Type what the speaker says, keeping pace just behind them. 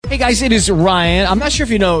Hey guys, it is Ryan. I'm not sure if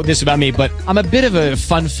you know this about me, but I'm a bit of a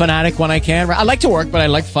fun fanatic when I can. I like to work, but I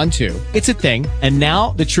like fun too. It's a thing. And now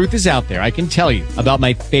the truth is out there. I can tell you about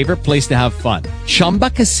my favorite place to have fun. Chumba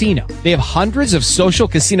Casino. They have hundreds of social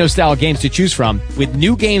casino style games to choose from with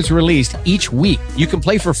new games released each week. You can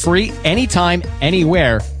play for free anytime,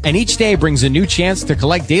 anywhere. And each day brings a new chance to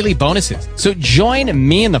collect daily bonuses. So join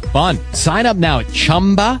me in the fun. Sign up now at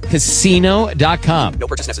ChumbaCasino.com. No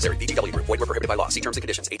purchase necessary. VGW Group. Void where prohibited by law. See terms and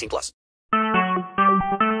conditions. 18+.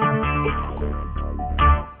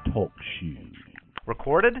 Talk shoes.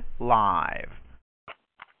 Recorded live.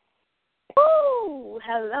 Oh,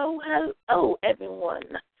 hello,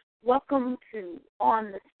 everyone. Welcome to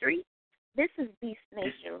On the Street. This is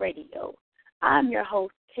BEASTNation Radio. I'm your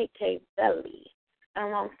host, KK Belly.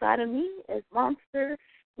 Alongside of me is Monster.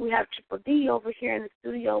 We have Triple D over here in the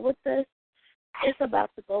studio with us. It's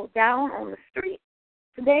about to go down on the street.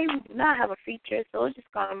 Today we do not have a feature, so it's just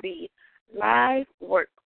going to be live work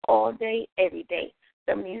all day, every day.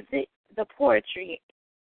 The music, the poetry.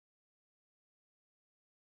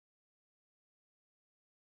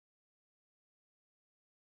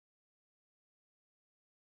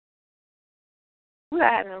 We're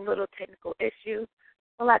having a little technical issue.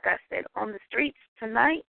 But like I said, on the streets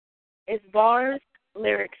tonight is bars,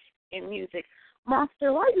 lyrics, and music.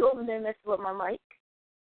 Monster, why are you over there messing with my mic?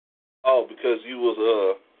 Oh, because you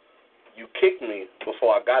kicked me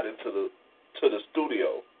before I got into the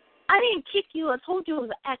studio. I didn't kick you. I told you it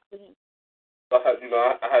was an accident. I had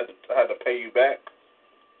to pay you back.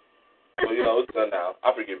 So it's done now.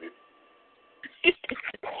 I forgive you.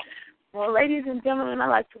 Well, ladies and gentlemen, I'd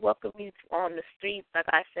like to welcome you to On the Streets. Like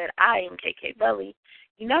I said, I am KK Belly.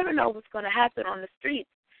 You never know what's going to happen on the streets.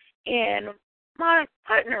 And my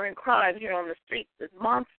partner in crime here on the streets is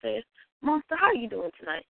Monster. Monster, how are you doing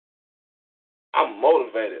tonight? I'm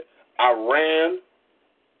motivated. I ran,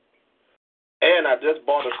 and I just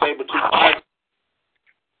bought a saber-tooth tiger.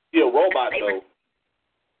 He a robot, though.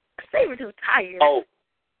 A saber-tooth tiger? Oh.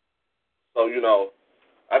 So,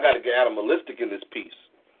 I got to get animalistic in this piece.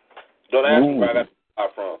 Don't ask me where I got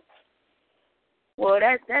that from. Well,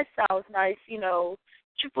 that sounds nice.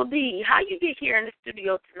 Triple D, how you get here in the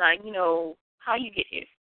studio tonight? How you get here?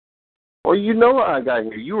 Well, you know how I got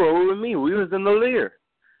here. You were over with me. We was in the lair.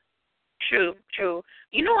 True.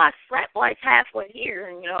 I slept like halfway here,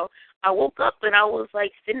 and, I woke up and I was,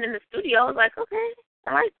 sitting in the studio. I was like, okay,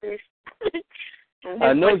 I like this.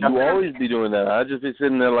 I know you always be doing that. I just be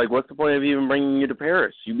sitting there like, what's the point of even bringing you to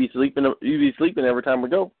Paris? You be sleeping every time we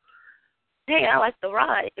go. Hey, I like the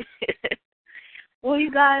ride. Well,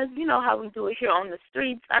 you guys, you know how we do it here on the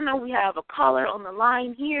streets. I know we have a caller on the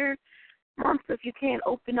line here. Monster, if you can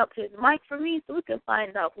open up his mic for me so we can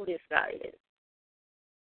find out who this guy is.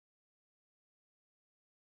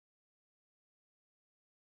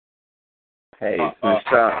 Hey,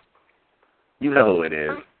 Sean. You know who it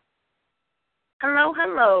is.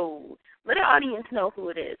 Hello. Let the audience know who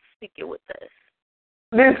it is speaking with us.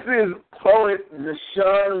 This is poet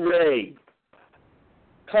Deshaun Ray.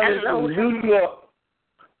 Coming Hello. from New York.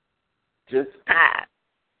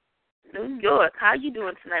 New York. How you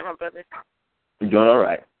doing tonight, my brother? I'm doing all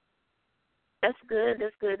right. That's good.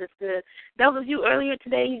 That was you earlier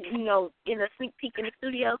today, in a sneak peek in the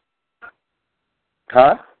studio?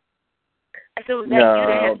 Huh? I said, was that no, you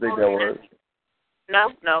that I don't think that was.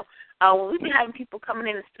 No. Well, we've been having people coming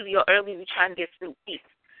in the studio early. We're trying to get sneak peeks.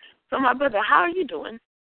 So, my brother, how are you doing?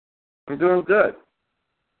 I'm doing good.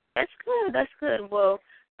 That's good. Well,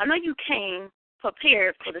 I know you came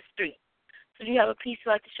prepared for the street. So do you have a piece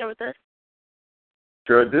you'd like to share with us?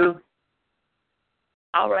 Sure do.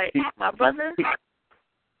 All right. My brother,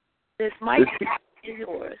 this mic is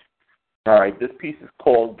yours. All right. This piece is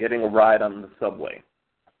called Getting a Ride on the Subway.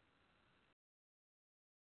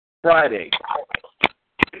 Friday,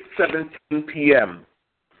 6:17 p.m.,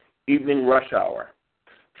 evening rush hour.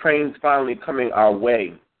 Trains finally coming our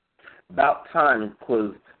way. About time,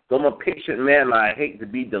 because though I'm a patient man, I hate to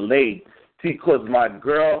be delayed. See, because my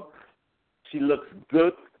girl, she looks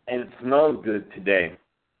good and smells good today.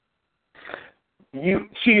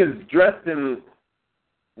 She is dressed in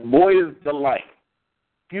boy's delight.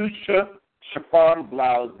 Fuchsia chiffon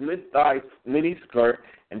blouse, mid-thigh mini skirt,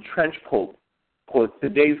 and trench coat. Because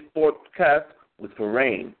today's forecast was for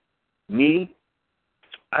rain. Me,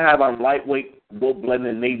 I have on lightweight,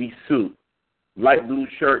 wool-blended navy suit, light blue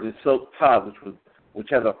shirt, and silk top, which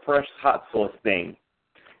has a fresh hot sauce stain.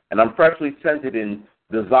 And I'm freshly scented in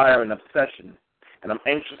desire and obsession. And I'm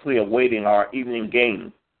anxiously awaiting our evening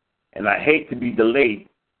game. And I hate to be delayed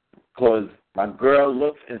because my girl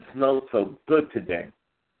looks and smells so good today.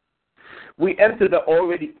 We enter the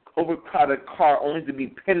already overcrowded car only to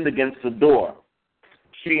be pinned against the door.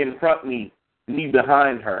 She in front of me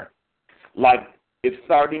behind her. Like, if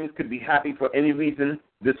sardines could be happy for any reason,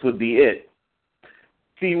 this would be it.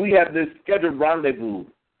 See, we have this scheduled rendezvous,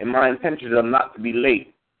 and my intentions are not to be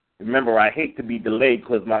late. Remember, I hate to be delayed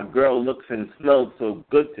because my girl looks and smells so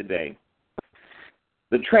good today.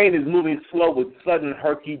 The train is moving slow with sudden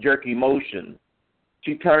herky-jerky motion.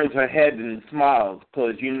 She turns her head and smiles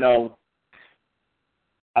because, you know,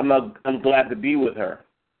 I'm glad to be with her.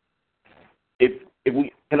 If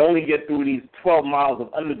we can only get through these 12 miles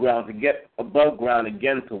of underground to get above ground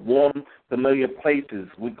again to warm, familiar places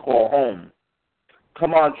we call home.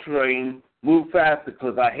 Come on, train. Move faster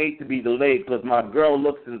because I hate to be delayed because my girl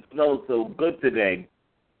looks and smells so good today.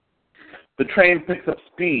 The train picks up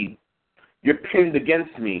speed. You're pinned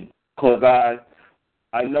against me because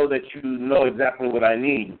I know that you know exactly what I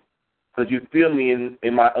need because you feel me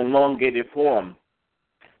in my elongated form.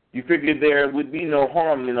 You figured there would be no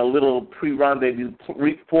harm in a little pre-rendezvous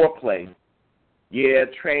foreplay. Yeah,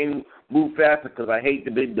 train, move faster because I hate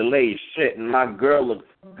the big delay. Shit, and my girl looks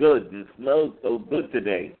good and smells so good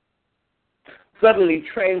today. Suddenly,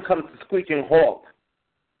 train comes to screeching halt.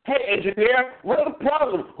 Hey, engineer, what's the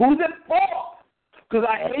problem? Who's at fault? Because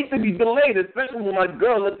I hate to be delayed, especially when my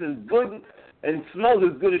girl looks as good and smells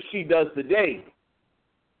as good as she does today.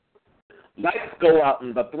 Lights go out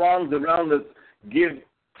and the throngs around us give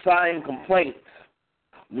sighing complaints.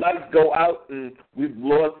 Lights go out and we've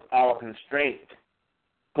lost our constraint.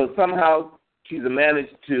 Because somehow she's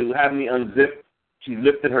managed to have me unzip. She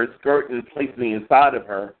lifted her skirt and placed me inside of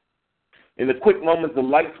her. In the quick moments the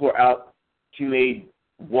lights were out, she made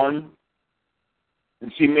one.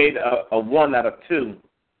 And she made a 1 out of 2.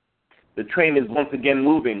 The train is once again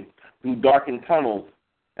moving through darkened tunnels,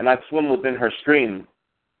 and I swim within her stream.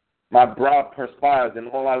 My brow perspires, and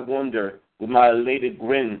all I wonder with my elated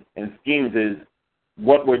grin and schemes is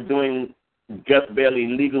what we're doing just barely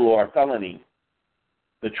legal or a felony.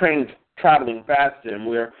 The train's traveling faster, and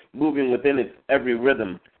we're moving within its every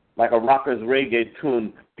rhythm, like a rocker's reggae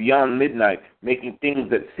tune beyond midnight, making things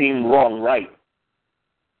that seem wrong right.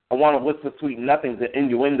 I want to whisper sweet nothings and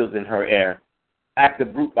innuendos in her ear. Act a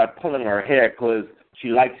brute by pulling her hair because she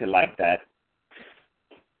likes it like that.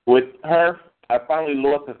 With her, I finally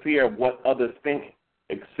lost the fear of what others think,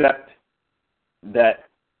 except that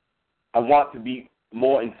I want to be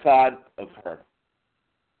more inside of her.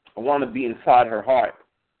 I want to be inside her heart,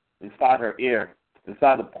 inside her ear,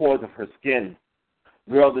 inside the pores of her skin.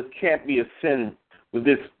 Girl, this can't be a sin with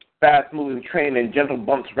this fast-moving train and gentle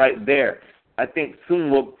bumps right there. I think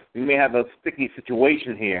soon we may have a sticky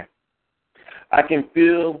situation here. I can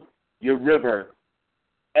feel your river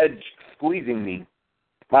edge squeezing me.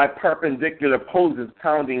 My perpendicular poses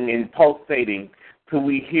pounding and pulsating till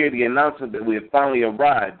we hear the announcement that we have finally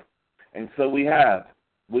arrived. And so we have,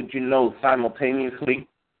 would you know, simultaneously.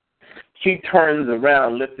 She turns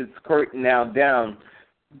around, lifted skirt now down,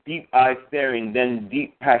 deep eye staring, then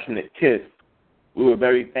deep passionate kiss. We were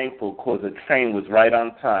very thankful because the train was right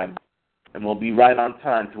on time. And we'll be right on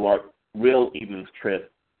time to our real evening's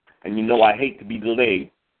trip. And you know I hate to be delayed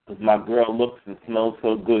because my girl looks and smells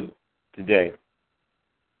so good today.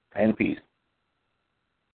 And peace.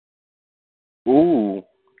 Ooh,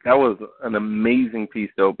 that was an amazing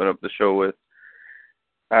piece to open up the show with.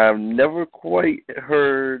 I've never quite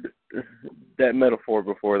heard that metaphor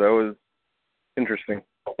before. That was interesting.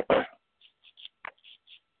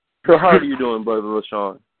 So how are you doing, Brother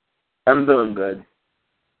LaShawn? I'm doing good.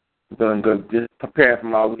 Doing good. Just preparing for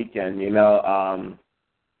my weekend, you know.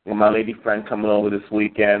 With my lady friend coming over this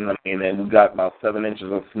weekend, and we got about 7 inches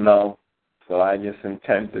of snow. So I just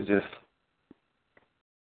intend to just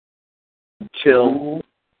chill,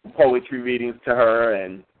 poetry readings to her,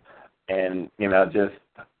 and you know, just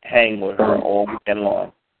hang with her all weekend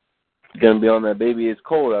long. Gonna be on that baby it's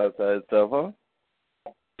cold outside stuff, huh?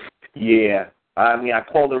 Yeah. I mean, I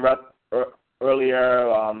called her up earlier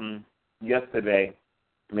yesterday.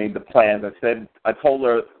 Made the plans. I told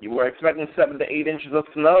her you were expecting 7 to 8 inches of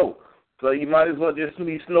snow, so you might as well just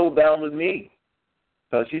be snowbound with me.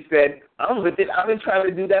 So she said, I'm with it. I've been trying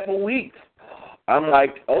to do that for weeks. I'm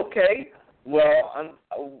like, okay, well,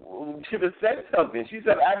 you should have said something. She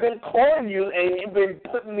said, I've been calling you and you've been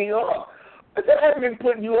putting me off. I said, I haven't been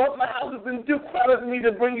putting you off. My house has been too crowded for me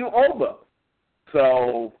to bring you over.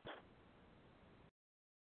 So,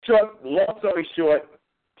 long story short,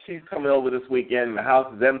 she's coming over this weekend. The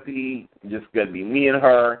house is empty. Just going to be me and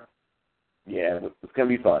her. Yeah, it's going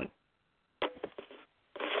to be fun.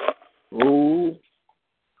 Ooh.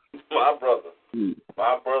 My brother,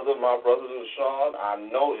 LaShawn, I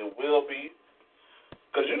know it will be.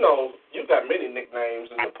 Because, you know, you got many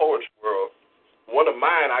nicknames in the poetry world. One of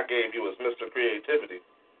mine I gave you is Mr. Creativity.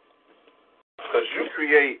 Because you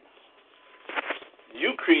create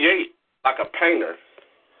like a painter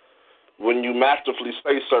when you masterfully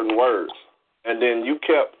say certain words. And then you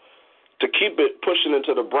kept, to keep it pushing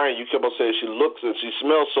into the brain, you kept on saying she looks and she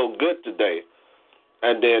smells so good today.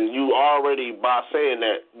 And then you already, by saying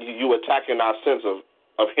that, you attacking our sense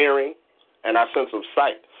of hearing and our sense of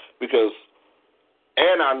sight. Because,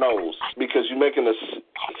 and our nose, because you're making us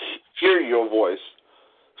hear your voice,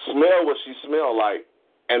 smell what she smelled like,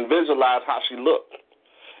 and visualize how she looked.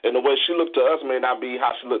 And the way she looked to us may not be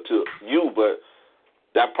how she looked to you, but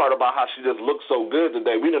that part about how she just looked so good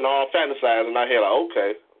today, we didn't all fantasize in our head like,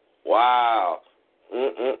 okay, wow,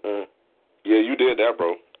 yeah, you did that,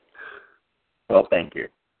 bro. Well, thank you.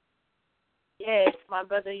 Yes, my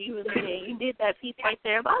brother, you did that piece right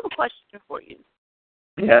there. But I have a question for you.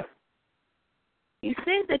 Yeah. You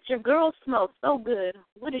said that your girl smelled so good.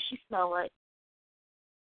 What does she smell like?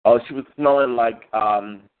 Oh, she was smelling like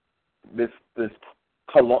this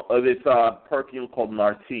perfume called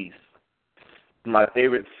Narcisse. My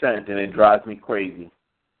favorite scent, and it drives me crazy.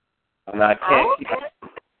 I mean, I can't.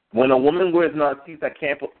 When a woman wears Narcisse, I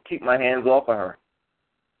can't keep my hands off of her.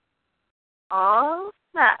 Oh,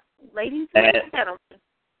 snap. Ladies and gentlemen.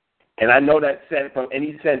 And I know that scent from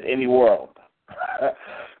any scent, any world.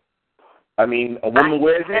 I mean, a woman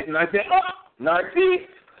wears it, and I say, oh, Narcisse,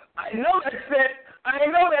 I know that scent. I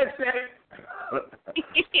know that scent.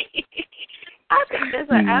 I think that's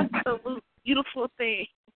an absolute beautiful thing.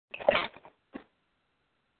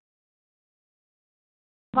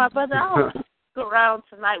 My brother, I'll go around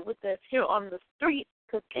tonight with us here on the street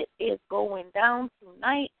because it is going down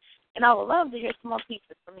tonight, and I would love to hear some more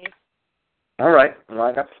pieces from you. All right. Well,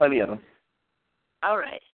 I got plenty of them. All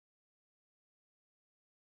right.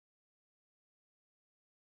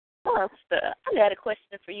 Monster, I got a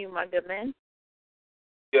question for you, my good man.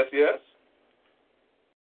 Yes, yes.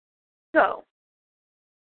 So,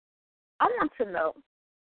 I want to know,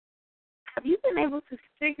 have you been able to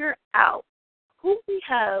figure out who we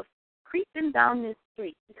have creeping down this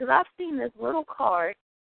street? Because I've seen this little car,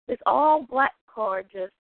 this all-black car,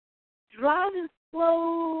 just driving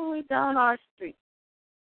slowly down our street.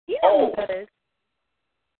 You know who that is?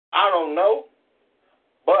 I don't know,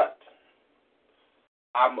 but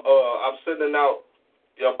I'm sending out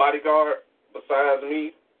your bodyguard besides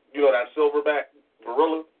me. You know that silverback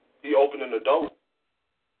gorilla? He opening the door.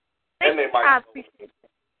 And they might. I appreciate it.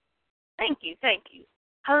 Thank you.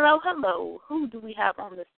 Hello. Who do we have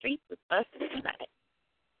on the street with us tonight?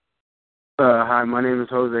 Hi, my name is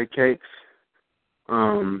Jose Cakes.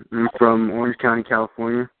 I'm from Orange County,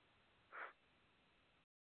 California.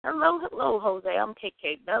 Hello, Jose. I'm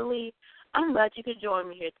KK Belly. I'm glad you could join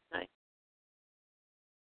me here tonight.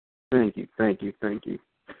 Thank you.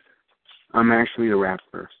 I'm actually a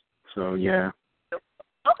rapper, so yeah.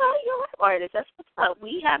 Okay, you're a rap artist. That's what's up.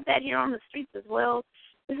 We have that here on the streets as well.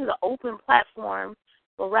 This is an open platform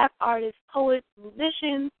for rap artists, poets,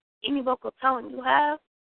 musicians, any vocal talent you have.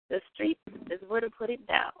 The street is where to put it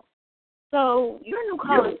down. So you're a new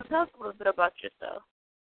caller. Tell us a little bit about yourself.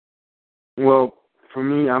 Well, for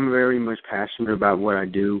me, I'm very much passionate about what I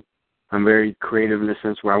do. I'm very creative in the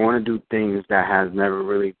sense where I want to do things that has never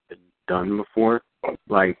really been done before.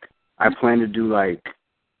 Like, I plan to do, like,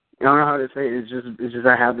 I don't know how to say it. It's just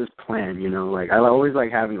I have this plan, you know. Like, I always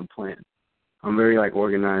like having a plan. I'm very, like,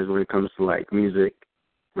 organized when it comes to, like, music,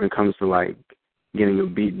 when it comes to, like, getting a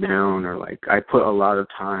beat down, or, like, I put a lot of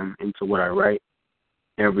time into what I write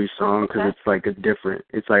every song because it's, like,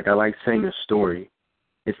 it's like I like saying a story.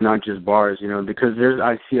 It's not just bars, you know, because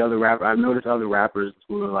I see other rappers, I've noticed other rappers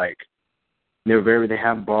who are, like, they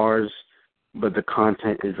have bars, but the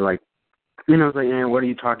content is, like, you know, it's like, man, what are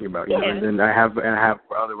you talking about? You know, and then I have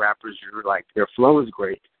for other rappers who are like, their flow is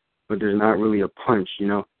great, but there's not really a punch, you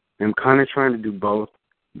know. And I'm kind of trying to do both,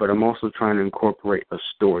 but I'm also trying to incorporate a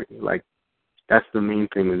story. Like, that's the main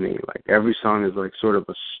thing with me. Like, every song is like sort of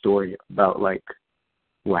a story about like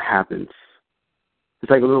what happens. It's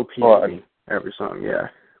like a little piece of me, every song. Yeah,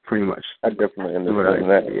 pretty much. I definitely understand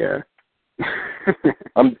that. Yeah.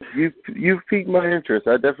 You've piqued my interest.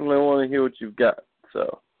 I definitely want to hear what you've got.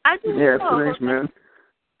 So. I do. Yeah, thanks, man.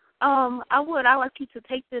 I'd like you to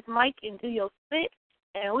take this mic and do your spit,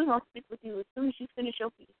 and we're gonna speak with you as soon as you finish your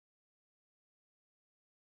piece.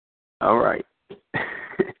 All right.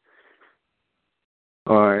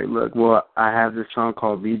 All right. Look, well, I have this song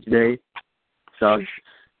called Beach Day, so I'll just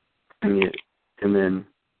sing it and then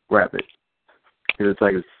rap it. It's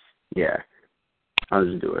like, I'll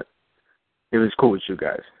just do it. It was cool with you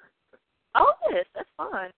guys. Oh, yes, that's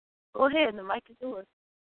fine. Go ahead, the mic is yours.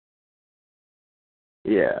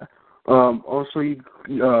 Yeah. Also, you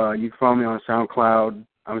can follow me on SoundCloud.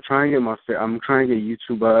 I'm trying to get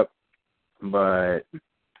YouTube up, but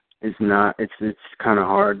it's not. It's kind of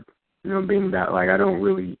hard, being that like I don't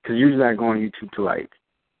really, because usually I go on YouTube to like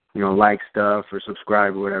stuff or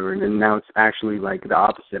subscribe or whatever, and then now it's actually like the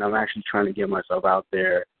opposite. I'm actually trying to get myself out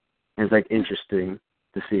there, and it's like interesting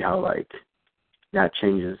to see how like that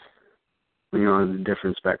changes, on a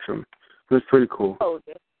different spectrum. So it's pretty cool. Oh,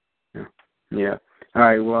 yeah. Yeah. All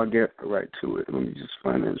right, well, I'll get right to it. Let me just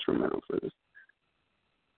find the instrumental for this.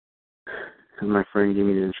 Because my friend gave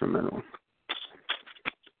me the instrumental.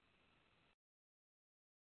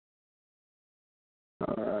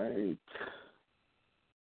 All right.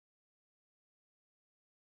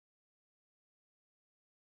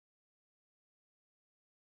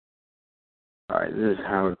 All right, this is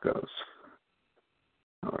how it goes.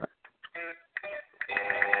 All right.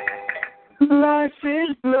 Life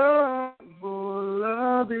is love,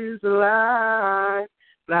 love is life.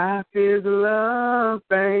 Life is love,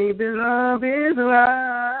 baby, love is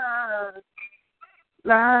life.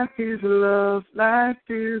 Life is love, life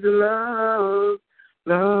is love.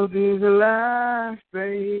 Love is life,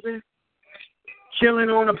 baby. Chilling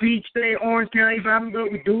on the beach, stay Orange County, vibing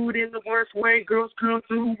good. We do it in the worst way. Girls come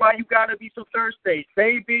through, why you gotta be so thirsty?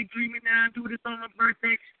 Baby, dreaming now, do this on my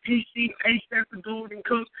birthday. PCH, that's the golden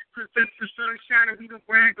coast. Princess the sunshine, we don't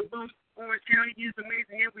brag about. Orange County is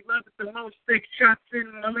amazing, and we love it the most. 6 shots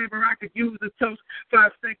in my liver, I could use a toast.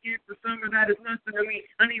 5 seconds of summer, that is nothing to me.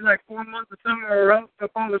 I need like 4 months of summer, or else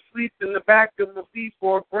up on the sleep in the back of my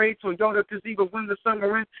B4 grade Toyota, because even when the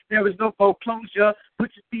summer ends, there is no foreclosure.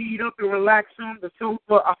 Put your feet up and relax on the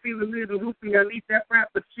sofa. I feel a little loopy, I need that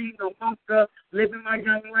frappuccino mocha. Living my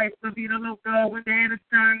young life, la vida loca. One day at a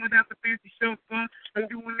time without the fancy chauffeur. I'm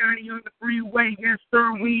doing 90 on the freeway, yes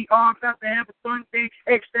sir, we are about to have a fun day.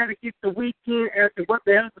 Ecstatic, it's the weekend, asking what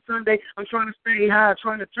the hell's a Sunday. I'm trying to stay high,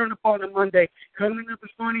 trying to turn up on a Monday. Coming up is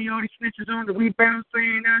funny, all these snitches on the rebound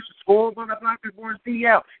saying I should score, but I block the boys D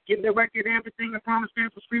out. Give the record everything, I promise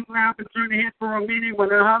fans will scream loud and turn their head for a minute.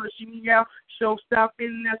 When I holler, she me out, show stop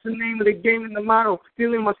in, that's the name of the game and the motto.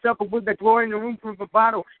 Feeling myself with that glory in the room for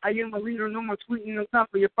bravado. I am a leader, no more tweeting on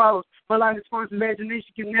top of your follows. My life is fun,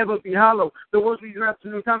 imagination can never be hollow. The words we drop to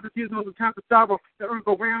no time to tears, no time to sorrow. The earth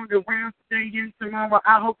go round and round today and tomorrow.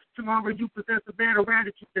 I hope tomorrow you possess a better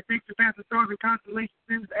attitude that takes you past the stars and constellations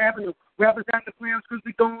in this avenue. Rappers got the plans because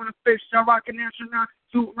we going to fish. I rock an astronaut,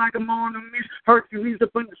 shoot like I'm on a miss. Hercules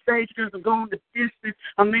up on the stage because I'm going the distance.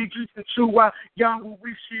 I made juice and true while y'all will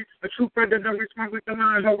wish it. A true predator, rich man with the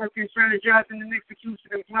mind, hard working, strategizing, and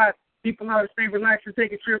execution and plot. People ought to stay relaxed and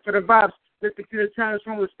take a trip for the vibes. Listen to the times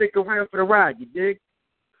from and stick around for the ride. You dig?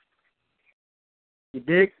 You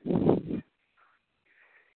dig?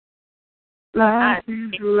 Life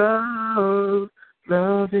is love.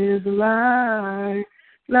 Love is life.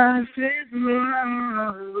 Life is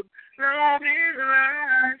love. Love is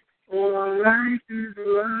life. Oh, life is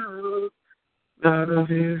love.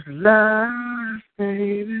 Love is life,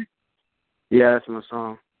 baby. Yeah, that's my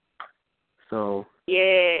song. So.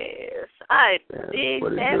 Yes, I dig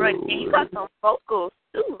that right there. You got some vocals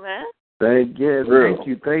too, man. Thank you. I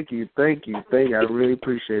really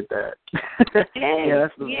appreciate that. Yeah,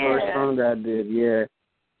 that's the first song that I did. Yeah,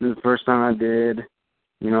 this is the first song I did.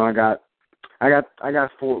 I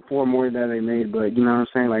got four more that I made, but you know what I'm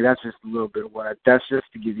saying? Like that's just a little bit of that's just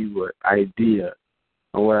to give you an idea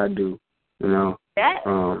of what I do. That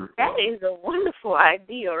is a wonderful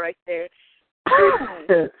idea right there.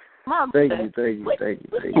 Mom, thank you. What do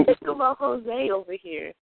you think about Jose over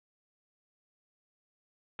here?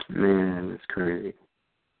 Man, it's crazy.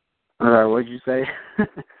 All right, what'd you say?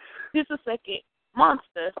 Just a second.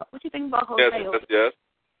 Monster, what do you think about Jose over here? Yes.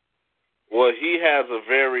 Well, he has a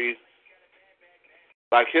very,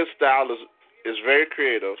 his style is very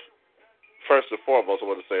creative, first and foremost, I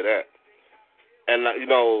want to say that. And,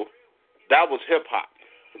 that was hip-hop.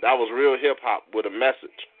 That was real hip-hop with a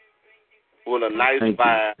message, with a nice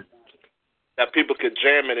vibe that people could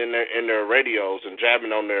jam it in their radios and jam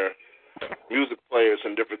it on their music players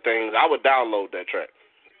and different things. I would download that track.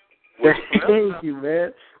 Thank you,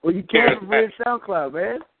 man. Well, you can't read SoundCloud,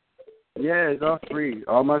 man. Yeah, it's all free.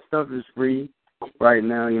 All my stuff is free right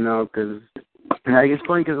now, because it's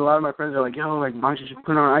funny because a lot of my friends are like, yo, why don't you just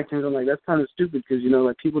put it on iTunes? I'm like, that's kind of stupid because,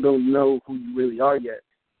 people don't know who you really are yet.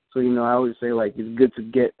 So, I always say, it's good to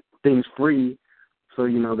get things free so,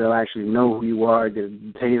 they'll actually know who you are, get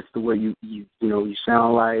a taste of what you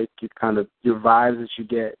sound like, your vibes that you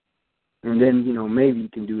get. And then, maybe you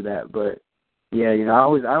can do that. But, yeah, I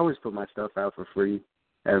always put my stuff out for free,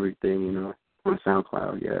 everything, on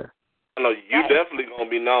SoundCloud, yeah. I know you definitely going to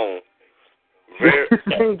be known Very.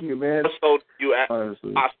 Thank you, man. So you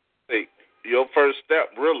Honestly. I think your first step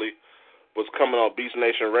really was coming on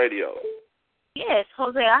BEASTNation Radio. Yes,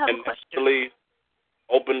 Jose, I have a question. Really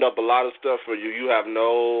opened up a lot of stuff for you. You have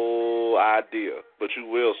no idea, but you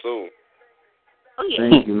will soon. Oh, yeah.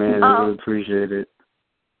 Thank you, man. I really appreciate it.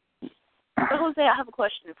 So, Jose, I have a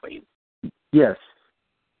question for you. Yes.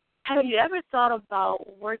 Have you ever thought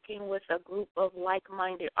about working with a group of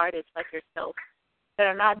like-minded artists like yourself that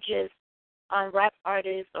are not just rap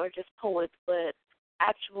artists or just poets, but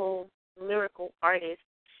actual lyrical artists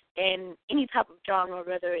in any type of genre,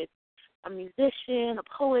 whether it's a musician, a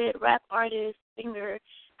poet, rap artist, singer?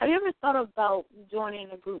 Have you ever thought about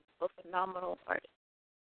joining a group of phenomenal artists?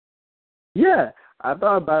 Yeah, I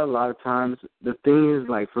thought about it a lot of times. The thing is,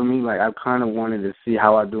 like, for me, like, I kind of wanted to see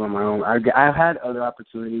how I do on my own. I've had other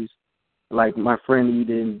opportunities. Like, my friend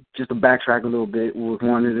Eden, just to backtrack a little bit,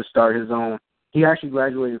 wanted to start his own. He actually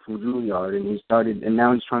graduated from Juilliard, and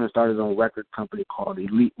now he's trying to start his own record company called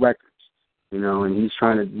Elite Records, and he's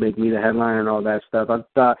trying to make me the headliner and all that stuff.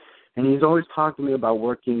 And he's always talked to me about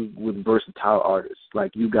working with versatile artists,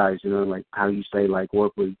 like you guys, like how you say, like,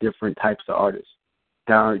 work with different types of artists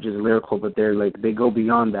that aren't just lyrical, but they go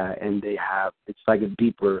beyond that, and it's like a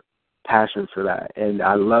deeper passion for that. And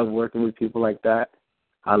I love working with people like that.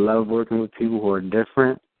 I love working with people who are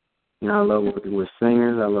different. I love working with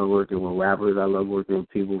singers. I love working with rappers. I love working with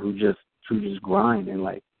people who just grind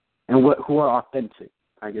who are authentic.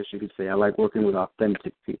 I guess you could say I like working with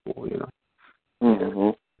authentic people. Mm-hmm.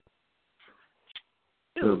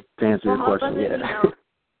 So to answer your question, yeah.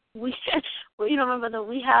 Remember that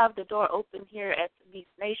we have the door open here at the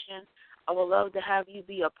BEASTNation. I would love to have you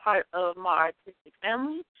be a part of my artistic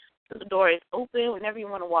family. So the door is open. Whenever you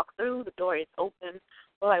want to walk through, the door is open.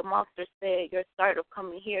 But like Monster said, your start of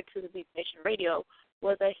coming here to the BEASTNation Radio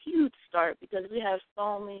was a huge start because we have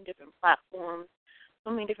so many different platforms,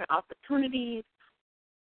 so many different opportunities.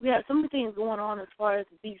 We have so many things going on as far as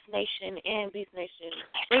BEASTNation and BEASTNation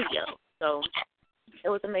Radio. So it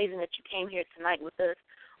was amazing that you came here tonight with us.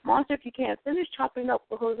 Monster, if you can, finish chopping up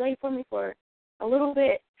with Jose for me for a little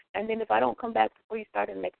bit, and then if I don't come back before you start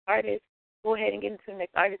the next artist, go ahead and get into the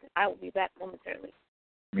next artist, and I will be back momentarily.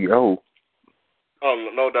 Yo.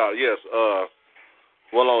 No doubt, yes.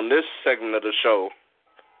 Well, on this segment of the show,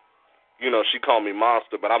 she called me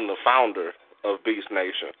Monster, but I'm the founder of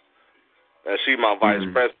BEASTNation, and she my vice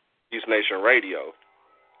president of BEASTNation Radio.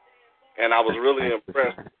 And I was really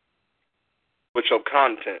impressed with your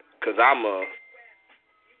content because I'm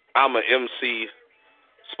a MC,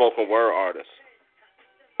 spoken word artist.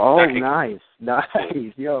 Oh, nice.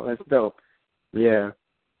 Yo, that's dope. Yeah.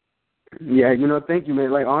 Yeah, thank you,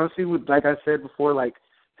 man. Like, honestly, like I said before, like,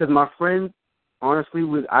 because my friend, honestly,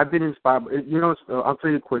 I've been inspired. I'll tell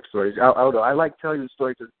you a quick story. I like telling the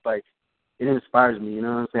story because, like, it inspires me, you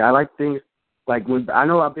know what I'm saying? I like things, like, I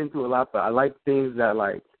know I've been through a lot, but I like things that,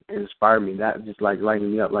 like, inspire me, that just, like,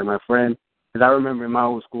 lighten me up. Like, my friend, because I remember in my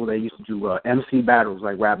old school, they used to do MC battles,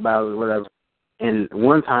 like rap battles or whatever. And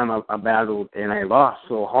one time I battled, and I lost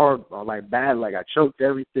so hard, like bad, like I choked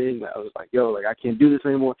everything. I was like, yo, like I can't do this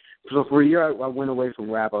anymore. So for a year, I went away from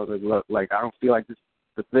rap. I was like, look, like I don't feel like this is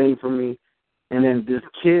the thing for me. And then this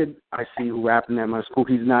kid I see who rapping at my school,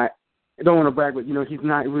 he's not, I don't want to brag, but, he's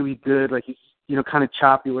not really good. Like he's, kind of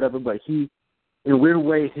choppy or whatever, but he, in a weird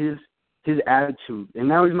way, his attitude, and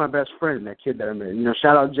now he's my best friend, that kid that I met.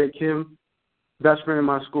 Shout out Jay Kim, best friend in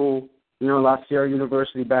my school. La Sierra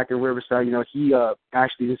University back in Riverside, he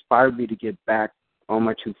actually inspired me to get back on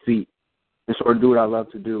my 2 feet and sort of do what I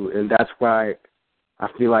love to do. And that's why I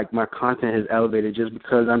feel like my content has elevated, just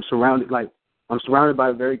because I'm surrounded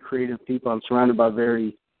by very creative people. I'm surrounded by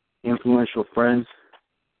very influential friends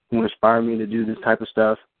who inspire me to do this type of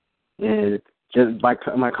stuff. And just my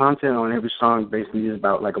content on every song basically is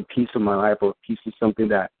about like a piece of my life or a piece of something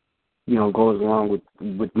that goes along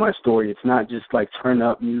with my story. It's not just like turn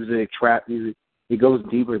up music, trap music. It goes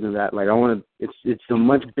deeper than that. Like it's a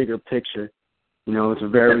much bigger picture. It's a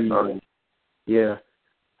very, yeah.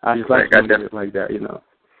 I just like music like that,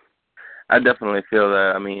 I definitely feel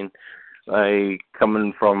that. I mean, like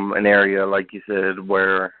coming from an area, like you said,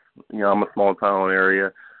 where, I'm a small town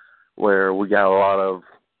area where we got a lot of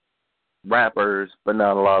rappers, but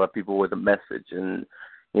not a lot of people with a message. And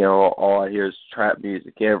all I hear is trap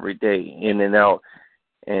music every day, in and out.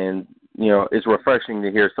 And, it's refreshing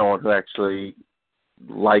to hear someone who actually,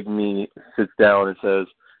 like me, sits down and says,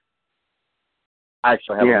 I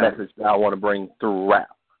actually have a message that I want to bring through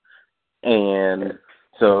rap. And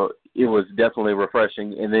so it was definitely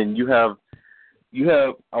refreshing. And then you have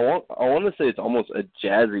I want to say it's almost a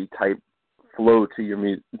jazzy type flow to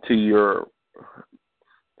your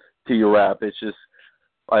to your rap. It's just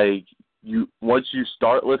like once you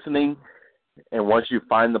start listening and once you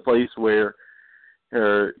find the place where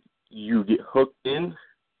you get hooked in,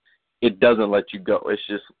 it doesn't let you go. It's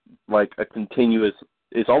just like a continuous,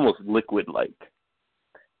 it's almost liquid-like.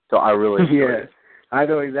 So I really enjoy it. I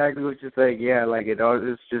know exactly what you're saying. Yeah, like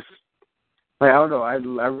it's just, like, I don't know, I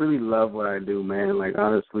really love what I do, man. Like,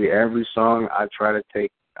 honestly, every song I try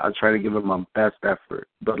to give it my best effort.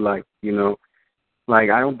 But, like, you know, like,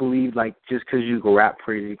 I don't believe, like, just because you can rap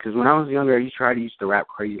crazy. Because when I was younger, I used to rap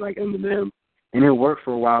crazy like Eminem. And it worked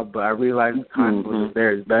for a while, but I realized the time was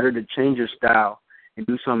there. It's better to change your style and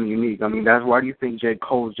do something unique. I mean, why do you think J.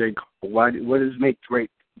 Cole's J. Cole? What does make Drake,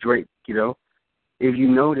 you know? If you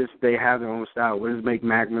notice, they have their own style. What does make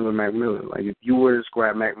Mac Miller Mac Miller? Like, if you were to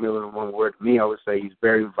describe Mac Miller in one word to me, I would say he's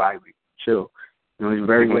very vibey, chill. You know, he's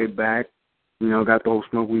very laid back. You know, got the whole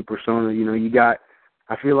smoke weed persona. You know,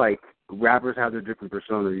 I feel like rappers have their different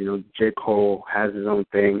personas. You know, J. Cole has his own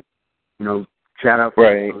thing. You know, shout out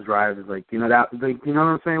for those drivers. Like, you know, you know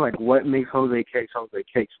what I'm saying? Like, what makes Jose Cakes Jose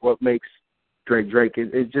Cakes? What makes Drake?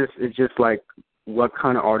 It's just like, what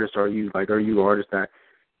kind of artist are you? Like, are you an artist that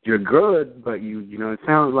you're good, but you know, it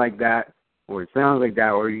sounds like that, or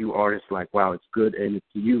are you artists like, wow, it's good and it's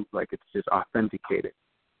you, like, it's just authenticated.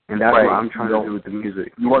 And that's what I'm trying to do with the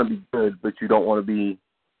music. You want to be good, but you don't want to be.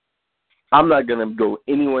 I'm not going to go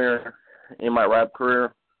anywhere in my rap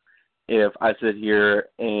career if I sit here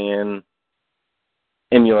and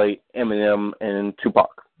emulate Eminem and Tupac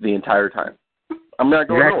the entire time. I'm not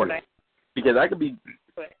going nowhere because I could be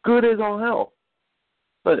good as all hell,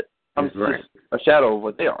 but I'm just a shadow of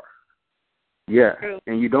what they are. Yeah,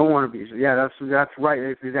 and you don't want to be. Yeah, that's right.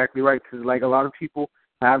 That's exactly right. Because, like, a lot of people,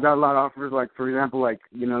 I've got a lot of offers. Like, for example, like,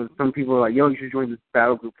 you know, some people are like, yo, you should join this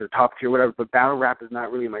battle group, the top tier, whatever. But battle rap is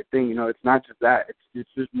not really my thing. You know, it's not just that. It's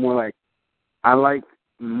just more like, I like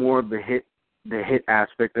more of the hit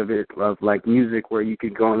aspect of it, of like music where you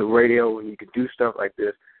could go on the radio and you could do stuff like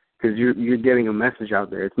this because you're getting a message out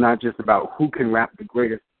there. It's not just about who can rap the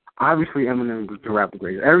greatest. Obviously, Eminem can rap the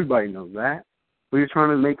greatest. Everybody knows that. But you're trying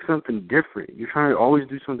to make something different. You're trying to always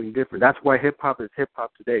do something different. That's why hip-hop is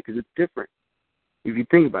hip-hop today, because it's different. If you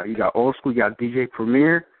think about it, you got old school, you got DJ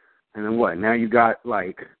Premier, and then what? Now you got,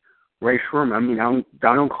 like, Ray Sherman. I mean,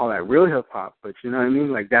 I don't call that real hip-hop, but you know what I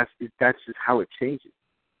mean? Like, that's just how it changes.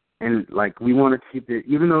 And, like, we want to keep it,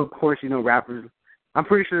 even though, of course, you know, rappers, I'm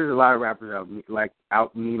pretty sure there's a lot of rappers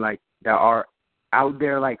that are out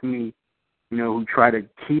there like me, you know, who try to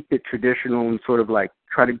keep it traditional and sort of, like,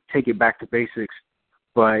 try to take it back to basics.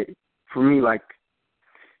 But for me, like,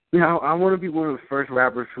 you know, I want to be one of the first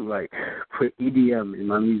rappers who, like, put EDM in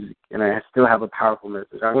my music, and I still have a powerful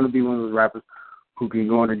message. I want to be one of those rappers who can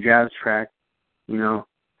go on a jazz track, you know,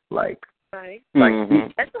 like. Right. Like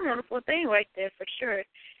that's a wonderful thing right there, for sure.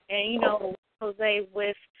 And, you know, Jose,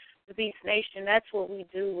 with the BEASTNation, that's what we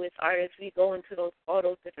do with artists. We go into all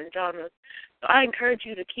those different genres. So I encourage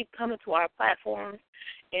you to keep coming to our platforms.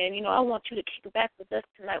 And, you know, I want you to kick it back with us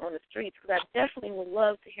tonight on the streets, because I definitely would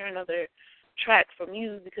love to hear another track from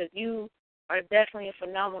you, because you are definitely a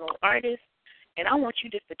phenomenal artist. And I want you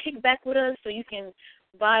just to kick back with us so you can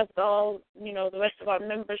vibe with all, you know, the rest of our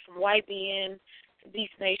members from YBN to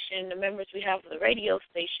BEASTNation, the members we have of the radio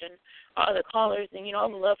station, our other callers. And, you know, I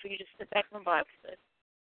would love for you to sit back and vibe with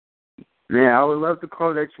us. Yeah, I would love to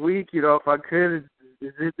call next week, you know, if I could.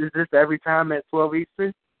 Is this every time at 12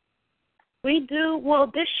 Eastern? We do, well,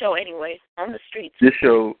 this show anyway, on the streets. This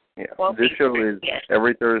show is yes.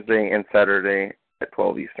 every Thursday and Saturday at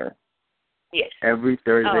 12 Eastern. Yes. Every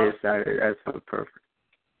Thursday and Saturday. That sounds perfect.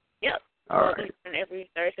 Yep. All right. Eastern every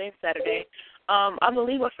Thursday and Saturday. I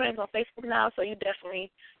believe we're friends on Facebook now, so you'll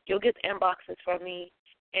get the inboxes from me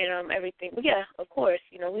and everything. But yeah, of course,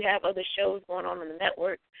 you know, we have other shows going on the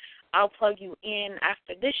network. I'll plug you in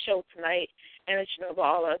after this show tonight and let you know about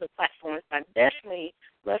all the other platforms. I definitely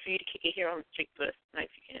love for you to kick it here on the street with us tonight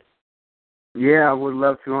if you can. Yeah, I would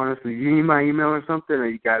love to, honestly. You need my email or something, or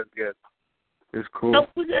you guys good? It's cool. No,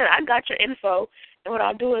 we're good. I got your info. And what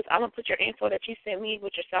I'll do is I'm going to put your info that you sent me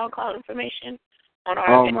with your SoundCloud information on our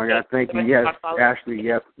Oh, my God. Thank you. Yes, Ashley.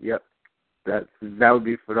 Yep. That would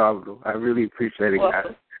be phenomenal. I really appreciate it, guys.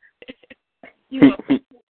 You're welcome.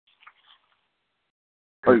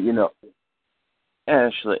 Oh, you know,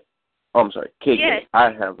 Ashley, I'm sorry, KK, yes.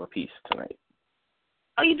 I have a piece tonight.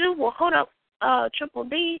 Oh, you do? Well, hold up, Triple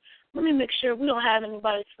D. Let me make sure we don't have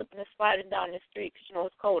anybody slipping and sliding down the street because, you know,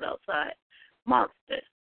 it's cold outside. Monster.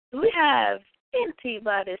 Do we have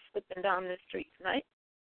anybody slipping down the street tonight?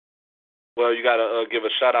 Well, you gotta give a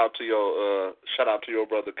shout out to your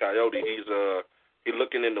brother Coyote. He's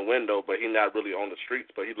looking in the window, but he's not really on the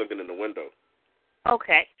streets, but he's looking in the window.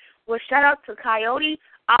 Okay. Well, shout out to Coyote.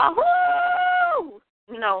 Ahoo!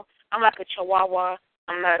 You know, I'm like a chihuahua.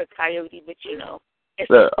 I'm not a coyote, but you know.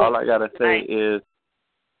 Look, all I gotta say is,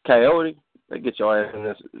 Coyote, get your ass in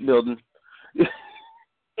this building.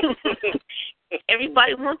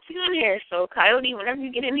 Everybody wants you in here, so Coyote, whenever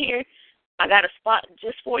you get in here, I got a spot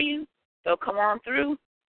just for you. So come on through.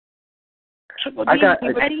 Triple D,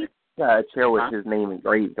 you ready? I got a chair with his name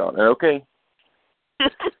engraved on it, okay?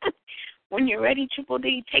 When you're ready, Triple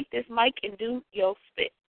D, take this mic and do your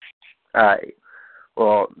spit. All right.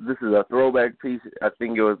 Well, this is a throwback piece. I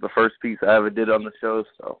think it was the first piece I ever did on the show,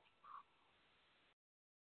 so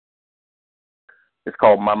it's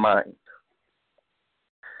called My Mind.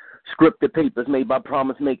 Scripted papers made by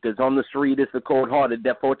promise makers. On the street, it's the cold-hearted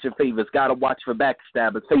that fortune favors. Gotta watch for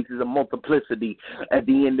backstabbers, faces of multiplicity. At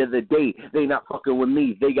the end of the day, they not fucking with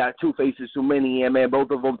me. They got two faces too many, yeah, man,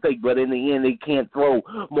 both of them fake. But in the end, they can't throw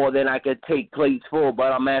more than I could take. Plates full,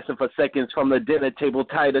 but I'm asking for seconds from the dinner table.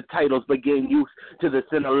 Tired of titles, but getting used to the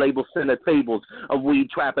center label, center fables of weed,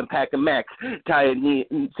 trapping, packing max. Tired of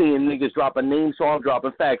seeing niggas dropping names, so I'm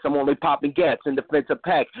dropping facts. I'm only popping gas in defense of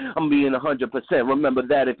pack. I'm being 100%. Remember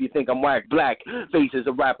that if you think I'm whack. Black faces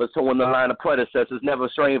of rappers towing the line of predecessors, never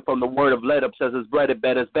straying from the word of let obsessors, breaded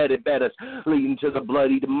betters, bedded betters, leading to the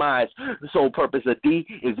bloody demise. The sole purpose of D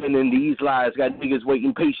is in these lies. Got niggas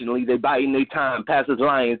waiting patiently, they biding their time, passes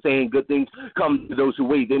lying, saying good things come to those who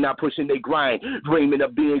wait. They're not pushing their grind, dreaming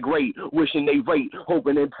of being great, wishing they rate,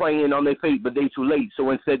 hoping and praying on their fate, but they too late,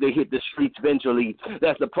 so instead they hit the streets eventually.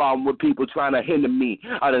 That's the problem with people trying to hinder me.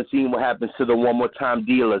 I done seen what happens to the one more time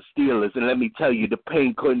dealers, stealers, and let me tell you, the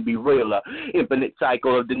pain couldn't be realer. Infinite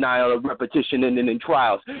cycle of denial, of repetition, and then in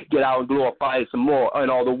trials. Get out and glorify it some more,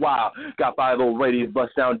 and all the while, got 5 ready to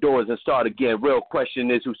bust down doors and start again. Real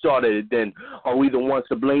question is, who started it then? Are we the ones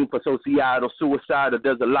to blame for societal suicide, or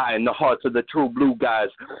does it lie in the hearts of the true blue guys?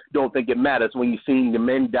 Don't think it matters when you're seeing the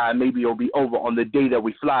men die. Maybe it'll be over on the day that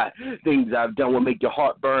we fly. Things I've done will make your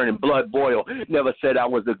heart burn and blood boil. Never said I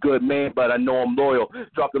was a good man, but I know I'm loyal.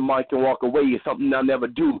 Drop the mic and walk away is something I'll never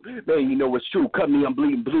do. Man, you know it's true. Cut me, I'm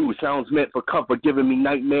bleeding blue. Sounds meant for comfort, giving me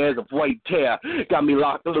nightmares of white tear. Got me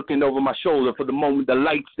locked looking over my shoulder for the moment the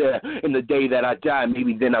light's there. In the day that I die,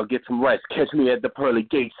 maybe then I'll get some rest. Catch me at the pearly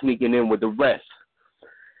gate sneaking in with the rest.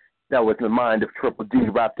 That was the mind of Triple D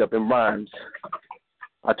wrapped up in rhymes.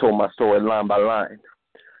 I told my story line by line.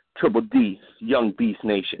 Triple D, Young Beast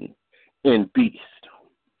Nation, in Beast.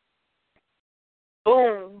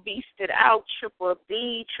 Boom, beasted out, Triple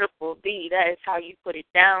D, Triple D. That is how you put it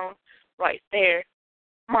down right there.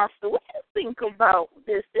 Monster, what you think about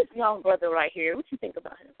this young brother right here? What you think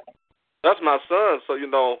about him? That's my son, so, you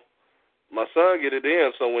know, my son get it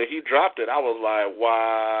in, so when he dropped it, I was like, wow.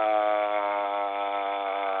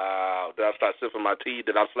 Did I start sipping my tea?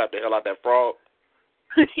 Did I slap the hell out that frog?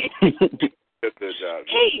 Good job.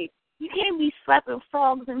 Hey, you can't be slapping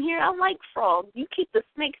frogs in here. I like frogs. You keep the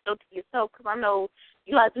snakes, though, to yourself, because I know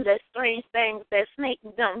you like to do that strange thing with that snake.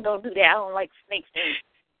 Don't do that. I don't like snakes.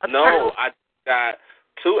 No, I got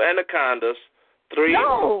 2 anacondas, 3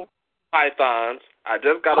 pythons. I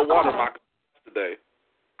just got a water moccasin today.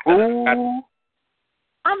 Ooh.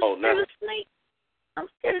 I'm scared of snakes. I'm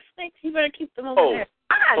scared of snakes. You better keep them over there.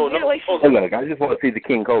 Get away from them. Look, I just want to see the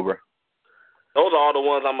king cobra. Those are all the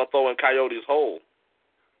ones I'm going to throw in Coyote's hole.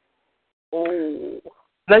 Oh.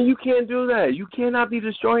 Now, you can't do that. You cannot be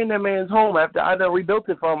destroying that man's home after I done rebuilt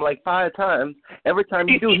it for him like 5 times. Every time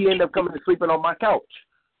you do, he end up coming and sleeping on my couch.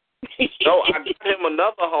 No, I got him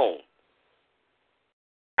another home.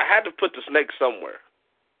 I had to put the snake somewhere.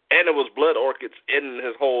 And it was blood orchids in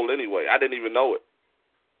his hole anyway. I didn't even know it.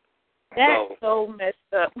 That's so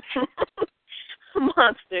messed up.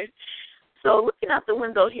 Monster. So looking out the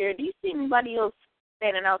window here, do you see anybody else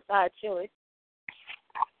standing outside chilling?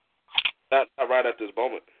 Not right at this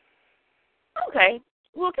moment. Okay.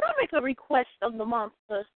 Well, can I make a request of the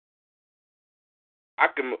monster?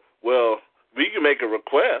 We can make a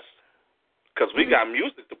request because we got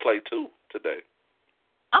music to play too today.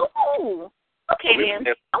 Oh, okay then.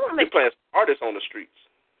 We're playing artists on the streets.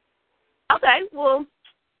 Okay, well,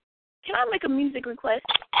 can I make a music request?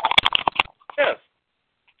 Yes.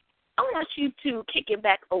 I want you to kick it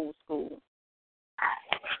back old school.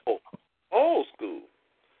 Oh, old school.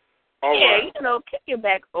 All yeah, right. You know, kick it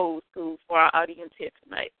back old school for our audience here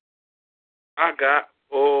tonight. I got.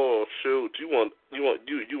 Oh shoot! You want old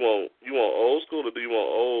school or do you want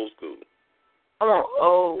old school? I want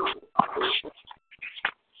old.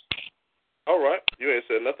 All right, you ain't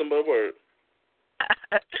said nothing but a word.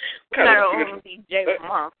 Got our own DJ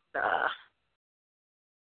Monster.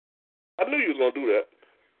 I knew you was gonna do that.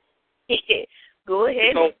 Go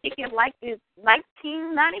ahead and kick it like it's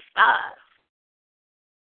 1995.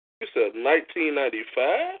 You said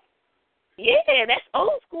 1995? Yeah, that's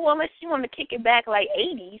old school unless you want to kick it back like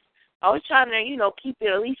 80s. I was trying to, keep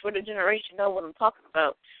it at least for the generation know what I'm talking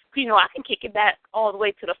about. I can kick it back all the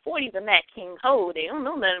way to the 40s and Nat King Ho. They don't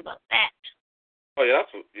know nothing about that. Oh, yeah,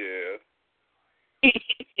 that's what, yeah.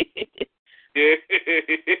 Yeah.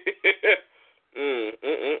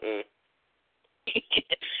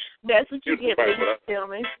 That's what you get, ladies and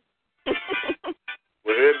gentlemen.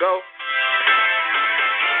 Well, here it go.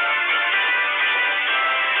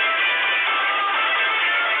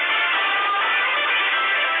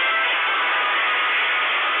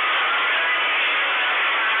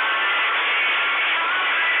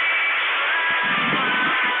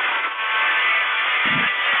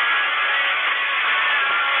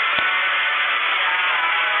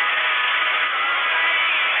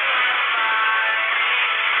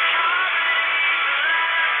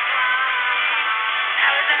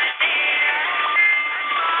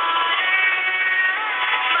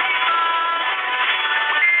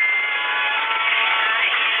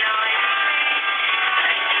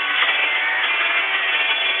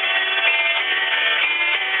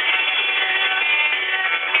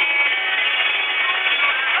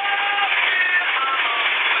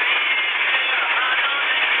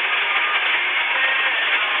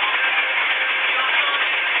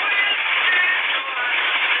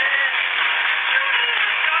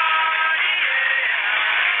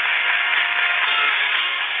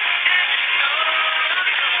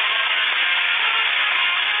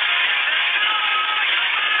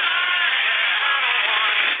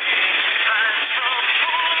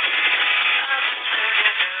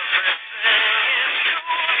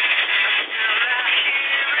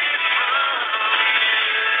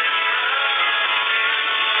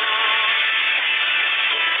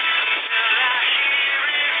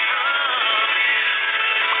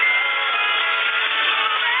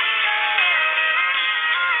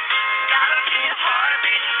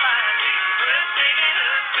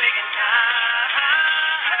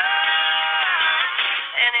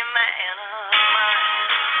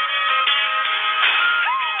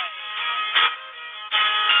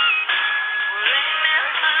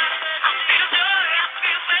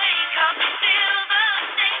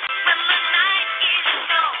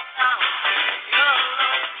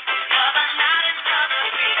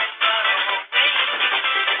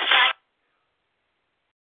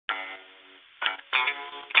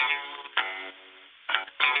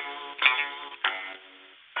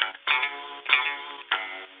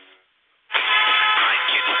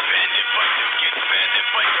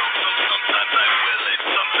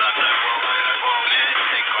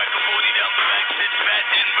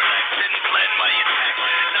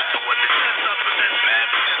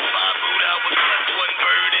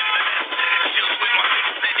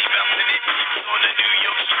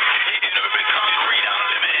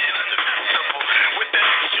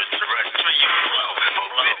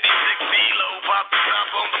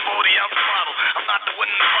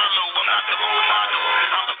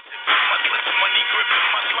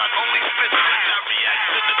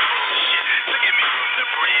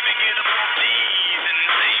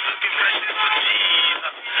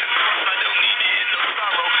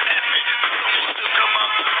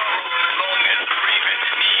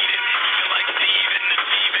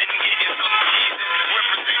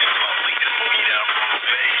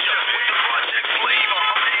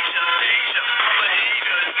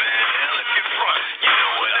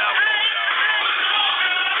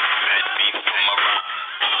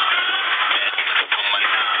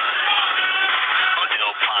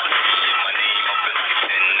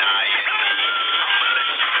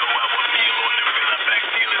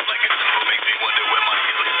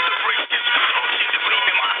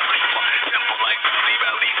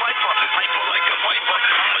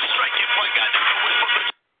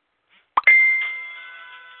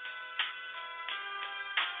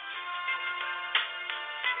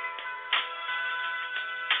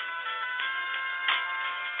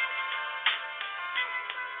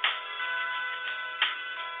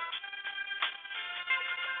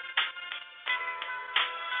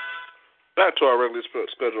 Back to our regularly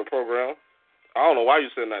scheduled program. I don't know why you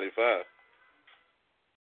said 95.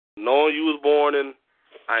 Knowing you was born in,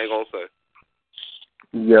 I ain't gonna say.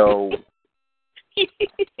 Yo.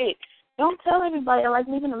 Don't tell everybody. I like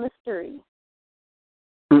leaving a mystery.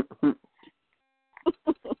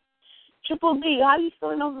 Triple B, how you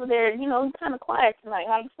feeling over there? You're kind of quiet tonight.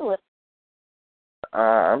 How you feeling?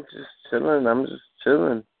 I'm just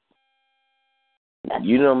chilling.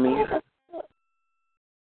 You know me.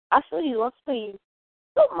 I feel you.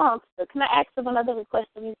 So, Monster, can I ask of another request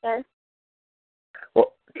of you, sir?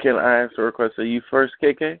 Well, can I ask a request of you first,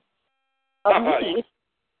 KK? Of me?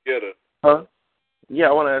 Get it. Huh? Yeah,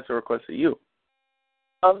 I want to ask a request of you.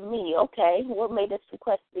 Of me, okay. What made this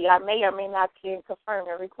request be? I may or may not can confirm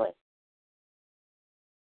the request.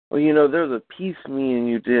 Well, there's a piece me and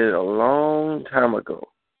you did a long time ago.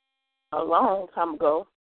 A long time ago.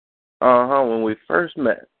 Uh-huh, when we first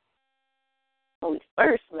met. When we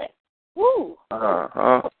first met. Woo!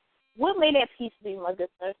 Uh-huh. What made that piece be, my good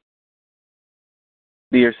sir?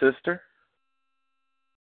 Be your sister?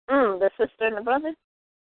 The sister and the brother?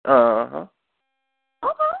 Uh-huh.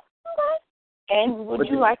 Okay. And would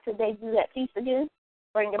you like to debut that piece again?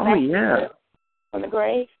 Bring it back from the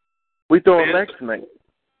grave? We throw it back tonight.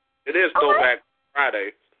 It is Throwback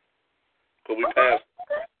Friday, but we passed.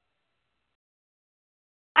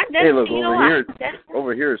 Hey, look,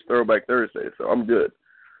 over here is Throwback Thursday, so I'm good.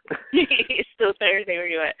 It's still Thursday where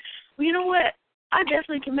you at. Well, you know what? I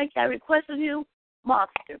definitely can make that request of you,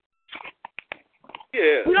 Monster.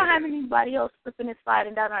 Yeah. We don't have anybody else slipping and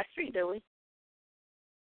sliding down our street, do we?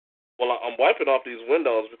 Well, I'm wiping off these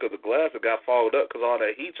windows because the glass got fogged up because all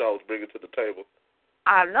that heat y'all was bringing to the table.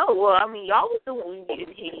 I know. Well, I mean, y'all was the one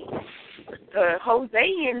getting heat.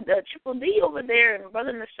 Jose and the Triple D over there and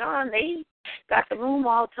Brother Nashawn, they got the room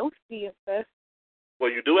all toasty and stuff. Well,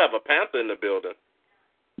 you do have a Panther in the building.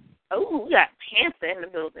 Oh, we got Panther in the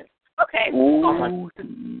building. Okay.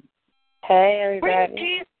 Hey, everybody.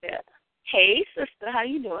 Where's Panther? Hey, sister, how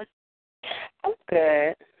you doing? I'm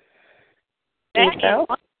good. Yourself?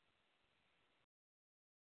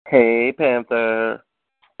 Hey, Panther.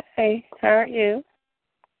 Hey, how are you?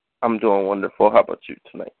 I'm doing wonderful. How about you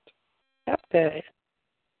tonight? I'm good.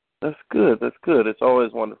 That's good. That's good. It's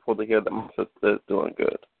always wonderful to hear that my sister is doing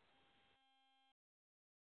good.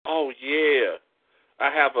 Oh, yeah.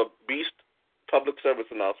 I have a Beast public service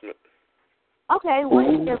announcement. Okay, what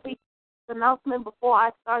is your Beast announcement before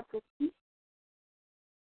I start to speak?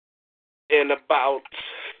 In about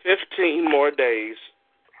 15 more days,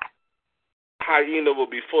 Hyena will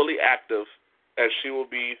be fully active, and she will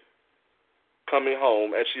be coming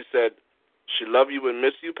home. And she said she love you and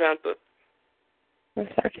miss you, Panther. Miss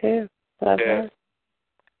her too. Love her.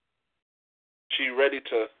 She ready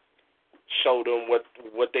to show them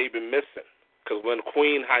what they've been missing. Because when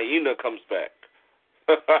Queen Hyena comes back,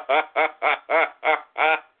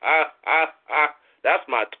 that's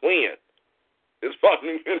my twin. It's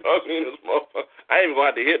funny, you know what I mean? I ain't even going to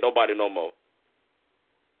have to hit nobody no more.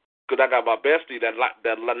 Because I got my bestie that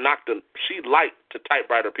knocked the, she liked to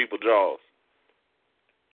typewriter people's jaws.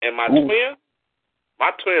 And my twin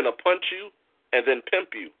will punch you and then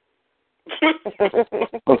pimp you.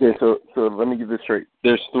 Okay, so let me get this straight.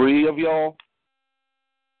 There's 3 of y'all?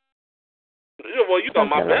 Yeah, well, you got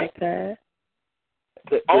my bestie. Like that.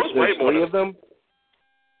 It's way more 3 of them?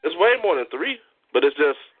 It's way more than 3, but it's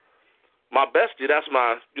just my bestie. That's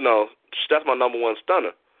my, that's my number one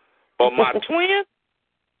stunner. But my twin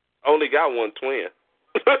only got one twin.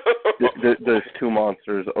 There's 2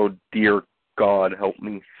 monsters. Oh dear God, help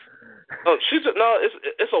me. She's 100%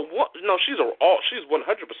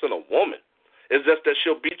 a woman. It's just that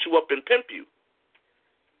she'll beat you up and pimp you.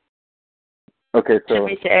 Okay, so she'll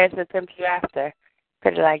beat your ass and pimp you after.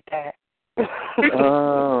 Put it like that.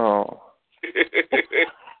 Oh.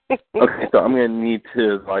 Okay, so I'm gonna need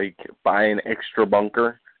to buy an extra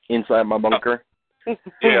bunker inside my bunker.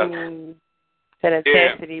 Yeah. And a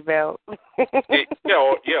chastity belt.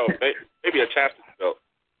 yeah, maybe a chastity belt.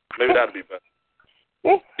 Maybe that'd be better.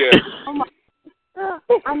 Yeah.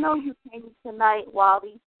 I know you came tonight while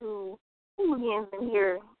these 2 hooligans in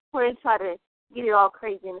here were to try to get it all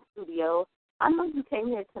crazy in the studio. I know you came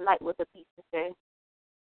here tonight with a piece to say.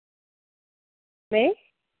 Me?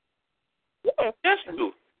 Yes. Yes, you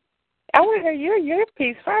do. I want to hear your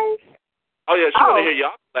piece first. Oh, yeah, she want to hear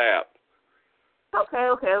y'all laugh. Okay.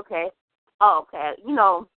 Oh, okay.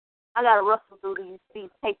 I got to rustle through these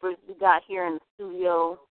papers we got here in the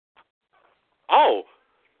studio. Oh.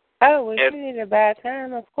 Oh, well, you need a bad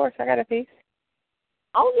time. Of course, I got a piece.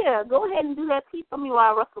 Oh, yeah. Go ahead and do that piece for me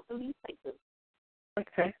while I rustle through these papers.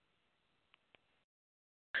 Okay.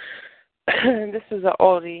 This is an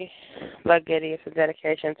oldie, Blood Giddy. It's a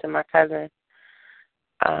dedication to my cousin.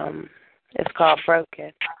 It's called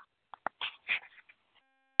Broken.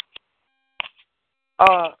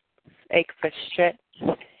 All ache for stretch,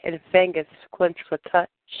 and fingers clench for touch.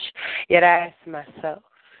 Yet I ask myself,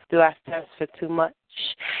 do I thirst for too much?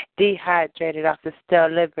 Dehydrated off the stale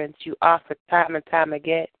deliverance you offer time and time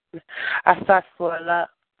again. I sought for a love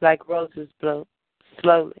like roses bloom,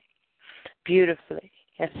 slowly, beautifully,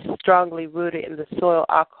 and strongly rooted in the soil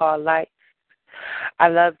I call life. I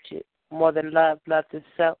loved you more than love loved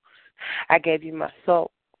itself. I gave you my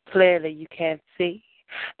soul. Clearly you can't see.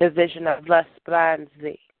 The vision of lust blinds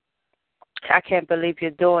thee. I can't believe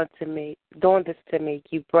you're doing this to me.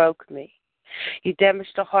 You broke me. You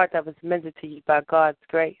damaged the heart that was mended to you by God's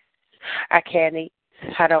grace. I can't eat.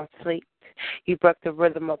 I don't sleep. You broke the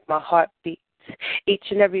rhythm of my heartbeat. Each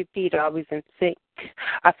and every beat always in sync.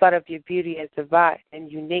 I thought of your beauty as divine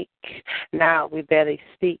and unique. Now we barely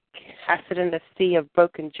speak. I sit in a sea of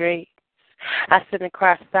broken dreams. I sit and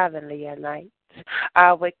cry silently at night. I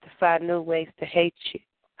awake to find new ways to hate you.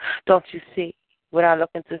 Don't you see? When I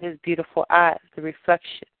look into his beautiful eyes, the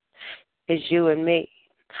reflection is you and me.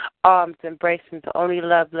 Arms embracing the only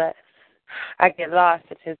love left. I get lost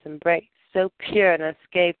in his embrace, so pure and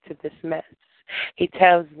unscathed to this mess. He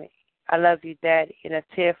tells me, I love you, Daddy, and a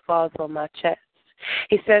tear falls on my chest.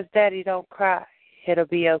 He says, Daddy, don't cry. It'll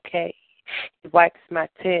be okay. He wipes my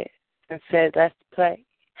tears and says, let's play.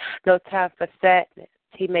 No time for sadness.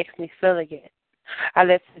 He makes me feel again. I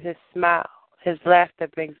listen to his smile. His laughter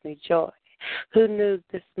brings me joy. Who knew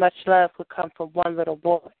this much love would come from one little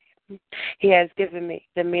boy? He has given me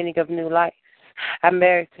the meaning of new life. I'm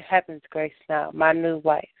married to heaven's grace now, my new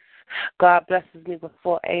wife. God blesses me with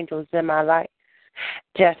 4 angels in my life.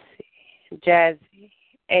 Jesse, Jazzy,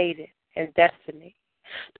 Aiden, and Destiny.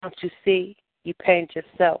 Don't you see? You paint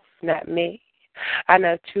yourself, not me. I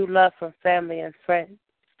know true love from family and friends.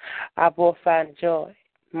 I will find joy.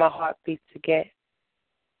 My heart beats again.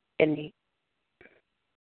 In me.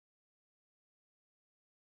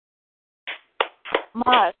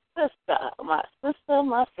 My sister.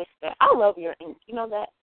 I love your ink. You know that?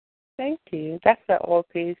 Thank you. That's an old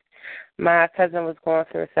piece. My cousin was going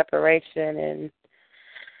through a separation, and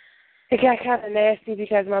it got kind of nasty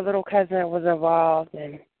because my little cousin was involved,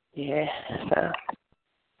 and yeah, so.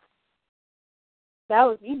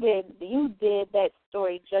 You did that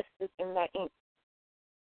story justice in that ink.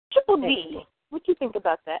 Triple D, what you think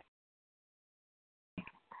about that?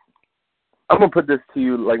 I'm going to put this to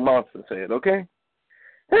you like Monster said, okay?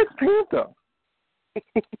 That's Panther.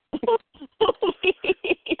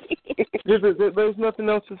 There's nothing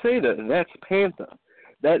else to say to that. That's Panther.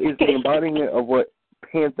 That is the embodiment of what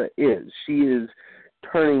Panther is. She is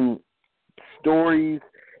turning stories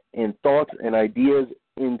and thoughts and ideas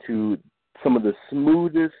into some of the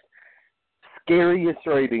smoothest, scariest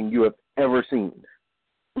writing you have ever seen.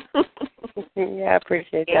 Yeah, I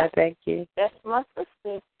appreciate that. Thank you. That's my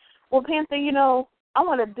sister. Well, Panther, I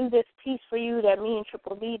want to do this piece for you that me and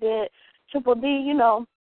Triple D did. Triple D,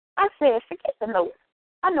 I said, forget the notes.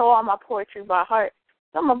 I know all my poetry by heart.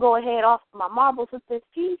 So I'm going to go ahead off my marbles with this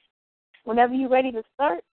piece. Whenever you're ready to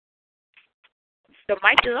start, the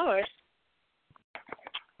mic is yours.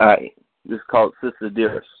 All right. This is called Sister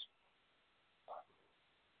Dearest.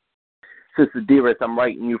 Sister Dearest, I'm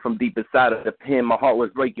writing you from deep inside of the pen. My heart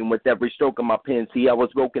was breaking with every stroke of my pen. See, I was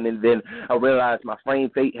broken, and then I realized my frame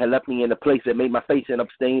fate had left me in a place that made my face an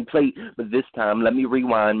upstained plate. But this time, let me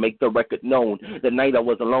rewind, make the record known. The night I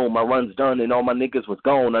was alone, my run's done, and all my niggas was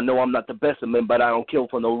gone. I know I'm not the best of men, but I don't kill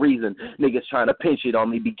for no reason. Niggas trying to pinch it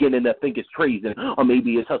on me, beginning to think it's treason. Or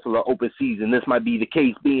maybe it's hustle or open season. This might be the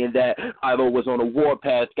case, being that 5 was on a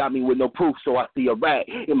warpath, got me with no proof, so I see a rat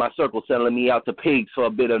in my circle selling me out to pigs for a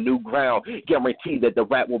bit of new ground. Guarantee that the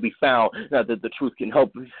rat will be found. Now that the truth can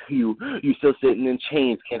help you still sitting in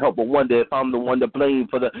chains. Can't help but wonder if I'm the one to blame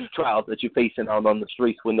for the trials that you're facing out on the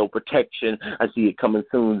streets with no protection. I see it coming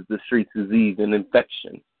soon, the streets disease and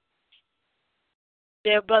infection.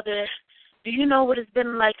 Dear brother, do you know what it's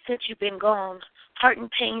been like since you've been gone? Heart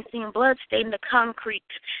and pain, seeing blood stain the concrete.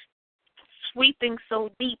 Sweeping so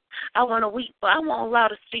deep, I want to weep, but I won't allow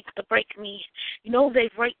the streets to break me.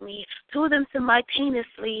 They've raped me. 2 of them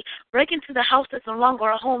simultaneously break into the house that's no longer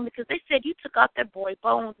a home because they said you took out their boy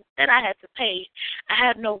bones. Instead, I had to pay. I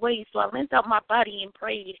had no way, so I lent out my body and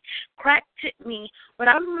prayed. Crack tipped me, but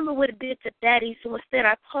I remember what it did to Daddy, so instead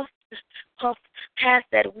I puffed past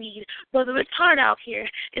that weed. Brother, it's hard out here.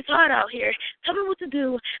 It's hard out here. Tell me what to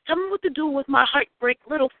do. Tell me what to do with my heartbreak,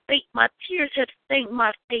 little fate. My tears have stained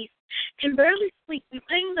my face. Can barely sleep,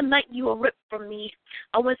 replaying the night you were ripped from me.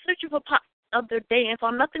 I went searching for pops the other day and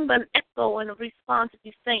found nothing but an echo and a response to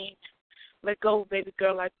you saying, let go, baby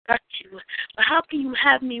girl, I got you. But how can you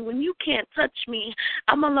have me when you can't touch me?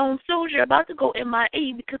 I'm a lone soldier about to go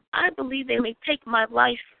MIA because I believe they may take my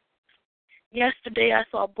life. Yesterday I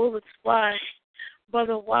saw bullets fly.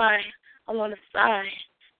 Brother, why? I want to sigh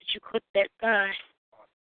that you quit that guy.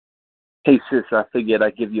 Hey, sis, I figured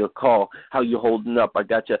I'd give you a call. How you holding up? I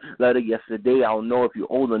got your letter yesterday. I don't know if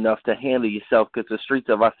you're old enough to handle yourself because the streets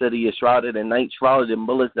of our city are shrouded in night, shrouded in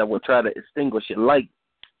bullets that will try to extinguish your light.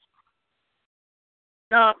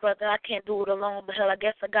 Nah, brother, I can't do it alone, but hell, I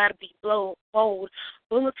guess I gotta be bold.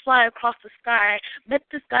 Bullets fly across the sky. Met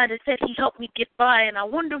this guy that said he helped me get by, and I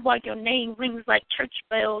wonder why your name rings like church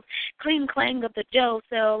bells. Cling clang of the jail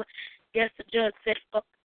cell. Guess the judge said fuck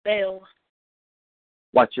bail.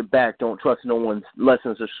 Watch your back. Don't trust no one's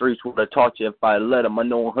lessons. The streets would have taught you. If I let them, I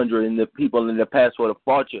know 100 and the people in the past would have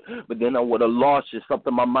fought you. But then I would have lost you.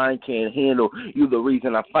 Something my mind can't handle. You the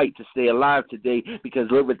reason I fight to stay alive today.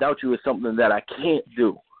 Because live without you is something that I can't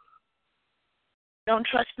do. Don't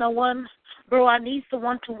trust no one? Bro, I need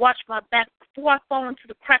someone to watch my back before I fall into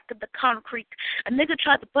the crack of the concrete. A nigga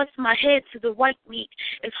tried to bust my head to the white meat.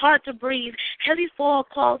 It's hard to breathe. Heavy fall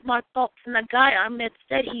calls my thoughts, and the guy I met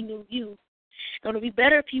said he knew you. It would be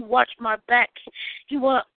better if he watched my back. He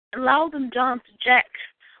would allow them John to jack.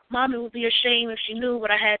 Mommy would be ashamed if she knew what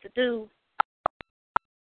I had to do.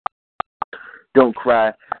 Don't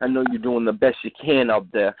cry. I know you're doing the best you can out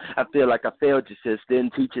there. I feel like I failed you, sis.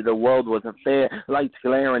 Didn't teach you the world wasn't fair. Lights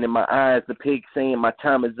glaring in my eyes. The pig saying my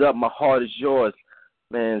time is up. My heart is yours.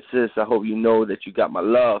 Man, sis, I hope you know that you got my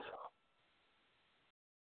love.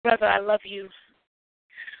 Brother, I love you.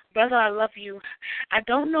 Brother, I love you. I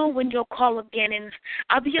don't know when you'll call again, and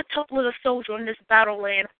I'll be a tough little soldier in this battle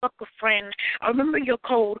land. Fuck a friend. I remember your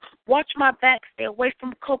code. Watch my back. Stay away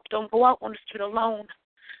from coke. Don't go out on the street alone.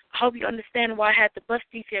 I hope you understand why I had to bust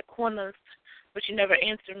these here corners, but you never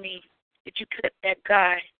answer me. Did you clip that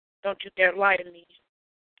guy? Don't you dare lie to me.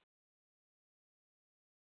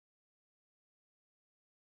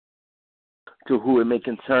 To who it may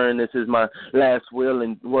concern, this is my last will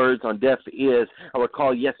and words on deaf ears. I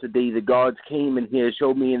recall yesterday the guards came in here,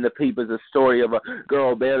 showed me in the papers a story of a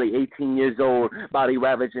girl barely 18 years old, body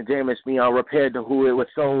ravaged and damaged beyond repair. To who it was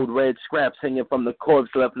sold, red scraps hanging from the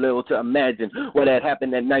corpse left little to imagine what had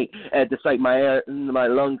happened that night. At the sight, my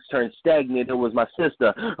lungs turned stagnant. It was my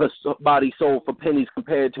sister, her body sold for pennies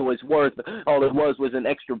compared to its worth. All it was an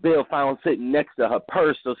extra bill found sitting next to her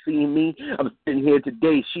purse. So seeing me, I'm sitting here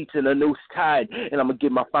today, sheets in a noose tied. And I'm going to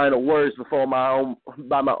give my final words before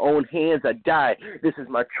by my own hands I die. This is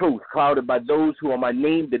my truth, clouded by those who on my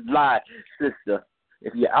name did lie. Sister,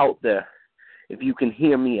 if you're out there, if you can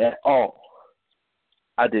hear me at all,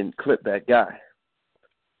 I didn't clip that guy.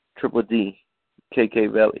 Triple D,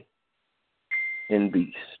 KK Belly, and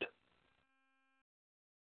Beast.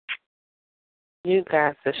 You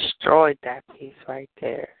guys destroyed that piece right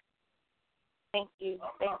there. Thank you.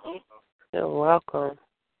 Thank you. You're welcome.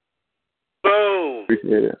 Boom.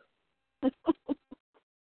 Appreciate it.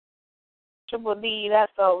 Triple D, that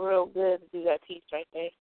felt real good to do that piece right there.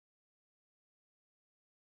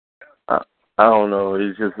 I don't know.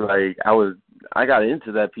 It's just like I got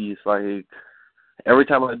into that piece. Like every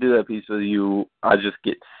time I do that piece with you, I just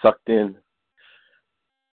get sucked in.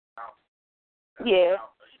 Yeah,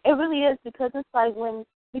 it really is because it's like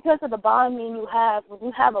because of the bond when you have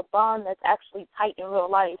a bond that's actually tight in real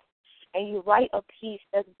life, and you write a piece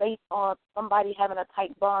that's based on somebody having a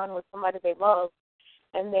tight bond with somebody they love,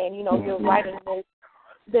 and then, you're writing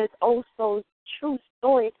this oh so true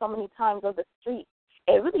story so many times of the street.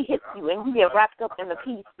 It really hits you, and you get wrapped up in the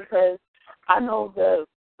piece because I know the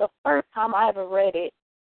first time I ever read it,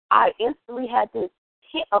 I instantly had this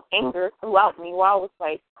hit of anger throughout me where I was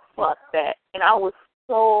like, fuck that. And I was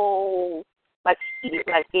so, heated,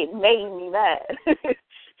 it made me mad.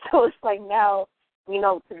 So it's like now,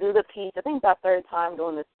 to do the piece, I think it's our third time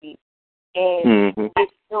doing this piece, and it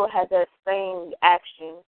still has that same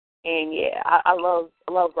action. And yeah, I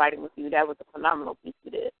love writing with you. That was a phenomenal piece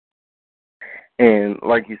you did. And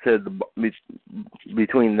like you said,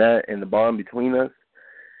 between that and the bond between us,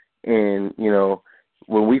 and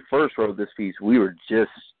when we first wrote this piece, we were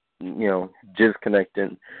just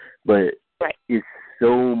connecting, but right. It's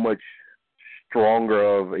so much stronger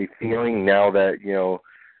of a feeling now that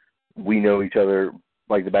we know each other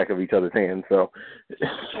like the back of each other's hands. So,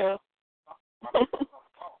 true.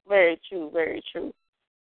 Very true. Very true.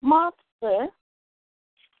 Monster.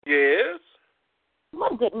 Yes. My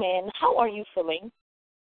good man, how are you feeling?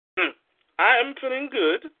 I am feeling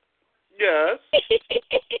good. Yes.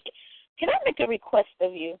 Can I make a request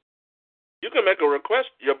of you? You can make a request.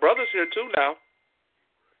 Your brother's here too now.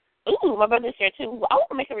 Ooh, my brother's here too. I want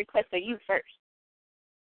to make a request of you first.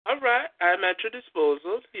 All right. I'm at your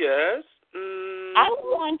disposal. Yes. I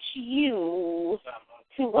want you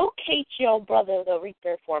to locate your brother, the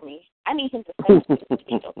Reaper, for me. I need him to send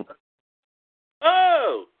me to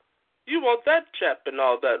Oh, you want that chap and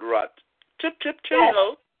all that rot? Tip,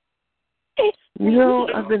 cheerio.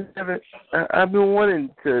 I've been wanting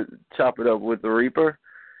to chop it up with the Reaper.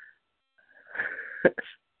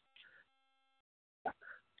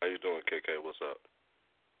 How you doing, KK? What's up?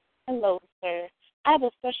 Hello, sir. I have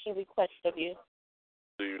a special request of you.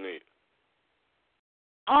 What do you need?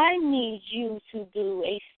 I need you to do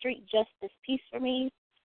a street justice piece for me.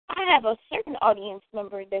 I have a certain audience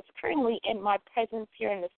member that's currently in my presence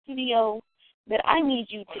here in the studio that I need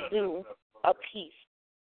you to do a piece,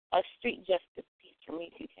 a street justice piece for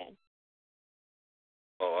me if you can.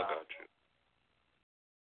 Oh, I got you.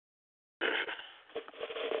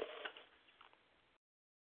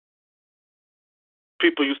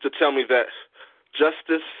 People used to tell me that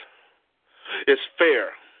justice is fair.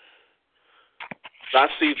 I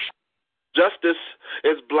see justice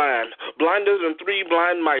is blind. Blinder than three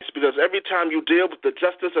blind mice, because every time you deal with the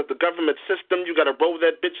justice of the government system, you got to roll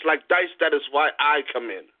that bitch like dice. That is why I come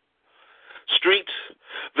in. Street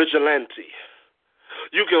vigilante.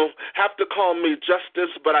 You can have to call me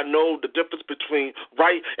justice, but I know the difference between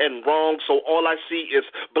right and wrong, so all I see is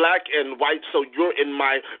black and white, so you're in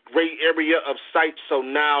my gray area of sight, so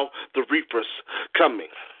now the Reaper's coming.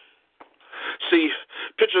 See,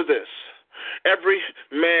 picture this. Every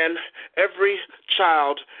man, every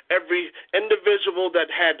child, every individual that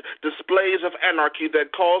had displays of anarchy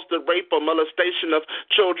that caused the rape or molestation of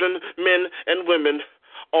children, men, and women,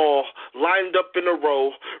 all lined up in a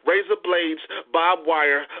row, razor blades, barbed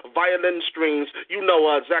wire, violin strings. You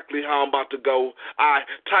know exactly how I'm about to go. I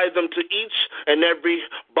tie them to each and every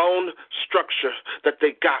bone structure that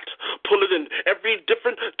they got. Pull it in every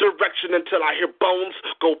different direction until I hear bones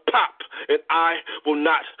go pop, and I will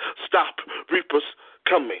not stop Reapers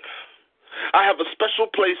coming. I have a special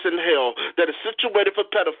place in hell that is situated for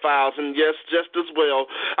pedophiles, and yes, just as well.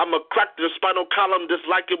 I'm going to crack their spinal column just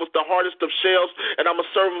like it was the hardest of shells, and I'm going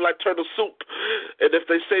to serve them like turtle soup. And if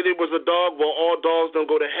they say they was a dog, well, all dogs don't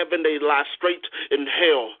go to heaven. They lie straight in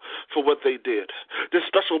hell for what they did. This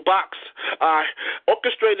special box, I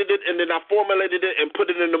orchestrated it, and then I formulated it and put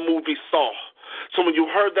it in the movie Saw. So when you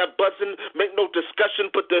heard that buzzing, make no discussion,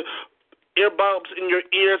 put the earbuds in your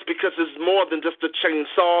ears, because it's more than just a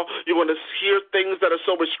chainsaw. You want to hear things that are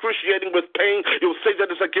so excruciating with pain, you'll say that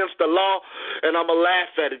it's against the law, and I'm going to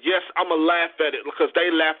laugh at it. Yes, I'm going to laugh at it because they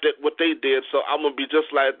laughed at what they did, so I'm going to be just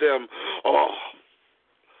like them. Oh,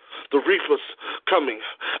 the Reaper's coming.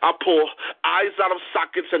 I pull eyes out of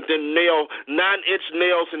sockets and then nail 9-inch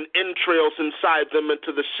nails and entrails inside them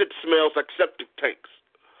until the shit smells like septic tanks.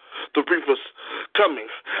 The Reaper's coming.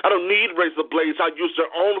 I don't need razor blades. I use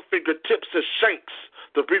their own fingertips as shanks.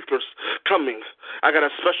 The Reaper's coming. I got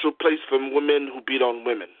a special place for women who beat on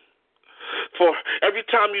women. For every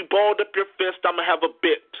time you balled up your fist, I'm going to have a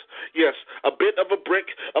bit. Yes, a bit of a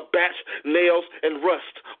brick, a bat, nails, and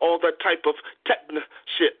rust. All that type of techno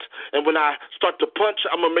shit. And when I start to punch,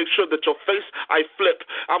 I'm going to make sure that your face, I flip.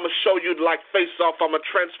 I'm going to show you like face off. I'm going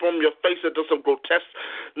to transform your face into some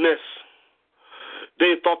grotesqueness.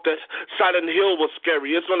 They thought that Silent Hill was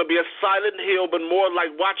scary. It's going to be a Silent Hill, but more like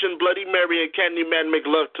watching Bloody Mary and Candyman make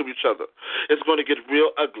love to each other. It's going to get real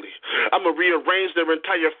ugly. I'm going to rearrange their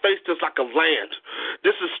entire face just like a land.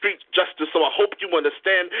 This is street justice, so I hope you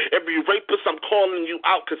understand. Every rapist, I'm calling you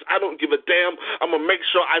out because I don't give a damn. I'm going to make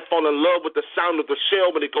sure I fall in love with the sound of the shell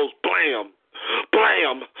when it goes blam,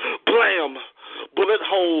 blam, blam. Bullet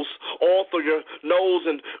holes all through your nose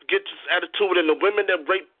and get this attitude. And the women that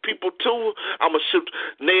rape people too, I'm going to shoot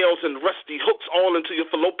nails and rusty hooks all into your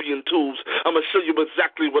fallopian tubes. I'm going to show you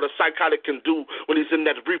exactly what a psychotic can do when he's in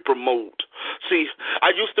that Reaper mode. See, I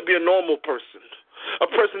used to be a normal person. A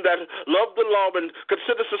person that loved the law and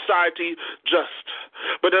considered society just.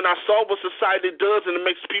 But then I saw what society does, and it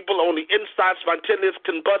makes people on the inside spontaneous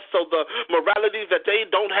combust, so the morality that they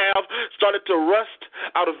don't have started to rust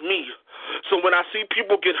out of me. So when I see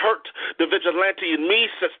people get hurt, the vigilante in me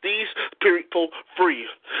sets these people free.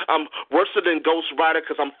 I'm worse than Ghost Rider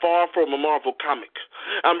because I'm far from a Marvel comic.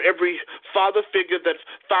 I'm every father figure that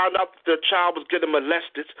found out that their child was getting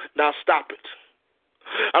molested. Now stop it.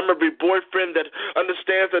 I'm every boyfriend that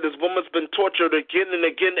understands that his woman's been tortured again and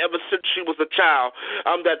again ever since she was a child.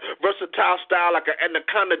 I'm that versatile style like an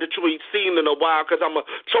anaconda that you ain't seen in a while, because I'm going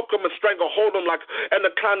to choke him and strangle hold him like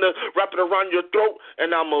anaconda, wrap it around your throat,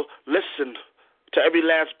 and I'm going to listen to every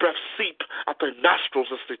last breath seep out their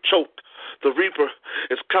nostrils as they choke. The Reaper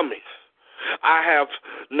is coming. I have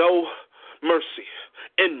no mercy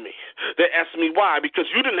in me. They ask me why, because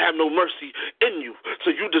you didn't have no mercy in you, so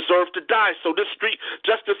you deserve to die. So this street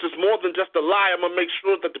justice is more than just a lie. I'm going to make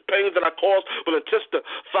sure that the pain that I cause will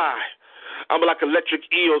intensify. I'm like electric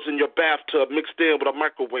eels in your bathtub mixed in with a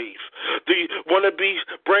microwave. Do you want to be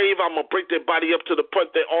brave? I'm going to break their body up to the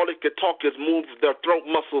point that all they can talk is move their throat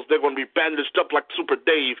muscles. They're going to be bandaged up like Super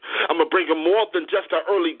Dave. I'm going to bring them more than just an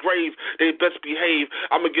early grave. They best behave.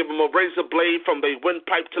 I'm going to give them a razor blade from their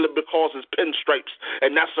windpipe till it causes pinstripes,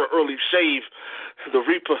 and that's an early shave. The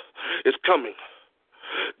Reaper is coming.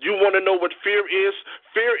 You want to know what fear is?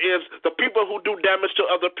 Fear is the people who do damage to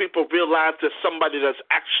other people realize there's somebody that's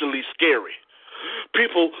actually scary.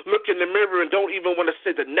 People look in the mirror and don't even want to say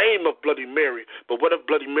the name of Bloody Mary. But what if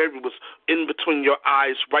Bloody Mary was in between your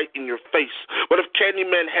eyes, right in your face? What if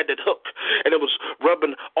Candyman had that hook and it was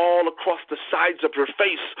rubbing all across the sides of your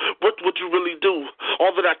face? What would you really do?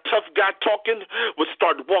 All of that tough guy talking would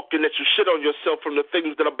start walking that you shit on yourself from the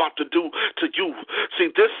things that I'm about to do to you. See,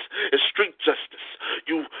 this is street justice.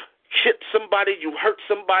 You hit somebody, you hurt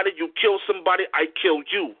somebody, you kill somebody, I kill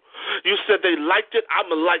you. You said they liked it,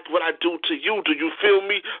 I'm going to like what I do to you. Do you feel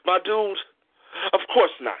me, my dude? Of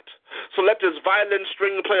course not. So let this violin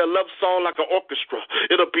string play a love song like an orchestra.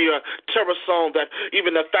 It'll be a terror song that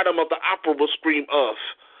even the Phantom of the Opera will scream of.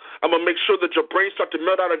 I'm going to make sure that your brain starts to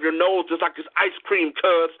melt out of your nose just like it's ice cream,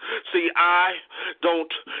 cuz. See, I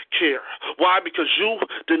don't care. Why? Because you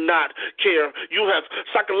did not care. You have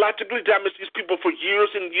psychologically damaged these people for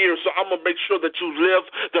years and years, so I'm going to make sure that you live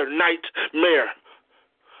their nightmare.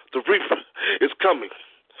 The Reaper is coming.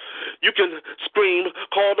 You can scream,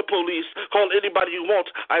 call the police, call anybody you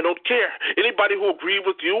want. I don't care. Anybody who agrees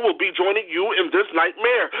with you will be joining you in this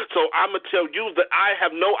nightmare. So I'm going to tell you that I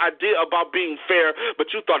have no idea about being fair,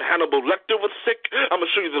 but you thought Hannibal Lecter was sick? I'm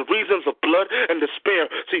going to show you the reasons of blood and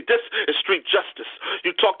despair. See, this is street justice.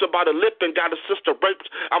 You talked about a lip and got a sister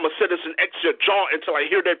raped. I'm going to sentence an X your jaw until I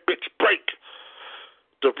hear that bitch break.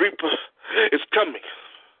 The Reaper is coming.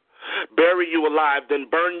 Bury you alive, then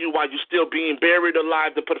burn you while you're still being buried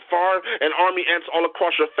alive, then put fire and army ants all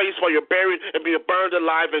across your face while you're buried and being burned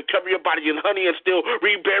alive, and cover your body in honey and still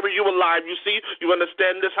re-bury you alive. You see? You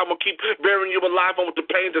understand this? I'm going to keep burying you alive. I want the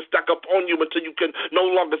pain to stack up on you until you can no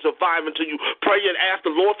longer survive, until you pray and ask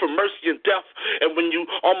the Lord for mercy and death. And when you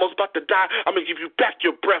almost about to die, I'm going to give you back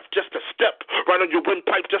your breath just a step right on your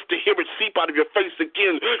windpipe just to hear it seep out of your face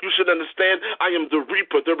again. You should understand I am the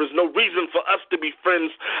Reaper. There is no reason for us to be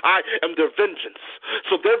friends. I am their vengeance.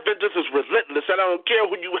 So their vengeance is relentless, and I don't care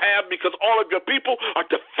who you have because all of your people are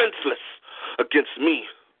defenseless against me.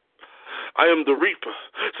 I am the Reaper.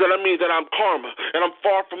 So that means that I'm karma, and I'm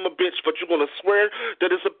far from a bitch, but you're going to swear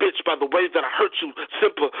that it's a bitch by the way that I hurt you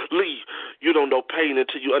simply. You don't know pain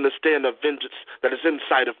until you understand the vengeance that is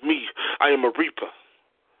inside of me. I am a Reaper.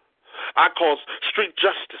 I cause street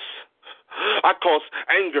justice. I caused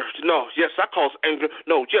anger. No, yes, I caused anger.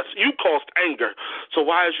 No, yes, you caused anger. So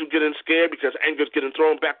why is you getting scared? Because anger is getting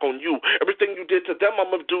thrown back on you. Everything you did to them, I'm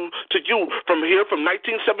going to do to you. From here, from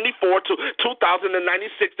 1974 to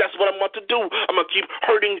 2096, that's what I'm going to do. I'm going to keep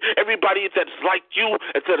hurting everybody that's like you,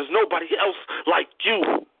 and there's nobody else like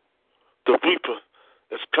you. The Reaper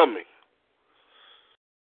is coming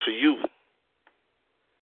to you.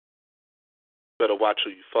 Better watch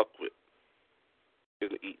who you fuck with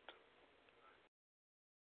and eat.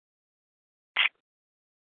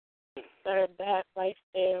 Sir, that right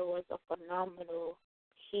there was a phenomenal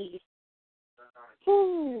piece.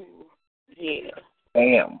 Ooh, yeah.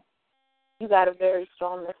 Damn. You got a very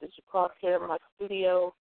strong message across here in my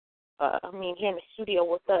studio. Here in the studio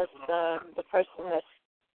with us, the person that's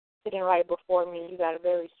sitting right before me, you got a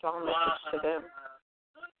very strong message to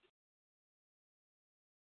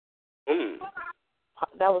them.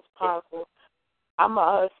 That was powerful. I'm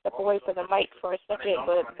going to step away from the mic for a second,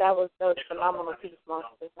 but that was a phenomenal piece,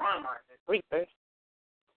 Monster. Reaper.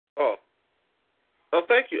 Oh,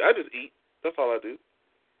 thank you. I just eat. That's all I do.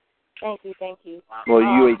 Thank you. Well,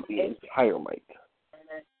 you ate the entire mic.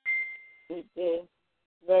 You did.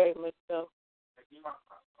 Very much so.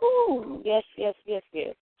 Ooh, yes.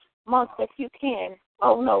 Monster, if you can.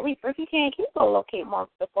 Oh, no, Reaper, if you can you go locate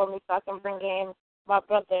Monster for me so I can bring in my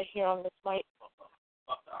brother here on this mic?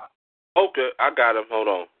 Okay, I got him. Hold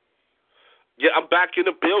on. Yeah, I'm back in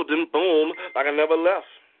the building. Boom, like I never left.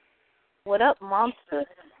 What up, Monster?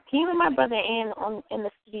 Can you bring my brother in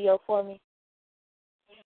the studio for me?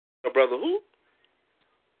 Your brother who?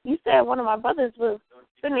 You said one of my brothers was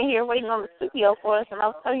sitting here waiting on the studio for us, and I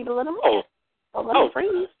was telling you to let him in. So let him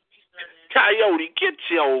freeze. Coyote, get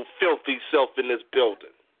your old filthy self in this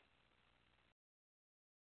building.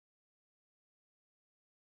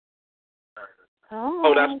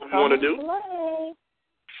 Oh, that's what you want to do? Play.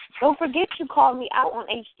 Don't forget you called me out on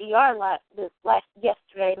HDR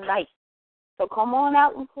yesterday night. So come on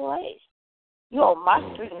out and play. You on my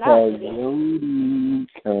street now. Coyote,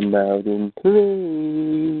 come I'm out in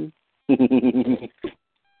play.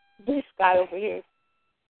 This guy over here.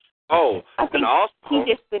 Oh, I think and also he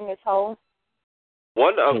just in his hole.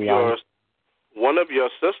 one of your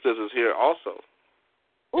sisters is here also.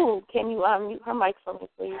 Ooh, can you unmute her mic for me,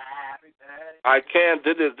 please? I can.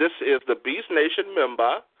 This is the Beast Nation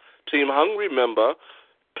member, Team Hungry member,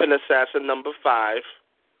 Pen Assassin number 5,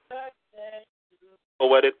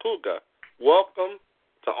 Poetic Cougar. Welcome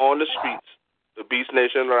to On the Streets, the Beast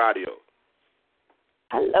Nation Radio.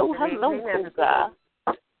 Hello, Cougar.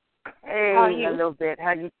 Hey, How are you? a little bit.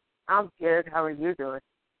 I'm good. How are you doing?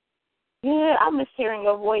 Yeah, I miss hearing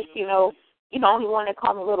your voice. You know, you're the only one that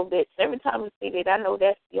called me a little bit. So every time you say that, I know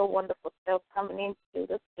that's your wonderful self coming into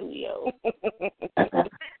the studio.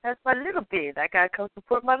 That's my little bit. I got to come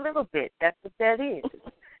support my little bit. That's what that is.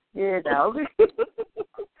 You know.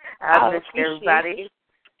 I miss everybody.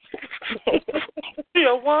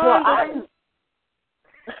 You're wonderful.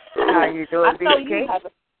 How you doing, BK?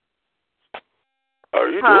 How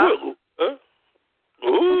you doing? Huh?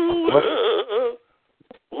 Ooh.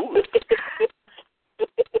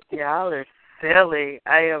 Y'all are silly.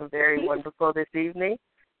 I am very wonderful this evening.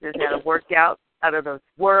 Just had a workout out of the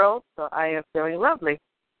world, so I am feeling lovely.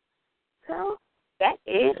 So that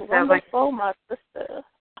is wonderful, my sister.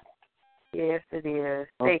 Yes, it is.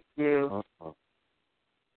 Thank you.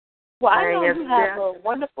 Well, I know you have a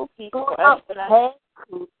wonderful piece for us tonight.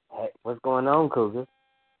 Hey, what's going on, Cougar?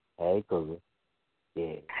 Hey, Cougar.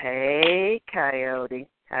 Yeah. Hey, Coyote.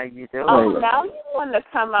 How you doing? Oh, now you want to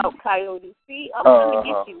come out, Coyote. See, I'm going to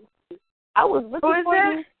get you. I was looking for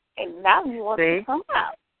you, and now you want to come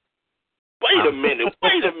out. Wait a minute.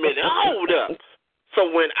 Hold up. So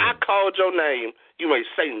when I called your name, you ain't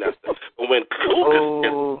say nothing. But when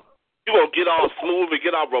Cougar you gonna get all smooth and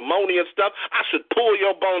get all Ramoni and stuff, I should pull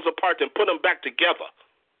your bones apart and put them back together.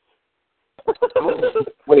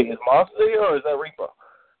 Wait, is Monster here or is that Reaper?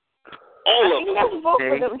 All of them. That's both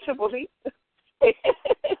of them, Triple D.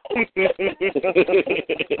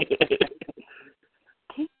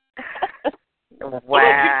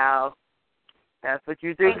 Wow. That's what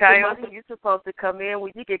you do, Coyote. You're supposed to come in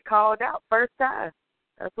when you get called out first time.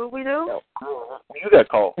 That's what we do. You got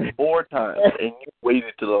called 4 times, and you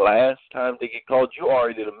waited to the last time to get called. You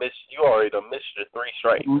already missed your 3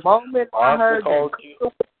 strikes. The moment I heard what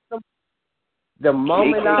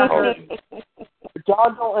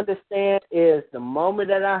y'all don't understand is the moment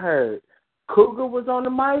that I heard Cougar was on the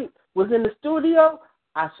mic, was in the studio,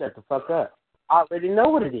 I shut the fuck up. I already know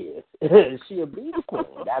what it is. She a beast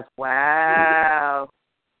queen. That's wow.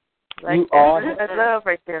 Like you all that's love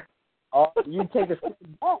right there. You take a step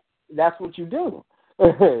back. That's what you do.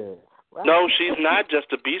 Right? No, she's not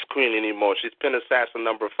just a beast queen anymore. She's Pen Assassin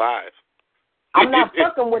number 5. I'm not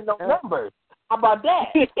fucking with no numbers. How about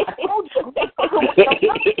that? I told you. I'm not fucking with no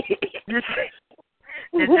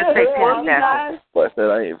numbers. Well, I said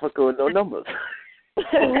I ain't fucking with no numbers.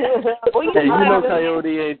 Hey, you know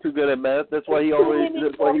Coyote ain't too good at math. That's why he always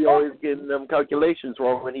getting them calculations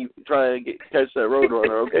wrong when he trying to catch that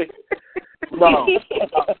roadrunner. Okay. No, you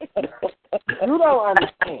don't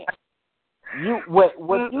understand. What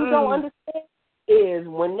you don't understand is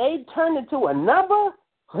when they turn into a number,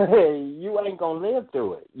 you ain't gonna live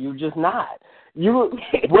through it. You just not. Here's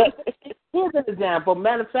an example.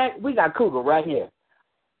 Matter of fact, we got Cougar right here.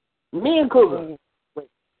 Me and Cougar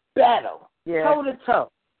battle, toe to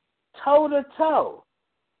toe,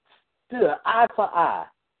 stood eye for eye,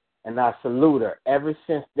 and I salute her ever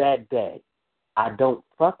since that day. I don't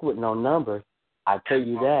fuck with no numbers. I tell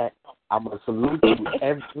you that. I'm going to salute you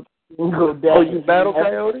every single day. Oh, you battle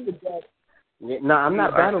Coyote? No, I'm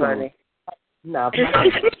not battling. No.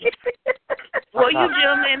 Well, you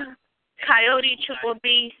gentlemen, Coyote, Triple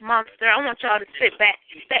B, Monster, I want y'all to step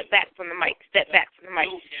back from the mic,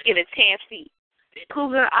 get a 10 feet.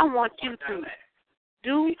 Cougar, I want you to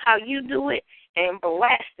do how you do it and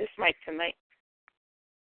blast this mic tonight.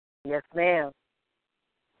 Yes, ma'am.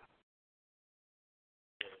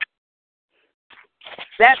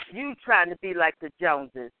 That's you trying to be like the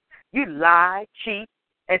Joneses. You lie, cheat,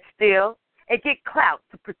 and steal, and get clout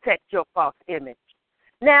to protect your false image.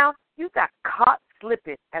 Now, you got caught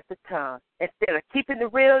slipping at the tongue. Instead of keeping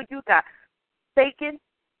it real, you got faking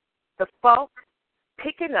the false,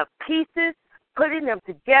 picking up pieces, putting them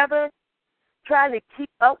together, trying to keep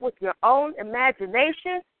up with your own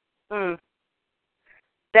imagination.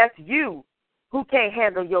 That's you who can't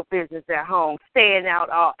handle your business at home, staying out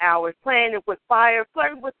all hours, playing it with fire,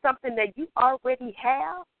 flirting with something that you already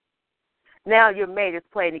have. Now your mate is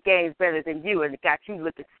playing the games better than you, and it got you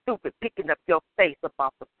looking stupid, picking up your face up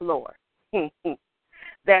off the floor.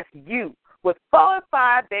 That's you with 4 and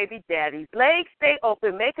 5 baby daddies. Legs stay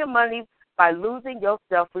open, making money by losing your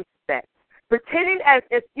self-respect. Pretending as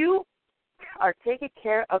if you are taking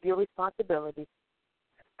care of your responsibilities.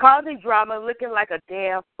 Causing drama, looking like a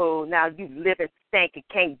damn fool. Now you live and stank and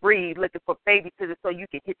can't breathe, looking for babysitters so you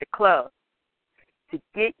can hit the club. To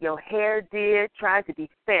get your hair did, trying to be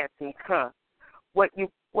fancy, huh? Your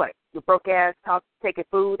broke ass taking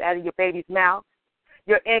food out of your baby's mouth?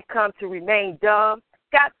 Your income to remain dumb?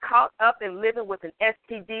 Got caught up in living with an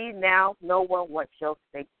STD, now no one wants your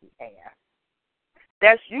safety ass.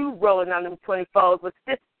 That's you rolling on them 24s with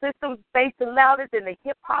systems basing louder than a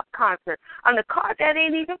hip-hop concert on a car that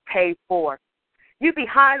ain't even paid for. You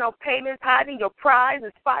behind on payments, hiding your prize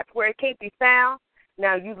in spots where it can't be found.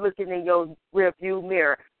 Now you looking in your rearview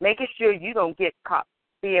mirror, making sure you don't get caught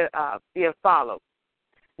being followed.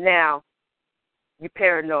 Now you're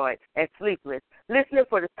paranoid and sleepless, listening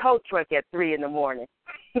for the tow truck at 3 in the morning.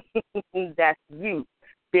 That's you,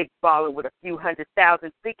 big baller with a few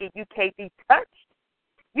 100,000, thinking you can't be touched.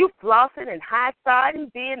 You flossing and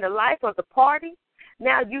high-siding, being the life of the party.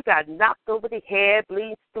 Now you got knocked over the head,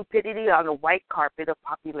 bleeding stupidity on the white carpet of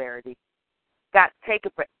popularity. Got taken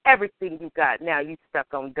for everything you got. Now you stuck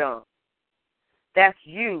on dumb. That's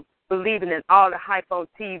you, believing in all the hype on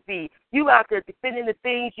TV. You out there defending the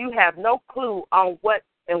things you have no clue on what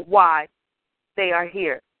and why they are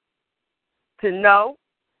here. To know,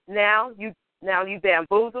 now you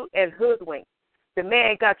bamboozled and hoodwinked. The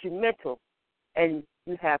man got you mental, and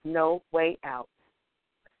you have no way out.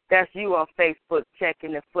 That's you on Facebook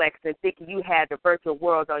checking and flexing, thinking you had the virtual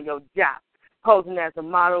world on your job, posing as a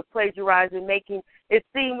model, plagiarizing, making it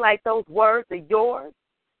seem like those words are yours.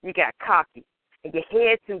 You got cocky, and your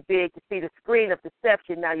head too big to see the screen of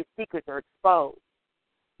deception. Now your secrets are exposed.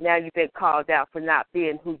 Now you've been called out for not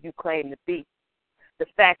being who you claim to be. The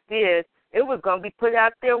fact is, it was going to be put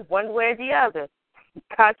out there one way or the other.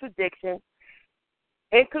 Contradiction,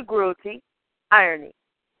 incongruity, irony.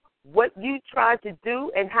 What you try to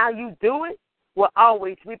do and how you do it will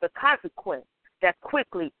always reap a consequence that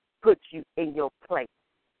quickly puts you in your place.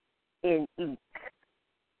 In Eat.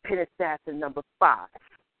 Pin Assassin number 5.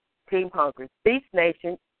 Team Hungry. Beast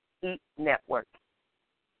Nation, Eat Network.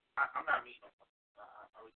 I'm not meeting.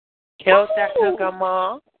 Kill that cougar,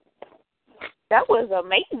 Mom. That was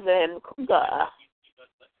amazing, cougar.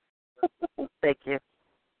 Thank you.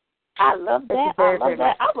 I love that. I love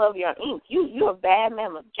that. I love your ink. You're a bad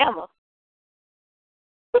mamma jamma.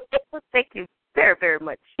 Thank you very, very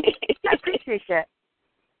much. I appreciate that.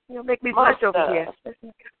 You'll make me blush over here.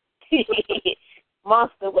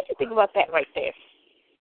 Monster, what do you think about that right there?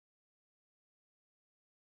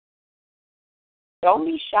 Don't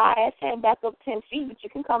be shy. I said back up 10 feet, but you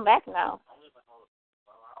can come back now.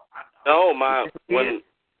 No,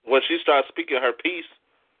 when she started speaking her piece,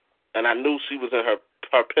 and I knew she was in her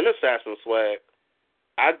Pen Assassin swag,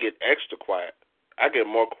 I get extra quiet. I get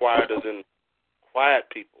more quieter than quiet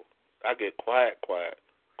people. I get quiet. Quiet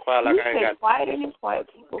like I ain't got. Quieter than quiet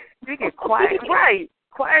people. You get quiet, right?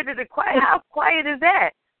 Quieter than quiet. How quiet is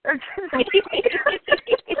that?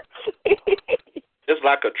 It's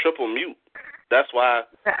like a triple mute. That's why.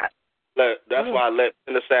 I let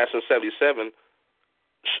Pen Assassin 77.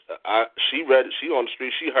 She read it. She on the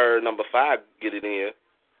street. She heard number 5 get it in.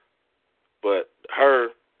 But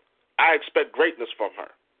I expect greatness from her.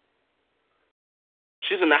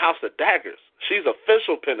 She's in the House of Daggers. She's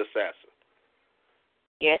official Pen Assassin.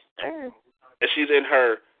 Yes, sir. And she's in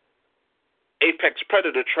her Apex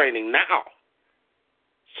Predator training now.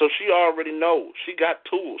 So she already knows. She got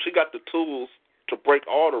tools. She got the tools to break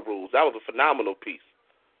all the rules. That was a phenomenal piece.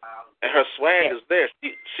 And her swag is there.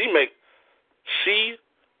 She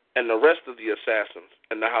and the rest of the assassins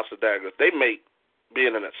in the House of Daggers, they make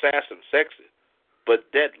being an assassin sexy, but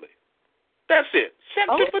deadly. That's it.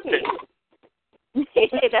 Sexy but deadly.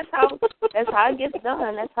 That's how it gets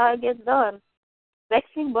done. That's how it gets done.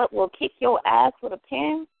 Sexy but will kick your ass with a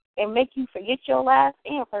pen and make you forget your last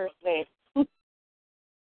and first name.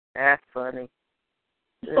 That's funny.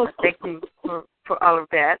 Thank you for all of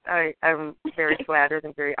that. I'm very flattered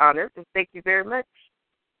and very honored, and thank you very much.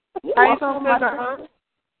 How you doing, mother?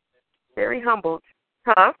 Very humbled.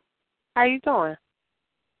 Huh? How you doing?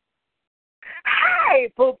 Hi,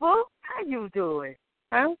 boo-boo. How you doing?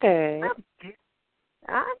 I'm good.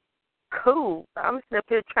 I'm cool. I'm sitting up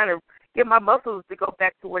here trying to get my muscles to go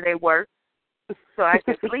back to where they were so I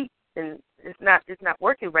can sleep, and it's not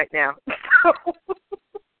working right now.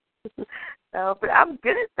 But I'm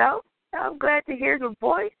good, though. I'm glad to hear your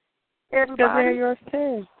voice, everybody. Good to hear yours,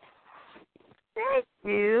 too. Thank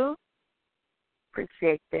you.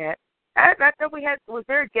 Appreciate that. I thought was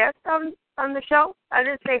there a guest on on the show? I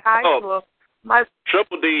didn't say hi to my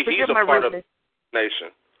Triple D. He's a part of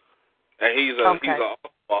Nation, and he's a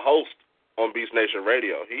host on BEASTNation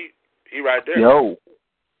Radio. He right there. Yo.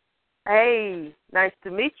 Hey, nice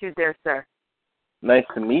to meet you there, sir. Nice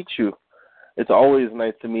to meet you. It's always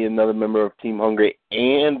nice to meet another member of Team Hungry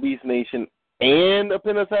and BEASTNation and a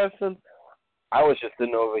Pen Assassin. I was just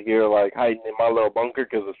sitting over here like hiding in my little bunker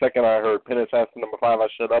because the second I heard Pen Assassin number 5, I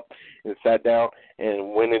shut up and sat down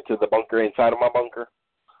and went into the bunker inside of my bunker.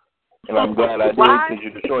 And I'm glad I did because you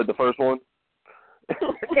destroyed the first one.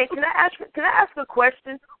 Okay, can I ask a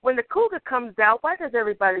question? When the cougar comes out, why does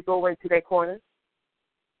everybody go into their corners?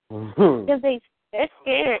 Because they're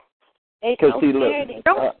scared. Because see, look,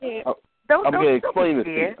 I'm going to explain this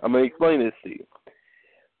to you. I'm going to explain this to you.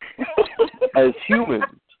 As humans,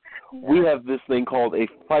 we have this thing called a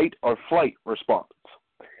fight or flight response.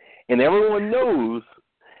 And everyone knows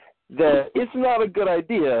that it's not a good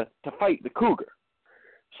idea to fight the cougar.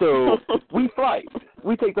 So we fight.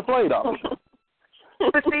 We take the flight option.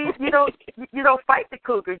 But see, you don't fight the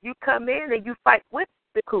cougar. You come in and you fight with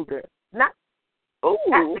the cougar, not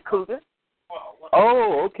at the cougar.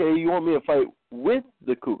 Oh, okay. You want me to fight with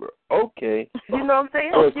the cougar? Okay. You know what I'm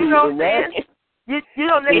saying? You know what I'm saying? You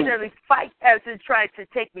don't necessarily fight as in trying to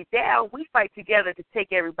take me down. We fight together to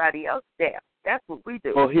take everybody else down. That's what we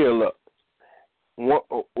do. Well, here, look.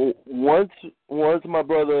 Once my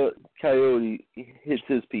brother Coyote hits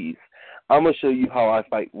his piece, I'm going to show you how I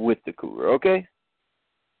fight with the cougar, okay?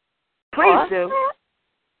 Please do.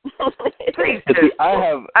 Please do. See, I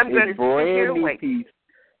have a brand new piece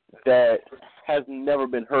that has never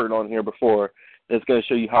been heard on here before that's going to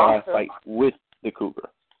show you how I fight with the cougar.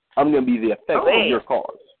 I'm going to be the effect of your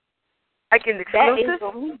cause. I can exclusive?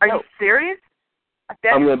 Are you serious?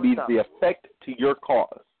 I'm going to be the effect to your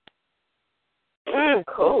cause.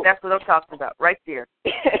 Cool. That's what I'm talking about, right there.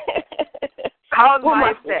 Cause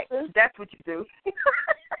my effect. That's what you do.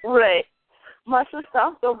 Right. My sister,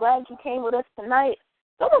 I'm so glad you came with us tonight.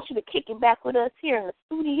 So I want you to kick it back with us here in the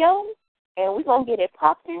studio, and we're going to get it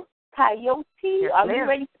popping. Coyote, are you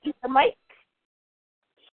ready to eat the mic?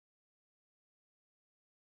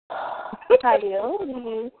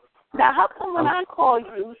 Coyote. Now, how come when I call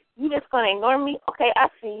you, you just going to ignore me? Okay, I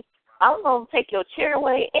see. I'm going to take your chair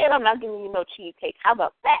away, and I'm not giving you no cheesecake. How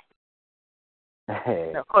about that?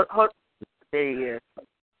 Hey. No, hold. There you go.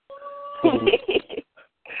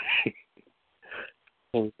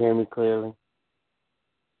 Can you hear me clearly?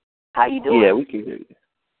 How you doing? Yeah, we can hear you.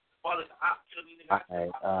 Okay.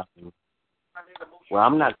 Well,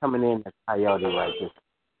 I'm not coming in as Coyote right this.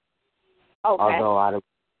 Okay.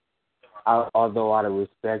 Although out of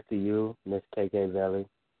respect to you, Miss KK Belly,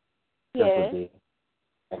 Triple D,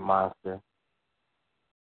 and Monster,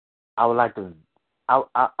 I would like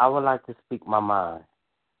to speak my mind.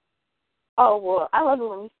 Oh, well, I love it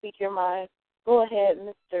when you speak your mind. Go ahead,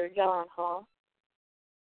 Mr. John Hall.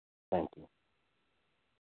 Thank you.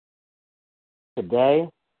 Today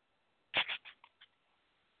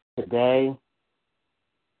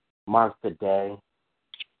marks the day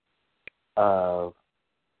of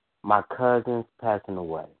my cousins passing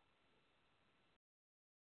away.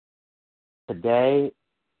 Today,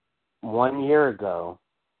 1 year ago,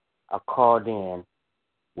 I called in.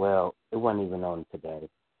 Well, it wasn't even on today,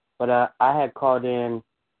 but I had called in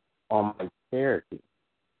on my therapy,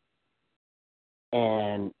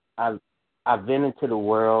 and I've been into the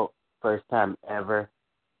world first time ever.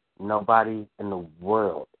 Nobody in the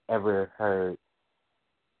world ever heard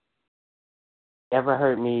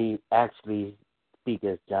me actually speak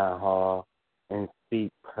as John Hall and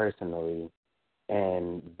speak personally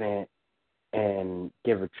and vent and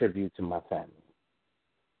give a tribute to my family.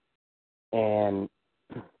 And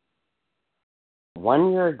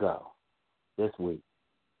 1 year ago, this week,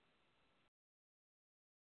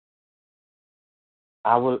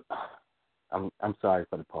 I'm sorry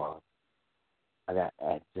for the pause.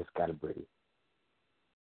 I just gotta breathe.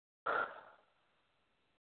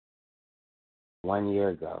 1 year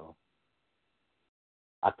ago,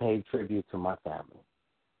 I paid tribute to my family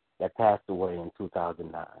that passed away in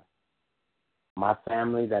 2009. My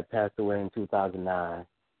family that passed away in 2009,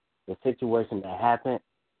 the situation that happened,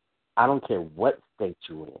 I don't care what state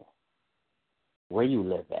you're in, where you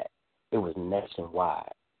live at, it was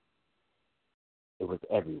nationwide. It was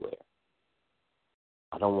everywhere.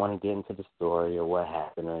 I don't want to get into the story or what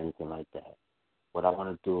happened or anything like that. What I want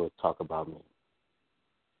to do is talk about me.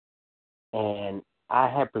 And I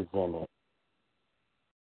had presented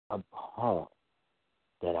a poem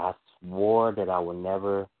that I swore that I would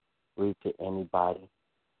never read to anybody.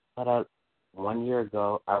 But 1 year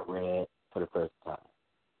ago, I read for the first time.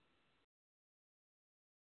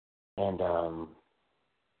 And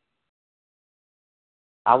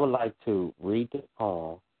I would like to read this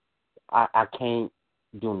poem. I can't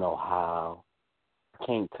do no how. I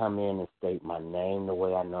can't come in and state my name the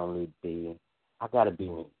way I normally be. I got to be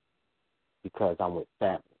me because I'm with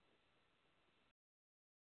family.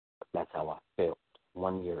 That's how I felt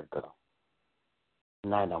 1 year ago.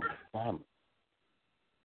 Tonight I'm with family.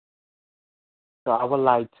 So I would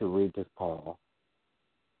like to read this poem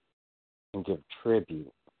and give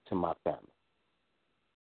tribute to my family.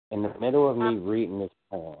 In the middle of me reading this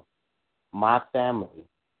poem, my family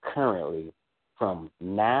currently, from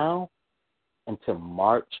now until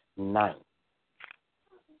March 9th,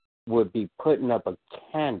 would be putting up a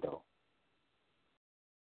candle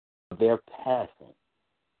for their passing.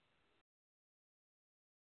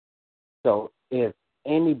 So if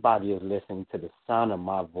anybody is listening to the sound of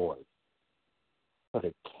my voice, put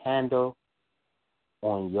a candle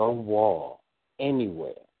on your wall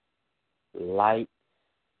anywhere. Light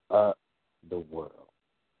up the world.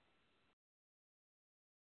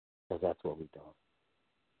 Because that's what we're doing.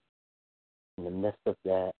 In the midst of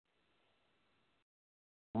that,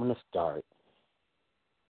 I'm going to start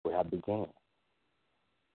where I began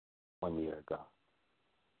 1 year ago.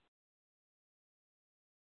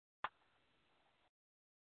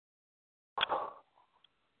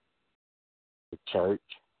 The church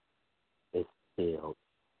is filled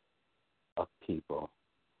of people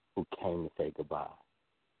who came to say goodbye.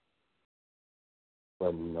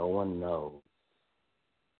 But no one knows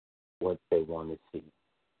what they want to see.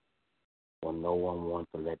 Or no one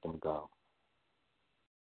wants to let them go.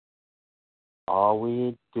 All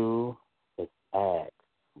we do is ask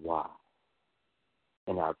why.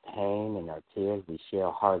 In our pain and our tears, we share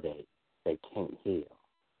heartache they can't heal.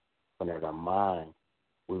 But in our mind,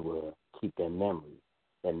 we will keep their memories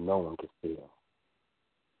that no one can feel.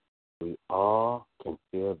 We all can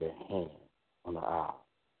feel their hand on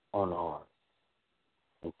ours,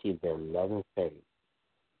 and see their loving face.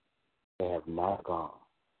 They have not gone.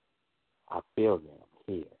 I feel them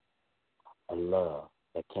here, a love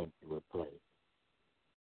that can't be replaced.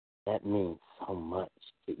 That means so much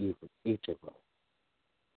to each of us.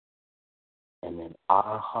 And in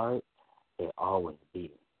our heart, they always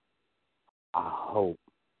be. I hope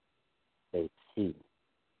they see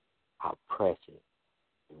how precious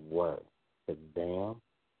it was to them,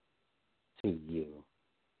 to you,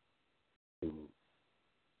 to me.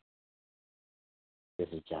 This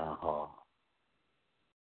is John Hall.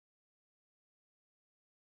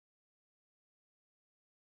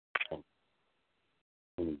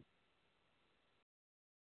 And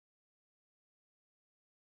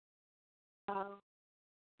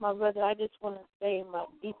My brother, I just want to say my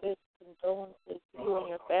deepest condolences to you and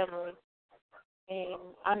your family. And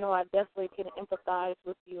I know I definitely can empathize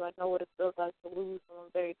with you. I know what it feels like to lose someone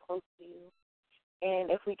very close to you. And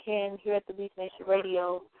if we can, here at the BEASTNation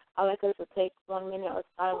Radio, I'd like us to take 1 minute of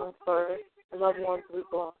silence for the loved ones we've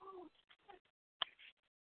lost.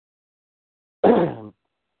 I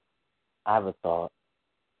have a thought.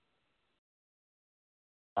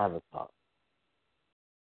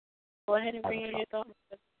 Go ahead and bring in your thoughts.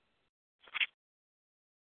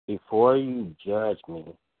 Before you judge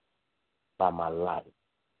me by my life,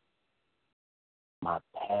 my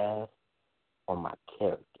past, or my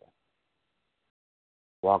character,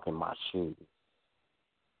 walk in my shoes.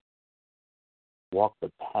 Walk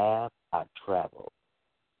the path I traveled.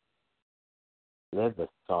 Live the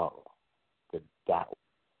sorrow, the doubt,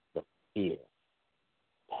 the fear,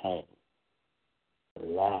 pain, the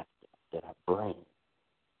laughter that I bring.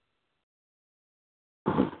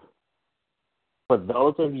 For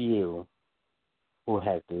those of you who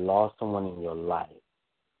have lost someone in your life,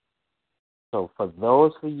 so for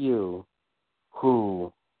those of you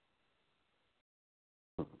who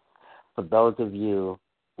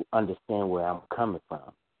understand where I'm coming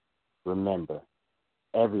from, remember,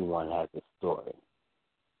 everyone has a story.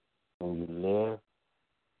 When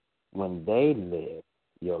they live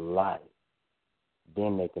your life,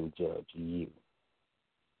 then they can judge you.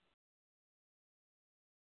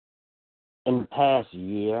 In the past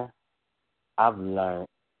year, I've learned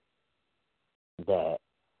that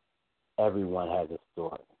everyone has a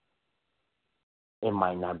story. It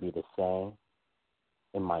might not be the same.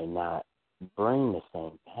 It might not bring the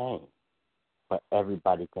same pain, but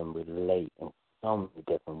everybody can relate in so many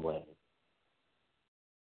different ways.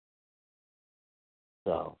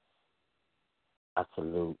 So, I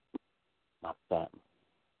salute my family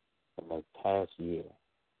in the past year.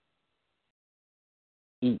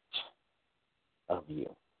 Each of you,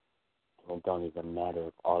 and it don't even matter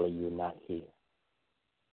if all of you are not here.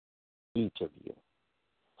 Each of you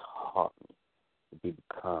taught me to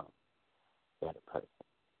become better person.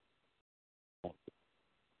 Thank you.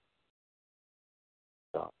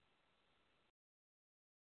 So,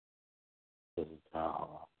 this is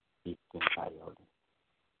Beastin Coyote.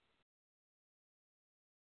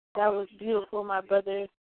 That was beautiful, my brother.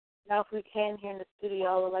 Now, if we can here in the studio,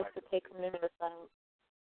 I would like to take a minute of silence.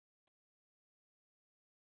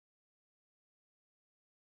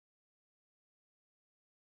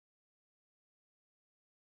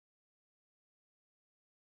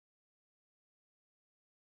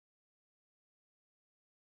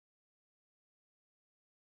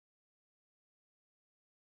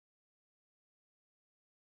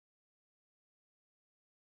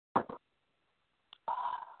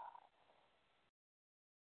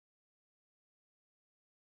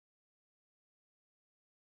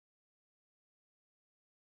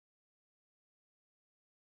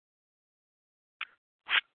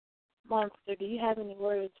 Monster, do you have any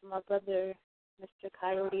words for my brother, Mr.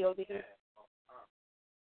 Coyote, over here?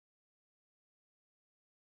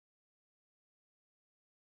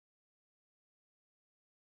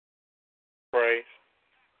 Pray,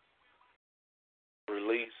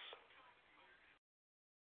 release,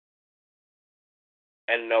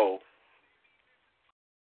 and know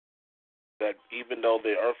that even though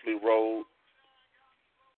the earthly road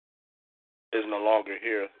is no longer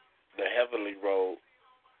here, the heavenly road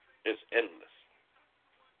is endless.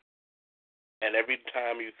 And every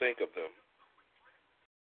time you think of them,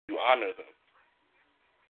 you honor them.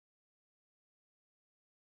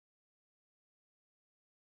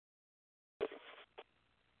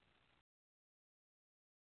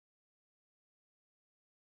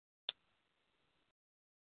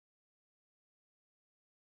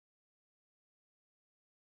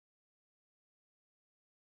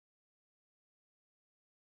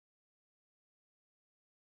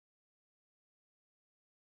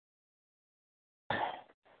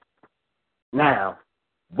 Now,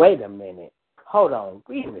 wait a minute. Hold on.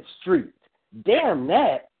 We in the streets. Damn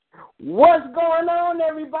that. What's going on,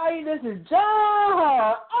 everybody? This is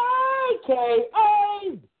John,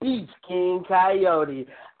 a.k.a. Beast King Coyote.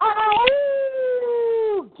 Oh,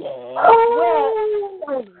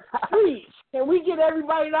 yeah. Streets. Can we get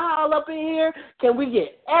everybody to holler up in here? Can we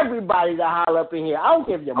get everybody to holler up in here? I don't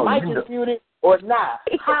care if your mic is muted or not.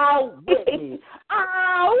 How with me?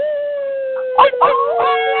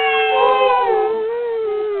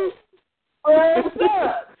 What's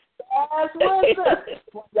up? That's what's up.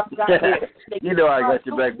 You know I got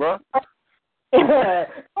your back, bro. Hey.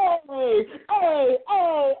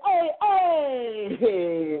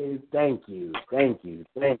 Thank you.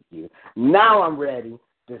 Now I'm ready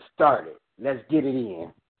to start it. Let's get it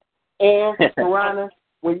in. And, Piranha,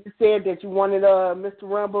 when you said that you wanted Mr.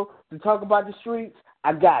 Rumble to talk about the streets,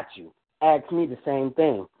 I got you. Ask me the same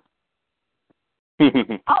thing.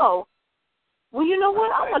 Oh, well, you know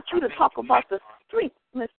what? I want you to talk about the streets,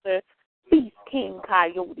 Mr. Beast King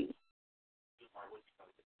Coyote.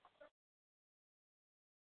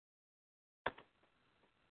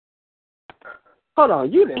 Hold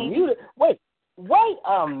on, you didn't mute it. Wait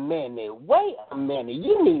a minute.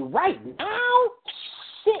 You mean right now?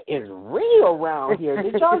 Shit is real around here.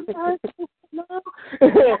 Did y'all start now?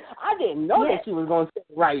 I didn't know that she was going to say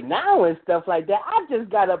right now and stuff like that. I just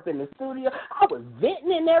got up in the studio. I was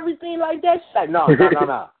venting and everything like that. She's like, no.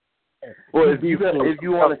 Well, if you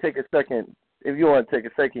want to take a second,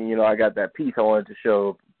 you know, I got that piece I wanted to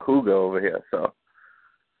show Cougar over here. So.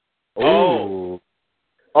 Oh.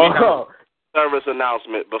 Service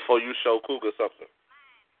announcement before you show Cougar something.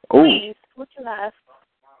 Please, what you ask?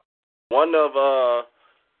 One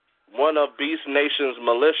of BEASTNation's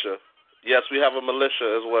militia. Yes, we have a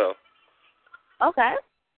militia as well. Okay.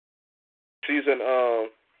 She's in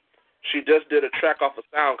she just did a track off of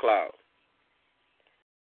SoundCloud.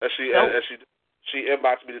 And she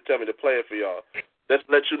inboxed me to tell me to play it for y'all. Let's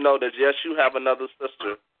let you know that yes, you have another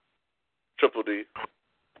sister, Triple D.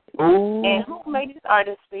 Ooh. And who made this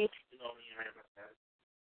artist speak?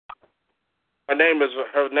 Her name is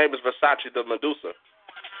Versace the Medusa.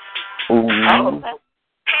 Ooh. Oh, okay.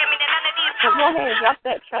 So go ahead, drop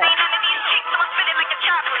that track.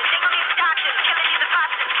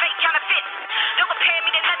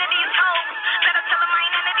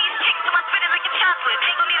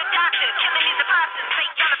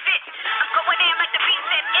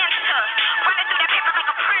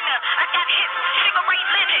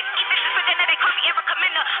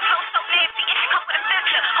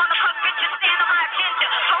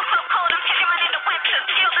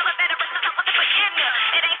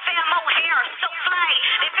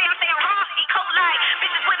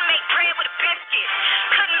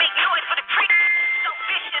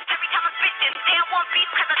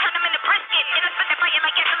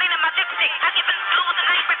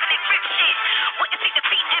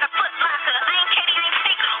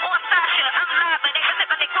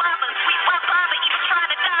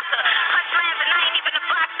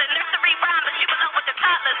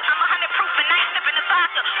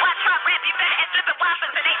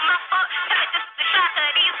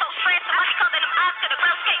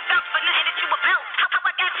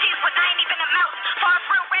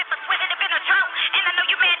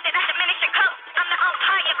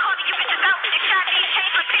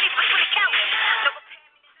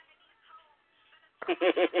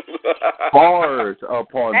 Bars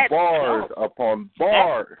upon bars upon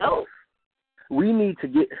bars. We need to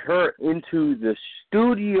get her into the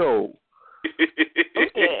studio.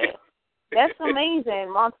 Okay. That's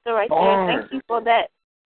amazing, Monster, right there. Thank you for that.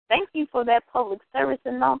 Thank you for that public service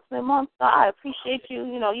announcement, Monster. I appreciate you.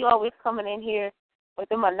 You know, you always coming in here with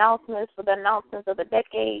them announcements for the announcements of the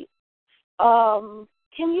decade.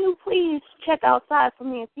 Can you please check outside for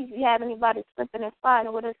me and see if you have anybody slipping and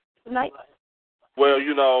sliding with us tonight? Well,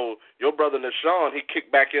 you know, your brother Nashawn, he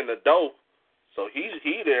kicked back in the door, so he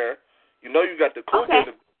there. You know, you got the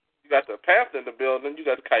Cougar, you got the Panther in the building, you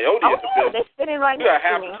got the Coyote in the building. They're sitting right you got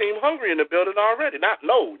next half to me. the team hungry in the building already.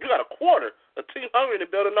 You got a quarter a team hungry in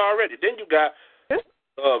the building already. Then you got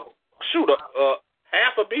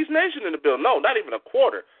half of BEASTNation in the building. No, not even a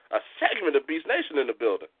quarter. A segment of BEASTNation in the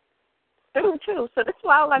building. True. So this is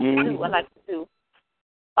what I like to do.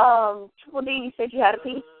 Triple D, you said you had a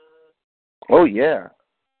piece? Oh, yeah.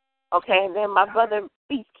 Okay, and then my brother,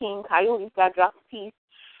 Beast King Coyote's got to drop a piece.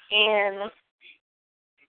 And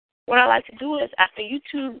what I like to do is, after you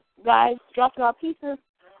two guys drop your pieces,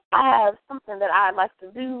 I have something that I like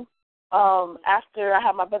to do. After I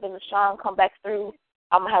have my brother Nashawn come back through,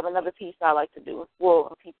 I'm going to have another piece I like to do. Well,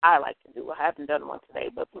 a piece I like to do. I haven't done one today,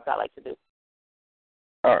 but a piece I like to do.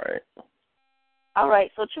 All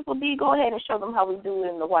right, so Triple D, go ahead and show them how we do it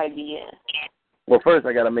in the YBN. Well, first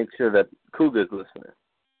I got to make sure that Cougar's listening.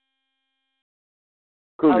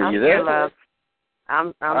 Cougar, you there? Love.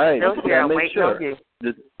 I'm right, still here. I'm waiting sure. on you.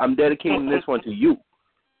 I'm dedicating this one to you.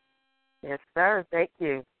 Yes, sir. Thank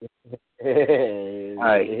you. All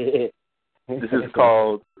right. This is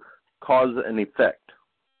called Cause and Effect.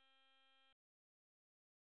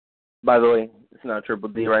 By the way, it's not Triple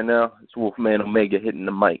D right now. It's Wolfman Omega hitting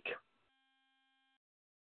the mic.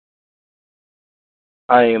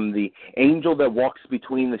 I am the angel that walks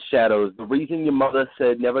between the shadows. The reason your mother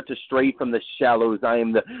said never to stray from the shallows. I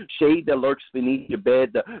am the shade that lurks beneath your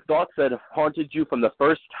bed. The thoughts that have haunted you from the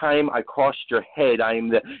first time I crossed your head. I am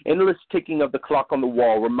the endless ticking of the clock on the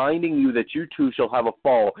wall, reminding you that you too shall have a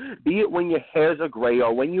fall. Be it when your hairs are gray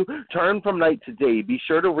or when you turn from night to day, be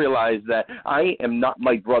sure to realize that I am not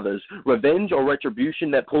my brothers. Revenge or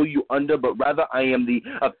retribution that pull you under, but rather I am the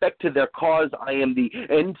effect to their cause. I am the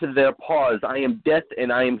end to their pause. I am death,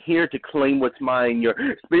 and I am here to claim what's mine. Your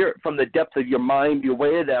spirit from the depths of your mind, be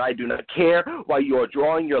aware that I do not care while you are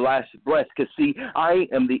drawing your last breath. Because, see, I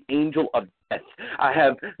am the angel of death. I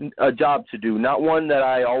have a job to do, not one that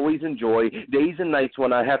I always enjoy. Days and nights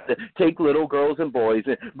when I have to take little girls and boys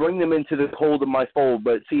and bring them into the cold of my fold.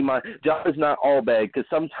 But, see, my job is not all bad, because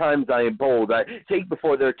sometimes I am bold. I take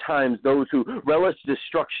before their times those who relish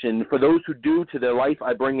destruction. For those who do to their life,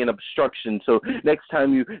 I bring in obstruction. So next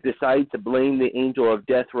time you decide to blame the angel of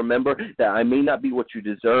death, remember that I may not be what you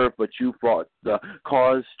deserve, but you brought the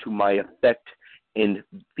cause to my effect in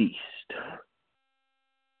beast.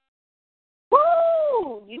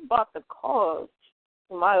 Woo! You brought the cause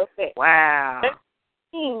to my effect. Wow.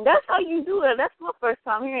 That's how you do it. That's my first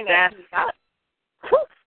time hearing that.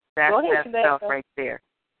 That's ahead, stuff right there.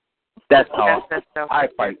 That's how I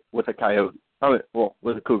fight with a coyote.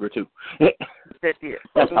 With a cougar, too.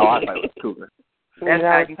 That's how I fight with a cougar. That's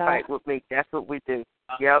how you fight with me. That's what we do.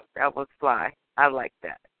 Yep, that was fly. I like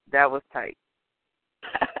that. That was tight.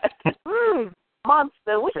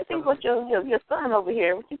 Monster, what you think about your son over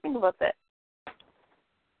here? What you think about that?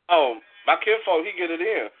 Oh, my kinfolk, he get it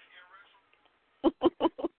in.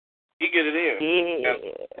 He get it in. Yeah.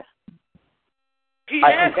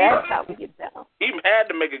 That's how we get down. He had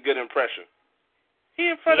to make a good impression. He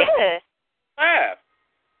in front of 5.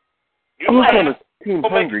 I'm kind of team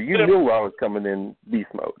hungry. You knew I was coming in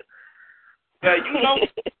beast mode. Yeah, you know,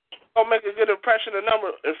 gonna make a good impression in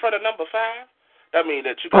front of number 5. That means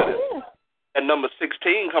that you got and number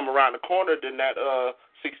 16 come around the corner, then that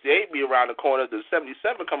 68 be around the corner, then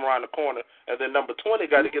 77 come around the corner, and then number 20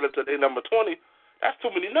 got to get up to their number 20. That's too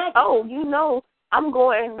many numbers. Oh, you know, I'm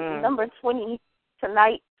going number 20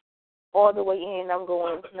 tonight, all the way in. I'm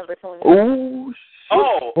going number 20. Ooh, shit.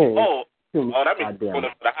 That means going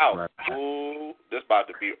up to the house. Right. Ooh, this about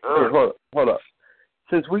to be early. Hold up.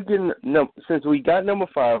 Since we got number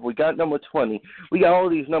 5, we got number 20, we got all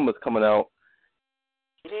these numbers coming out.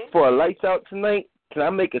 Mm-hmm. For a lights out tonight, can I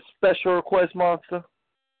make a special request, Monster?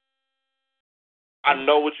 I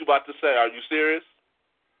know what you about to say. Are you serious?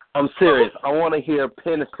 I'm serious. I want to hear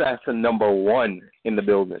Pen Assassin number 1 in the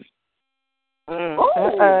building.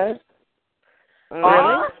 Really?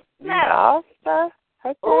 Yeah.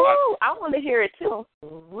 Oh, I want to hear it too.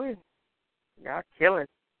 Y'all killing.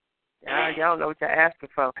 Y'all know what you're asking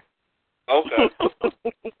for. Okay.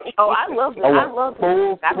 I love it. I love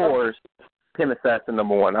full chorus. Pin Assassin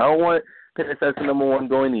 #1. I don't want Pin Assassin #1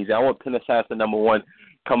 going easy. I want Pin Assassin #1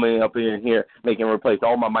 coming up in here, making replace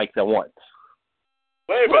all my mics at once.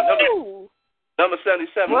 Wait a minute. Number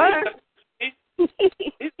 77. What?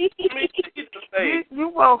 Say, you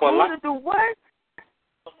want who to do what?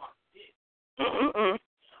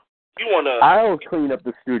 You want to... I'll clean up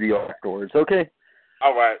the studio afterwards, okay?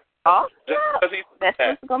 All right. Oh, That's what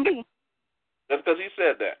it's going to be. That's because he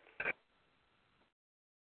said that.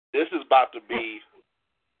 This is about to be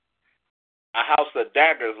a house of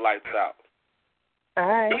daggers lights out. All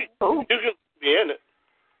right. You can be in it.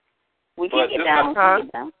 We can get down. Lights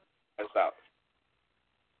out.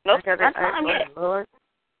 Nope, that's not yet. Lord.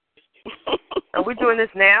 Are we doing this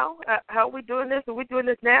now? How are we doing this? Are we doing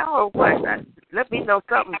this now or what? Let me know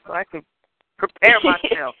something so I can prepare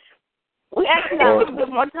myself. We actually got a little bit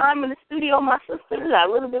more time in the studio. My sister got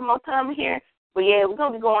a little bit more time here. But, yeah, we're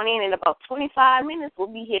going to be going in about 25 minutes. We'll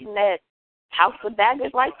be hitting that House of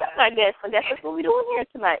Daggers like that, I guess. I guess that's what we're doing here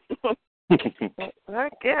tonight. I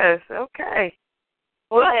guess. Okay.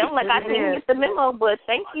 Well, I'm like, I didn't get the memo, but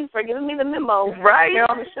thank you for giving me the memo. Right. Here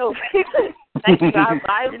on the show. Thank you, guys.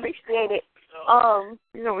 I appreciate it. Some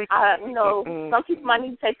people might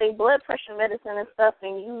need to take their blood pressure medicine and stuff,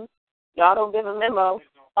 and y'all don't give a memo.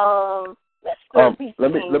 Let me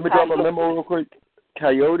drop a memo real quick.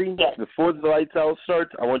 Coyote, yes. Before the lights out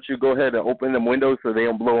starts, I want you to go ahead and open them windows so they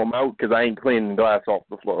don't blow them out because I ain't cleaning glass off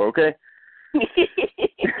the floor, okay?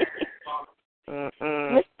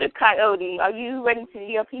 Mr. Coyote, are you ready to do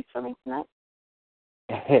your piece for me tonight?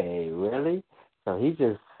 Hey, really? So he's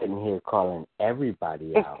just sitting here calling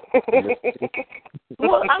everybody out.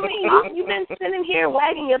 Well, I mean, you've been sitting here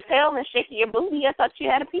wagging your tail and shaking your booty. I thought you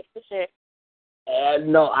had a piece to share.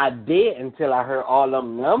 No, I did until I heard all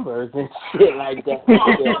them numbers and shit like that.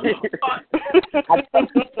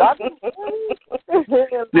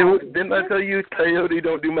 Didn't I tell you Coyote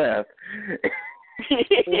don't do math?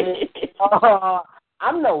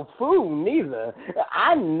 I'm no fool neither.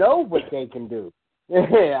 I know what they can do.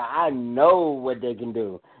 I know what they can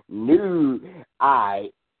do.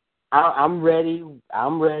 I'm ready.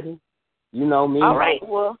 You know me. All right.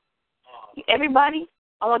 Well, everybody,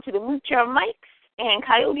 I want you to mute your mics, and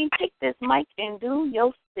Coyote, take this mic and do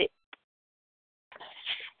your sit.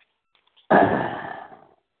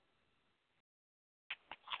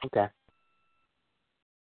 Okay.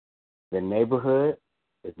 The neighborhood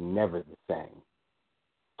is never the same.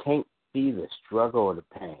 Can't see the struggle or the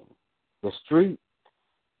pain. The street,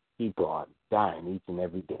 people are dying each and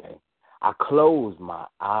every day. I close my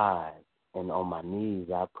eyes and on my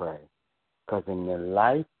knees I pray. Because in your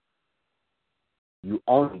life, you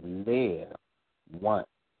only live once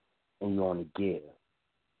and you only give.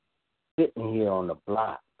 Sitting here on the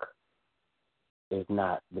block is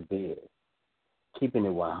not the biz. Keeping it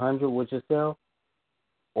 100 with yourself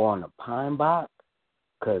or on a pine box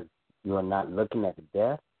because you're not looking at the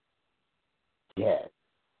death, yes,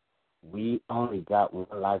 we only got one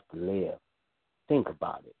life to live. Think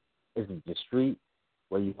about it. Is it the street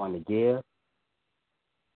where you want to give?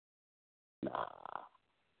 Nah.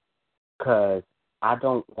 Because I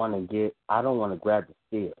don't want to grab the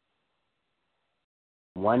steel.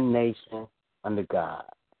 One nation under God.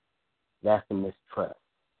 That's the mistrust.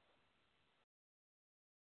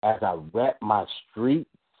 As I rep my streets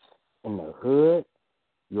in the hood,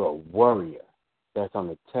 you're a warrior that's on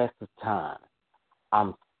the test of time.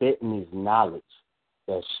 I'm spitting these knowledge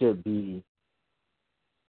that should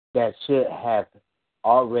have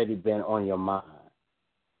already been on your mind.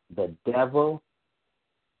 The devil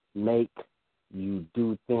make you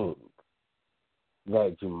do things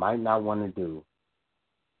that you might not want to do.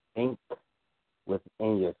 Think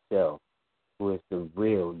within yourself who is the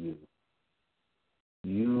real you.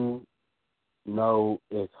 You know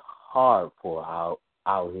it's hard for out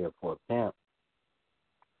here for a pimp.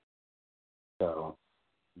 So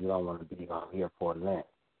you don't want to be out here for a limp.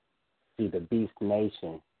 See, the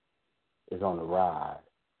BEASTNation is on the rise.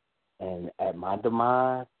 And at my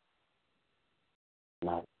demise,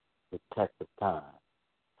 not the test of time.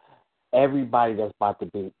 Everybody that's about to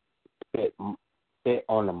be fit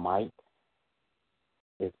on the mic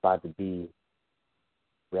is about to be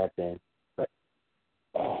repping, but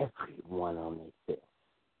everyone on their fist.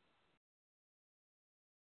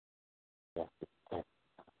 That's the test.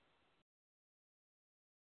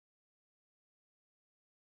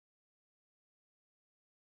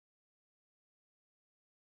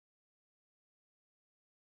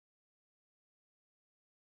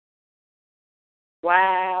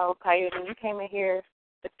 Wow, Coyote, you came in here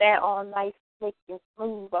with that all nice, slick, and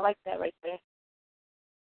smooth. I like that right there.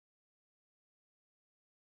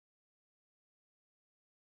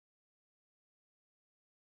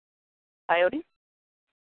 Coyote?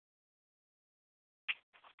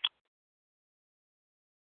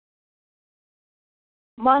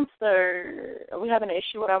 Monster, are we having an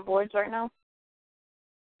issue with our boards right now?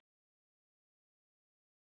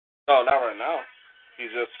 No, not right now.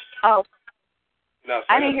 He's just. Oh. No,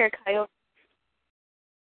 I didn't hear Coyote.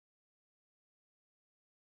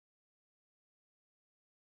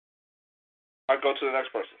 I'll go to the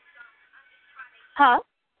next person. Huh?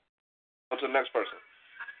 Go to the next person.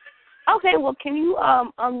 Okay, well, can you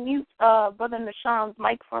unmute Brother Nashawn's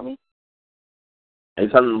mic for me?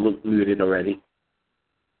 It's unmuted already.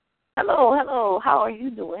 Hello. How are you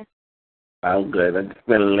doing? I'm good. I've just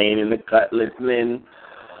been laying in the cut listening.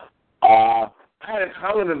 I had a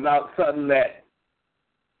comment about something that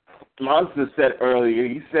Monster said earlier.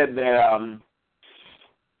 You said that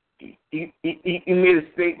you made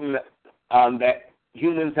a statement that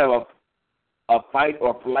humans have a fight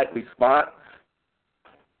or flight response.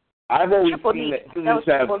 I've always seen that humans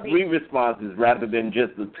have 3 responses rather than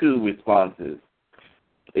just the 2 responses.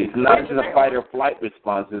 It's not just a fight or flight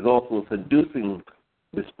response. It's also a seducing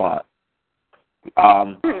response,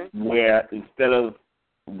 where instead of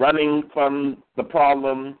running from the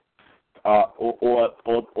problem or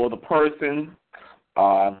the person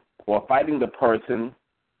or fighting the person,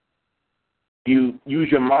 you use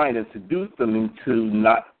your mind and seduce them into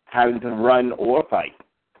not having to run or fight.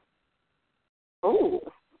 Oh,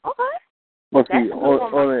 okay. Well, see,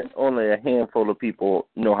 only a handful of people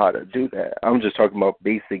know how to do that. I'm just talking about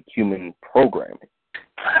basic human programming.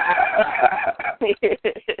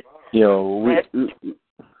 You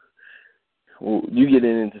get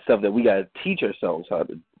into stuff that we got to teach ourselves how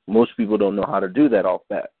to. Most people don't know how to do that off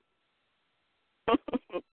bat.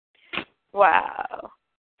 Wow.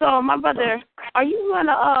 So, my brother, are you going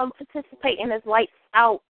to participate in this Lights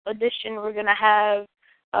Out edition we're going to have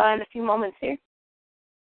in a few moments here?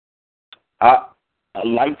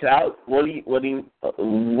 Lights Out? What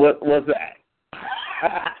was that?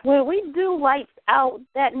 When we do Lights Out,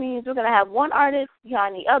 that means we're going to have one artist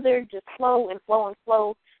behind the other, just flow and flow and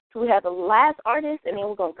flow. So we have the last artist, and then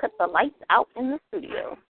we're going to cut the lights out in the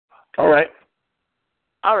studio. All right.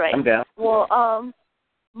 I'm down. Well,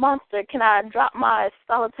 Monster, can I drop my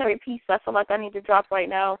solitary piece I feel like I need to drop right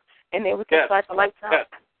now, and then we can start the lights out?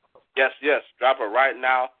 Yes. Drop it right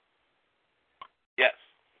now. Yes.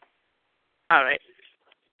 All right.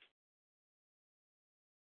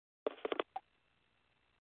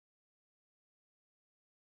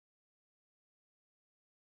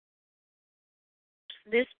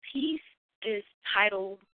 This piece is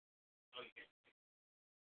titled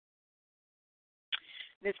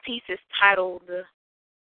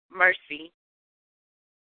Mercy.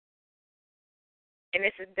 And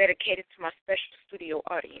this is dedicated to my special studio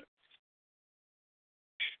audience.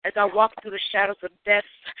 As I walked through the shadows of death,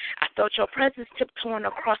 I felt your presence tiptoeing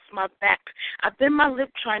across my back. I bit my lip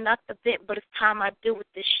trying not to vent, but it's time I deal with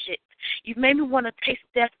this shit. You've made me want to taste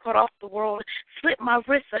death, cut off the world. Slit my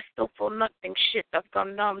wrist, I still feel nothing. Shit, I've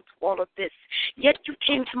gone numb to all of this. Yet you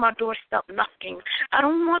came to my door, stop knocking. I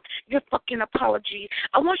don't want your fucking apology.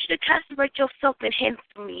 I want you to castrate yourself and hand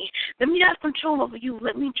it to me. Let me have control over you.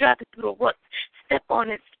 Let me drag it through the ruts. Step on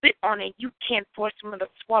it, spit on it. You can't force me to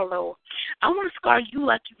swallow. I want to scar you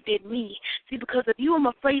like you did me. See, because of you, I'm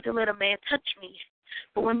afraid to let a man touch me.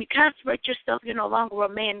 But when you castrate yourself, you're no longer a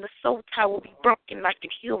man. The soul tie will be broken like a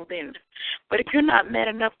healed then. But if you're not mad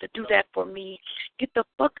enough to do that for me, get the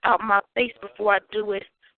fuck out my face before I do it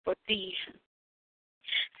for thee.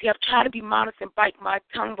 See, I've tried to be modest and bite my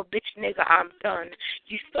tongue, but bitch nigga, I'm done.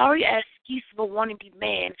 You sorry ass excuse of a wannabe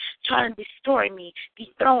man trying to destroy me,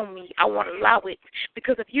 dethrone me. I won't allow it.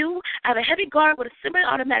 Because of you, I have a heavy guard with a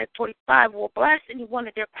semi-automatic 45 will blast anyone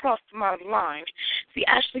that dare cross my line. See,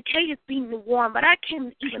 Ashley K is beating the warm, but I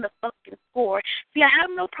can't even the fucking score. See, I have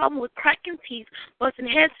no problem with cracking teeth, busting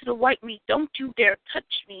heads to the white meat. Don't you dare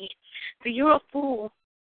touch me. See, you're a fool.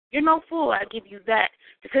 You're no fool, I give you that.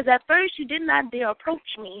 Because at first you did not dare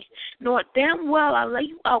approach me. Knowing damn well I lay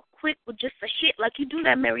you out quick with just a hit like you do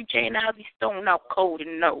that Mary Jane. I'll be stoned out cold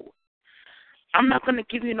and no. I'm not going to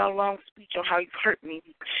give you no long speech on how you hurt me.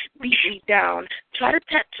 Beat me down. Try to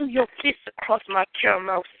tattoo your fist across my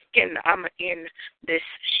caramel skin. I'm in this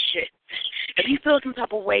shit. If you feel some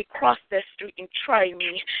type of way, cross that street and try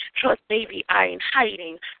me. Trust, baby, I ain't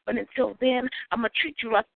hiding. But until then, I'm going to treat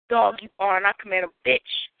you like the dog you are, and I command a bitch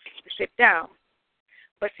to sit down.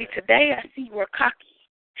 But see, today I see you were cocky.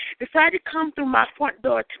 Decided to come through my front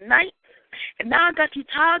door tonight, and now I got you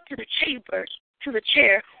tied to the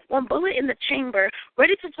chair, one bullet in the chamber,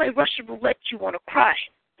 ready to play Russian roulette. You want to cry,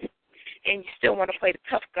 and you still want to play the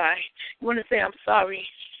tough guy. You want to say I'm sorry.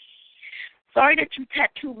 Sorry that you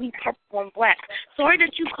tattooed me purple and black. Sorry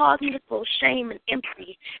that you caused me to feel shame and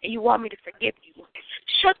empty, and you want me to forgive you.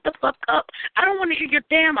 Shut the fuck up. I don't want to hear your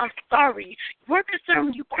damn I'm sorry. You weren't concerned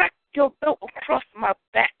when you cracked your belt across my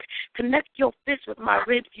back. Connect your fist with my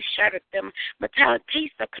ribs, you shattered them. Metallic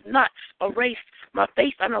taste I could not erase. My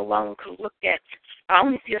face I no longer could look at. I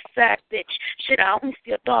only see a sad bitch. Shit, I only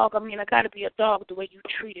see a dog. I mean, I gotta be a dog the way you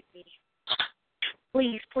treated me.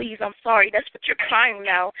 Please, please, I'm sorry. That's what you're crying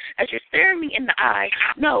now, as you're staring me in the eye.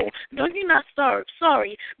 No, you're not sorry.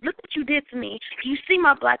 Sorry. Look what you did to me. Do you see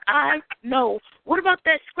my black eye? No. What about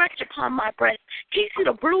that scratch upon my breast? Can you see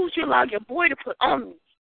the bruise you allowed your boy to put on me?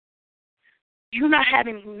 You not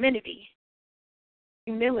having humility.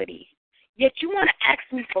 Yet you want to ask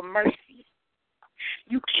me for mercy.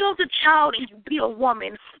 You killed a child and you beat a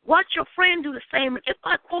woman. Watch your friend do the same. And if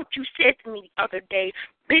I quote you said to me the other day,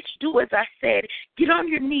 bitch, do as I said. Get on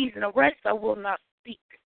your knees and the rest I will not speak.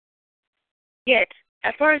 Yet,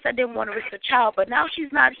 at first I didn't want to risk the child, but now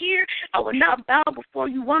she's not here. I will not bow before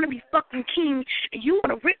you want to be fucking king and you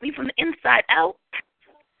want to rip me from the inside out.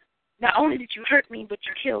 Not only did you hurt me, but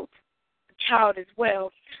you killed the child as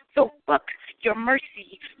well. So fuck your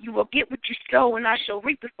mercy. You will get what you sow, and I shall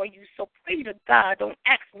reap it for you. So pray to God. Don't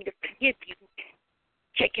ask me to forgive you.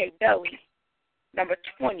 KK Belly, number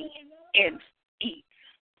 20, and E.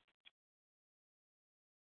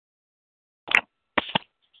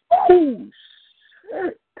 Oh,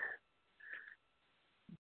 shit.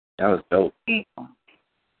 That was dope.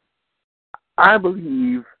 I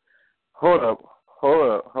believe. Hold up.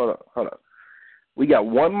 We got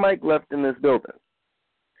one mic left in this building.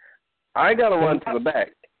 I got to run to the back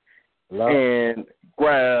and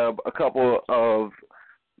grab a couple of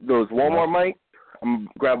those Walmart mics. I'm going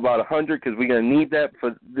to grab about 100 because we're going to need that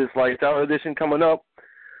for this Lights Out edition coming up.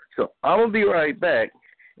 So I'm going to be right back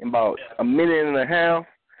in about a minute and a half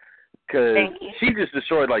because she just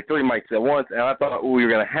destroyed like 3 mics at once, and I thought we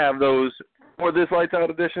were going to have those for this Lights Out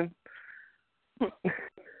edition. Thank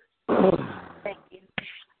you.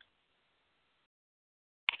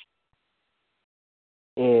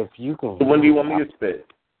 If you can. When do you want me to spit?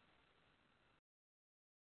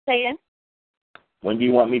 Say it. When do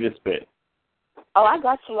you want me to spit? Oh, I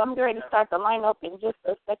got you. I'm ready to start the lineup in just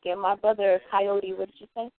a second. My brother, Coyote, what did you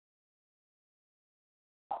say?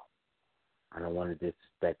 I don't want to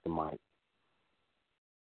disrespect the mic,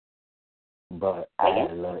 but I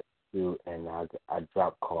had let you, and I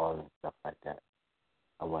dropped calls and stuff like that.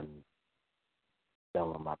 I wasn't done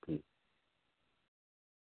with my piece.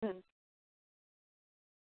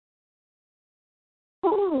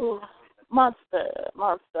 Ooh, monster.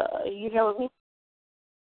 You here with me?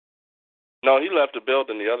 No, he left the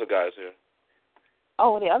building. The other guy's here.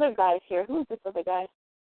 Oh, the other guy's here. Who's this other guy?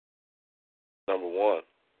 Number 1.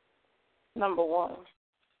 Number 1.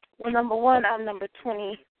 Well, number 1, I'm number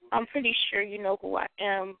 20. I'm pretty sure you know who I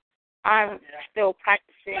am. I'm still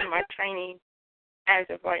practicing my training as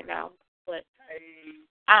of right now, but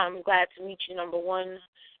I'm glad to meet you, number 1.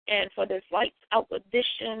 And for this Lights Out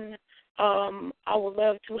edition, I would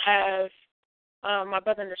love to have my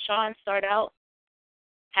brother Nashawn start out,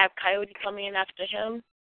 have Coyote come in after him,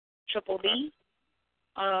 Triple D,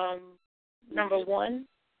 number 1,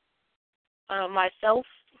 myself,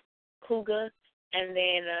 Cougar, and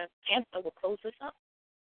then Panther will close this up.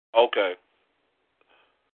 Okay.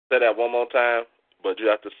 Say that one more time, but you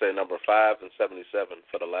have to say number 5 and 77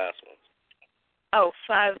 for the last one. Oh,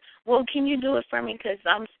 5. Well, can you do it for me? Because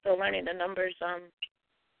I'm still learning the numbers.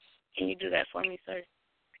 Can you do that for me, sir?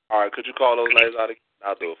 All right. Could you call those names out again?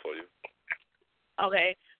 I'll do it for you.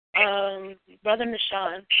 Okay. Brother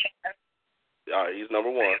Nashawn. All right. He's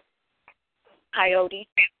number 1. Coyote.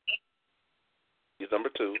 He's number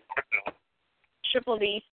 2. Triple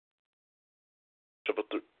D. Triple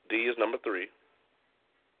D is number 3.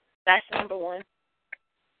 That's number 1.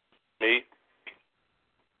 Me?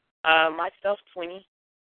 Myself, 20.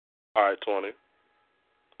 All right, 20.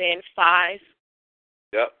 Then 5.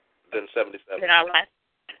 Yep. Then 77. Then our last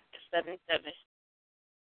 77.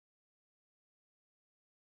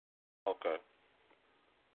 Okay.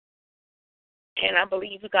 And I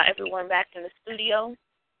believe we got everyone back in the studio.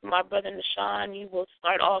 My brother Nashawn, you will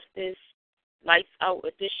start off this Lights Out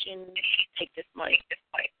edition. Take this mic.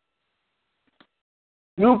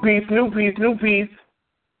 New piece.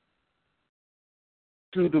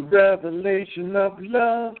 To the revelation of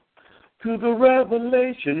love. To the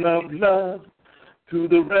revelation of love. To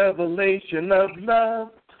the revelation of love.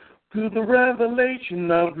 To the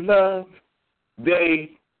revelation of love.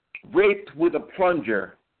 They raped with a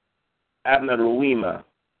plunger Abner Louima.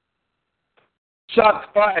 Shots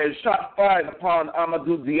fired upon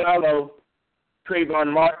Amadou Diallo,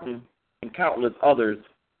 Trayvon Martin, and countless others.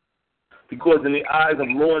 Because in the eyes of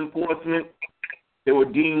law enforcement, they were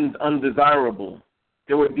deemed undesirable.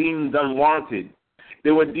 They were deemed unwanted.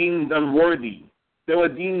 They were deemed unworthy. They were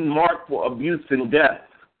deemed marked for abuse and death.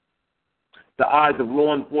 The eyes of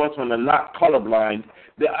law enforcement are not colorblind.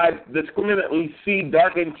 Their eyes discriminately see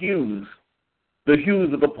darkened hues, the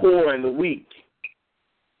hues of the poor and the weak,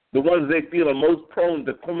 the ones they feel are most prone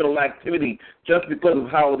to criminal activity just because of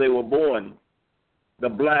how they were born. The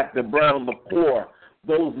black, the brown, the poor,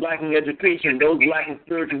 those lacking education, those lacking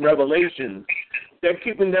spiritual revelations. They're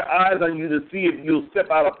keeping their eyes on you to see if you'll step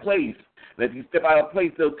out of place. And if you step out of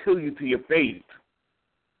place, they'll kill you to your face.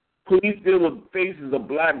 Police deal with faces of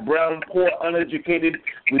black, brown, poor, uneducated,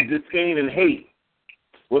 with disdain and hate.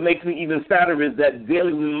 What makes me even sadder is that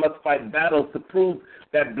daily we must fight battles to prove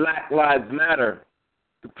that black lives matter,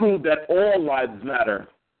 to prove that all lives matter.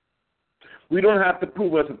 We don't have to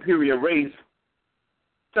prove a superior race.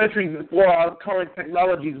 Centuries before our current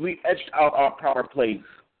technologies, we etched out our proper place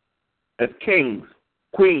as kings,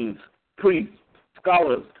 queens, priests,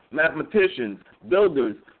 scholars, mathematicians,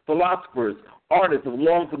 builders, philosophers, artists of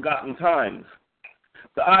long-forgotten times.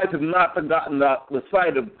 The eyes have not forgotten the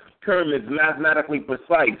sight of pyramids mathematically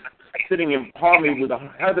precise, sitting in harmony with the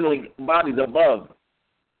heavenly bodies above.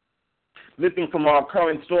 Missing from our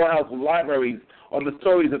current storehouse of libraries are the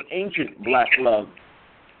stories of ancient black love.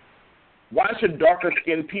 Why should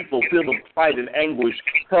darker-skinned people feel the fight and anguish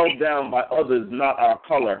hurled down by others not our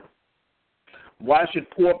color? Why should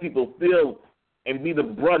poor people feel and be the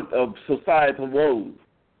brunt of societal woes?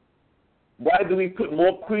 Why do we put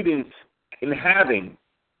more credence in having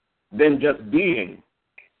than just being?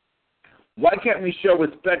 Why can't we show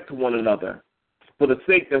respect to one another for the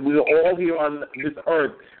sake that we are all here on this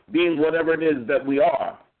earth being whatever it is that we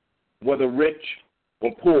are, whether rich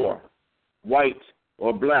or poor, white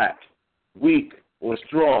or black, weak or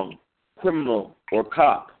strong, criminal or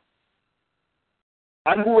cop?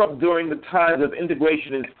 I grew up during the times of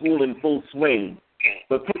integration in school in full swing,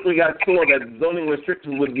 but quickly I saw that zoning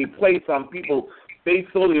restrictions would be placed on people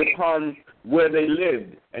based solely upon where they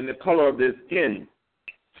lived and the color of their skin.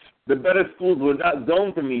 The better schools were not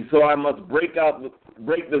zoned for me, so I must break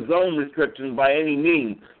the zone restrictions by any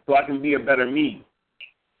means so I can be a better me.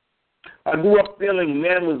 I grew up feeling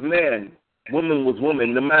man was man, woman was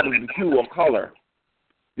woman, no matter the hue or color.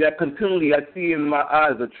 Yet continually I see in my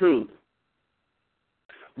eyes the truth.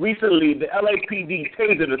 Recently, the LAPD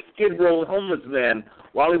tasered a Skid Row homeless man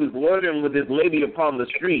while he was loitering with his lady upon the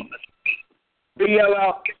street. They yell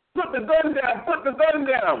out, "Put the gun down, put the gun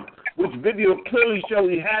down," which video clearly showed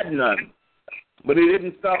he had none. But it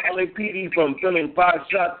didn't stop LAPD from filming 5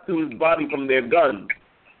 shots to his body from their guns,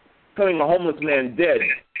 killing a homeless man dead.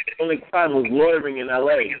 The only crime was loitering in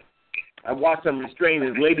L.A. I watched him restrain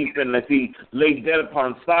his lady friend as he lay dead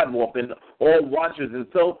upon sidewalk, and all watchers and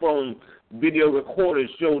cell phone video recorders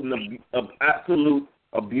showed an absolute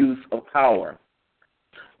abuse of power.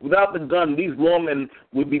 Without the gun, these lawmen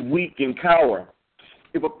would be weak and cower.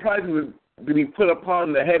 If a price was to be put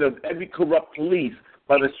upon the head of every corrupt police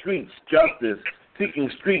by the streets justice, seeking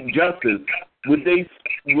street justice, would they,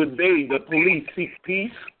 the police, seek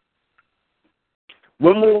peace?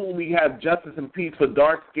 When will we have justice and peace for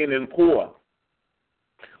dark skin and poor?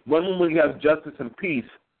 When will we have justice and peace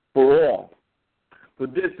for all? For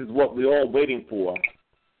this is what we're all waiting for: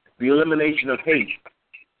 the elimination of hate,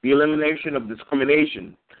 the elimination of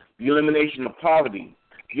discrimination, the elimination of poverty,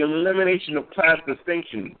 the elimination of class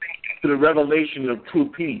distinction, to the revelation of true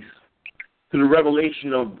peace, to the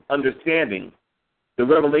revelation of understanding, the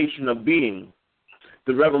revelation of being,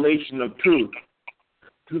 the revelation of truth,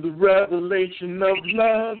 to the revelation of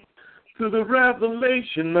love, to the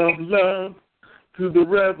revelation of love, to the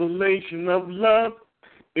revelation of love.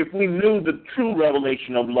 If we knew the true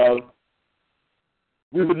revelation of love,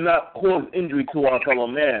 we would not cause injury to our fellow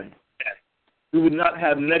man. We would not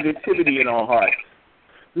have negativity in our hearts.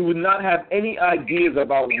 We would not have any ideas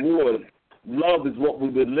about wars. Love is what we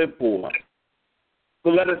would live for.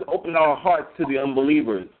 So let us open our hearts to the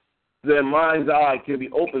unbelievers, so their mind's eye can be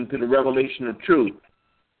open to the revelation of truth,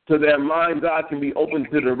 so their mind's eye can be open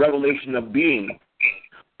to the revelation of being,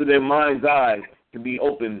 so their mind's eye can be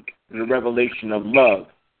open to the revelation of love.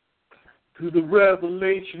 To the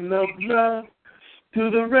revelation of love, to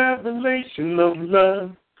the revelation of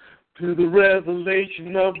love, to the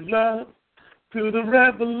revelation of love, to the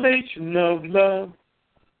revelation of love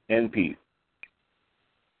and peace.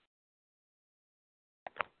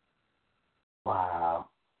 Wow.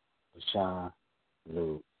 Sean,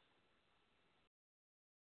 Luke.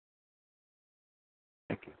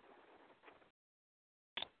 Thank you.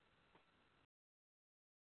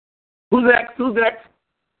 Who's next?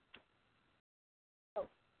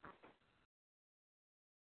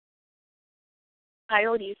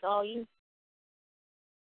 Coyote, it's all you.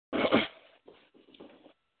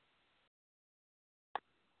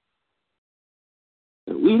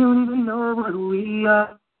 We don't even know what we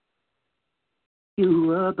are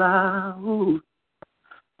you about.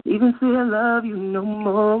 Even say I love you no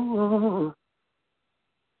more.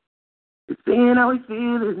 Saying how we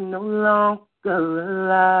feel is no longer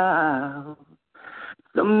allowed.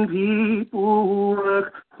 Some people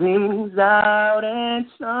work things out and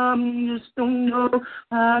some just don't know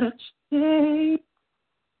how to change.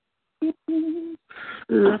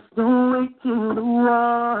 Let's go wait till the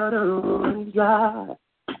water runs dry.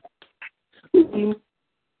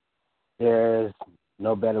 There's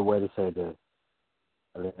no better way to say this.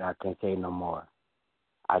 I can't say no more.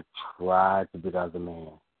 I tried to be the other man.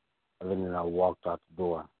 And then I walked out the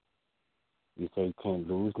door. You say you can't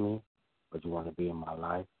lose me, but you want to be in my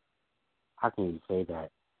life? How can you say that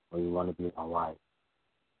when you want to be my wife?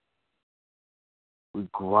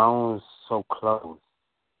 We've grown so close,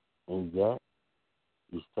 and yet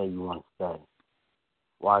you say you want to stay.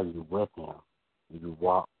 Why are you with him? You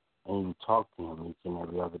walk and you talk to him each and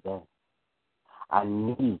every other day. I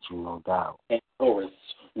need you, no doubt. And Horus,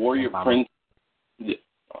 warrior prince.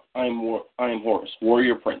 I am Horus,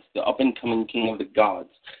 warrior prince, the up-and-coming king of the gods.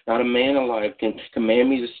 Not a man alive can command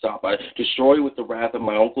me to stop. I destroy with the wrath of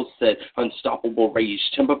my uncle Set, unstoppable rage,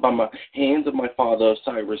 tempered by my hands of my father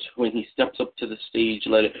Osiris. When he steps up to the stage,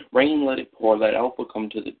 let it rain, let it pour, let Alpha come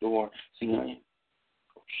to the door. Sing I am.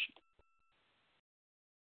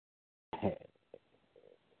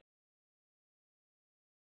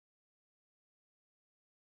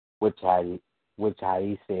 Which how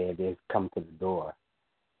he said is come to the door.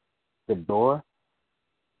 The door,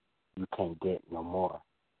 you can't get no more.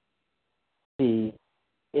 See,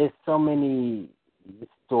 it's so many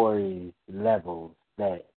stories, levels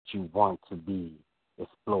that you want to be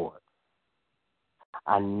explored.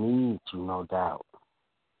 I need you, no doubt.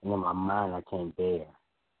 And in my mind, I can't bear.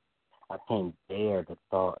 I can't bear the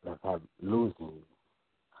thought of losing you,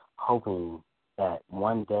 hoping that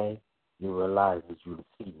one day you realize that you're the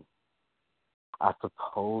sea. I'm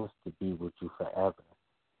supposed to be with you forever.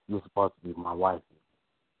 You're supposed to be my wife.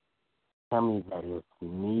 Tell me that it's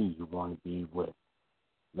me you want to be with.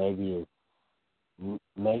 Maybe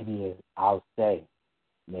I'll stay.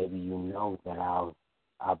 Maybe you know that I'll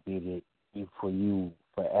be for you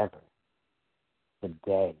forever.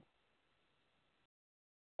 Today,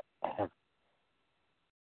 I have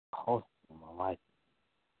supposed to be my wife.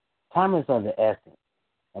 Time is of the essence,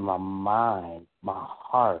 and my mind, my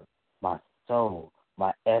heart, my soul,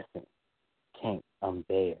 my essence can't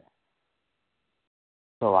unbear.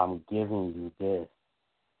 So I'm giving you this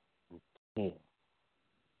until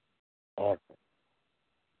ever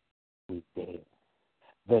we dare.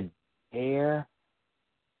 The dare,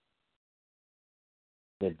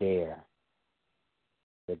 the dare,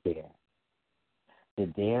 the dare. The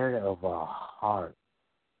dare of our heart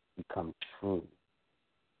become true.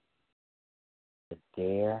 The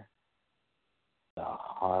dare, the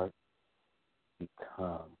heart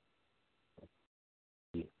become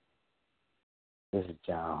you. This is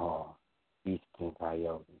John Hall, Beast King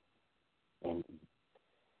Coyote, and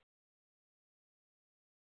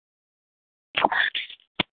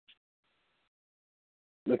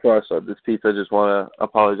Before I start this piece, I just want to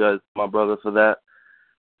apologize to my brother for that.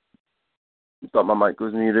 I thought my mic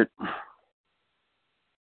was muted.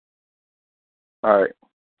 All right.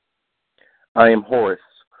 I am Horus,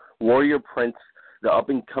 warrior prince, the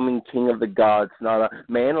up-and-coming king of the gods. Not a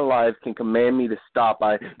man alive can command me to stop.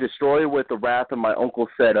 I destroy with the wrath of my uncle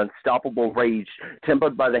Set, unstoppable rage,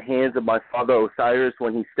 tempered by the hands of my father Osiris.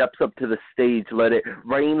 When he steps up to the stage, let it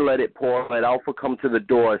rain, let it pour, let Alpha come to the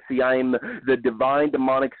door. See, I am the divine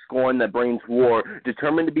demonic scorn that brings war,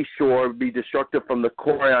 determined to be sure, be destructive from the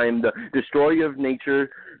core. I am the destroyer of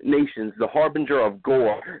nations, the harbinger of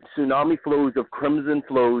gore. Tsunami flows of crimson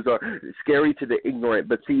flows are scary to the ignorant,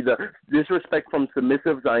 but see, the disrespect from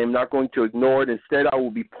submissives I am not going to ignore it. Instead, I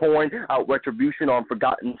will be pouring out retribution on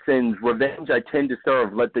forgotten sins. Revenge I tend to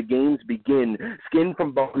serve. Let the games begin. Skin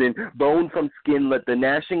from bone and bone from skin. Let the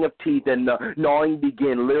gnashing of teeth and the gnawing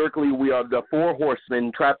begin. Lyrically, we are the four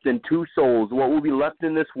horsemen trapped in two souls. What will be left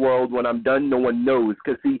in this world when I'm done, no one knows.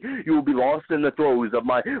 Because, see, you will be lost in the throes of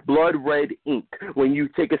my blood-red ink when you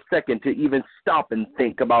take a second to even stop and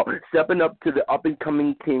think about stepping up to the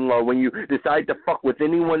up-and-coming king, or when you decide to fuck with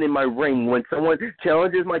anyone in my ring, when someone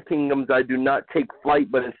challenges my kingdoms. I do not take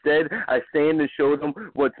flight, but instead I stand and show them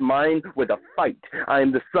what's mine with a fight. I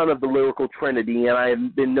am the son of the lyrical trinity, and I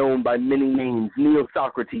have been known by many names: Neo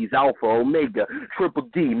Socrates, Alpha, Omega, Triple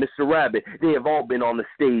D, Mr. Rabbit. They have all been on the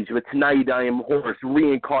stage, but tonight I am Horus,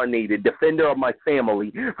 reincarnated, defender of my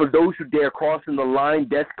family. For those who dare crossing the line,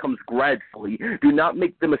 death comes gradually. Do not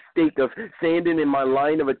make the mistake of standing in my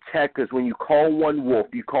line of attack, because when you call one wolf,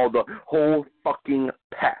 you call the whole fucking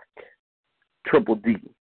pack. Triple D,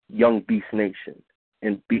 Young Beast Nation,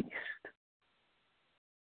 and Beast.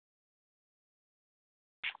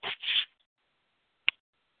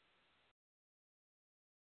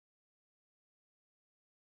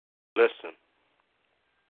 Listen.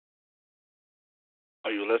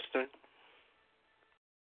 Are you listening?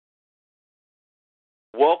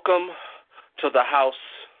 Welcome to the House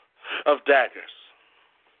of Daggers.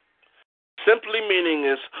 Simply meaning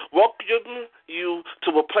is welcome you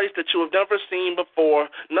to a place that you have never seen before,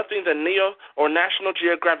 nothing that Neo or National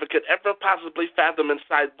Geographic could ever possibly fathom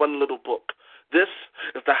inside one little book. This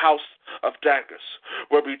is the House of Daggers,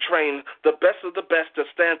 where we train the best of the best to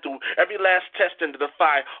stand through every last test and to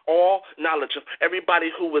defy all knowledge of everybody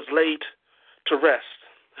who was laid to rest.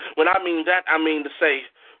 When I mean that, I mean to say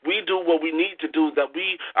we do what we need to do, that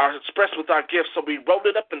we are expressed with our gifts, so we roll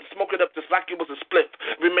it up and smoke it up just like it was a spliff.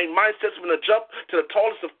 We make mindsets when I jump to the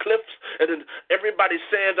tallest of cliffs, and then everybody's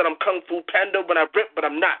saying that I'm Kung Fu Panda when I rip, but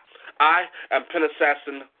I'm not. I am Pen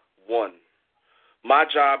Assassin 1. My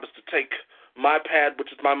job is to take my pad, which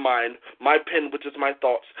is my mind, my pen, which is my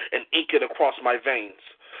thoughts, and ink it across my veins.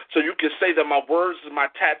 So you can say that my words is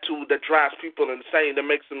my tattoo that drives people insane, that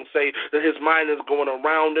makes them say that his mind is going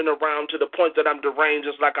around and around to the point that I'm deranged,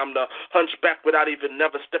 just like I'm the hunchback without even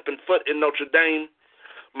never stepping foot in Notre Dame.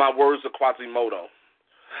 My words are Quasimodo.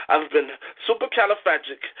 I've been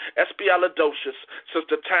supercalifragilisticexpialidocious since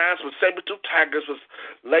the times when saber-toothed tigers was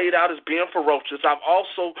laid out as being ferocious. I've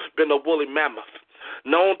also been a woolly mammoth,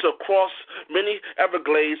 known to cross many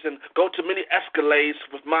Everglades and go to many escalades.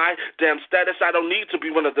 With my damn status, I don't need to be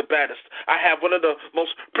one of the baddest. I have one of the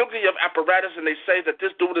most prickly of apparatus, and they say that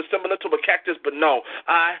this dude is similar to a cactus, but no,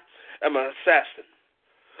 I am an assassin.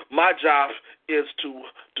 My job is to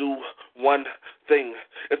do one thing,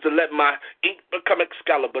 is to let my ink become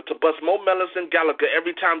Excalibur, to bust more melons than Gallagher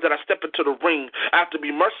every time that I step into the ring. I have to be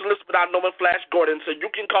merciless without knowing Flash Gordon, so you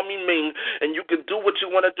can call me mean, and you can do what you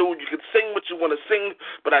want to do, you can sing what you want to sing,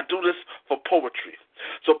 but I do this for poetry.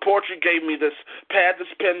 So poetry gave me this pad, this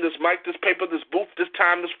pen, this mic, this paper, this booth, this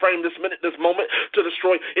time, this frame, this minute, this moment, to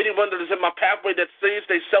destroy anyone that is in my pathway that sees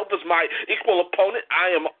they self as my equal opponent. I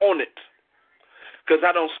am on it, because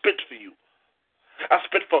I don't spit for you. I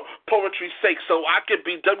spit for poetry's sake, so I could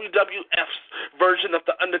be WWF's version of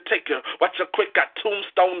The Undertaker. Watch how quick I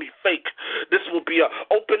tombstone me fake. This will be an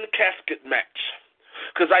open casket match,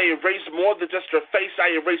 because I erase more than just your face.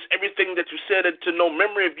 I erase everything that you said, and to no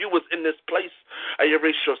memory of you was in this place. I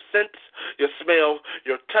erase your scent, your smell,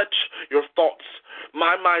 your touch, your thoughts.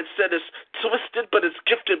 My mindset is twisted, but it's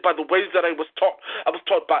gifted by the ways that I was taught. I was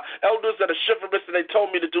taught by elders that are chivalrous, and they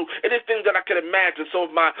told me to do anything that I could imagine. So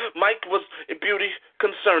if my mic was a beauty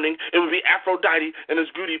concerning, it would be Aphrodite in his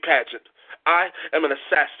beauty pageant. I am an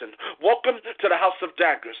assassin. Welcome to the House of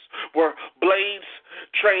Daggers, where blades,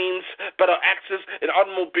 trains, battle axes, and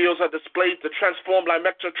automobiles are displayed to transform like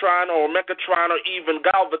Megatron or Megatron or even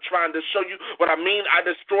Galvatron. To show you what I mean, I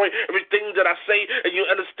destroy everything that I say, and you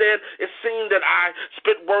understand. It's seen that I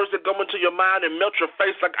spit words that go into your mind and melt your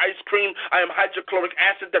face like ice cream. I am hydrochloric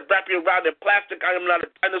acid that wrap you around in plastic. I am not a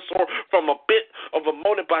dinosaur from a bit of a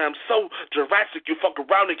moment, but I am so Jurassic you fuck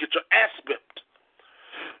around and get your ass whipped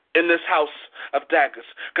in this House of Daggers,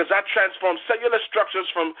 because I transform cellular structures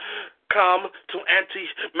from calm to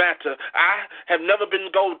antimatter. I have never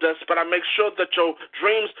been gold dust, but I make sure that your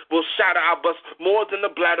dreams will shatter. I bust more than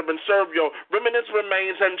the bladder and serve your remnants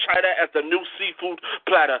remains and china as the new seafood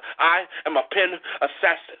platter. I am a pen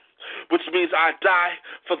assassin, which means I die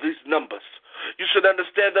for these numbers. You should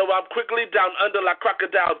understand that I'm quickly down under like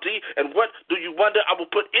Crocodile D, and what do you wonder? I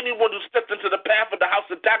will put anyone who steps into the path of the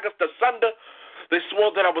House of Daggers to sunder. They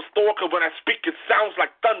swore that I was Thor, because when I speak it sounds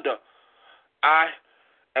like thunder. I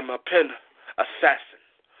am a pen assassin.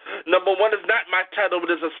 Number one is not my title,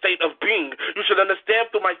 it is a state of being. You should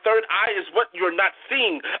understand through my third eye is what you're not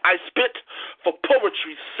seeing. I spit for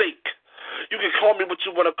poetry's sake. You can call me what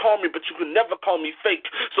you want to call me, but you can never call me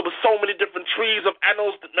fake. So with so many different trees of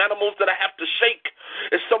animals that I have to shake,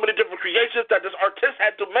 there's so many different creations that this artist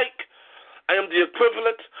had to make. I am the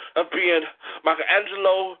equivalent of being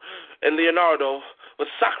Michelangelo and Leonardo with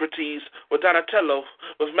Socrates, with Donatello,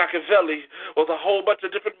 with Machiavelli, with a whole bunch of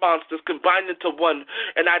different monsters combined into one.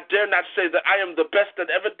 And I dare not say that I am the best that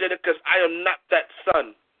ever did it, because I am not that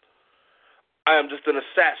son. I am just an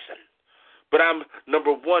assassin. But I'm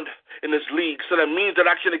number one in this league, so that means that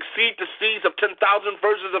I can exceed the seas of 10,000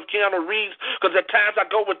 versions of Keanu Reeves, because at times I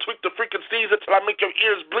go and tweak the freaking seas until I make your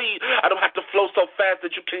ears bleed. I don't have to flow so fast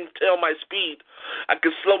that you can't tell my speed. I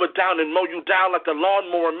can slow it down and mow you down like the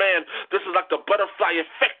lawnmower man. This is like the butterfly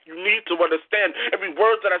effect you need to understand. Every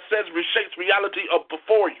word that I says reshapes reality up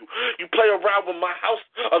before you. You play around with my house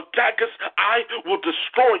of daggers, I will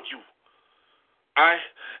destroy you. I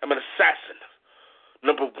am an assassin.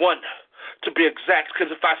 Number one, to be exact, because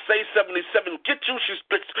if I say 77 get you, she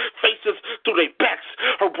splits faces through their backs.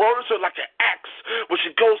 Her words are like an axe, where she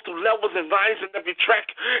goes through levels and lines in every track,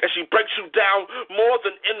 and she breaks you down more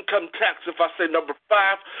than income tax. If I say number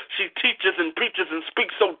 5, she teaches and preaches and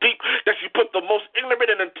speaks so deep that she put the most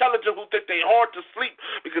ignorant and intelligent who think they hard to sleep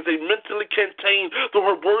because they mentally can't tame. Through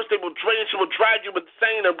her words, they will drain. She will drive you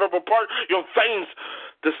insane and rip apart your veins.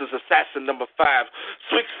 This is assassin number 5.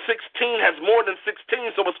 Sweet 16 has more than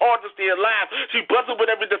 16, so it's hard to stay alive. She buzzes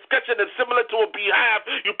with every discussion that's similar to a beehive.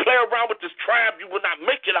 You play around with this tribe, you will not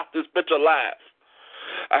make it out this bitch alive.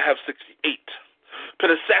 I have 68.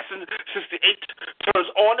 Pit Assassin 68 turns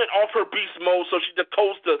on and off her beast mode so she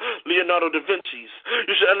decodes the Leonardo da Vinci's.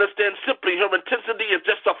 You should understand simply her intensity is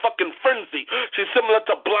just a fucking frenzy. She's similar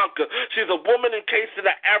to Blanca. She's a woman encased in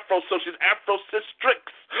an afro, so she's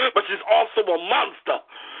Afro-Cis-Strix. But she's also a monster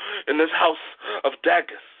in this house of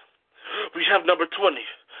daggers. We have number 20.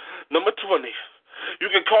 Number 20.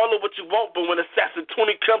 You can call her what you want, but when Assassin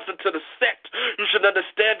 20 comes into the set, you should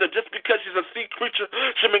understand that just because she's a sea creature,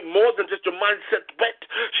 she'll make more than just your mindset wet.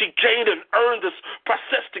 She gained and earned this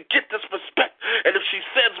process to get this respect. And if she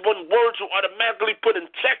says one word, you automatically put in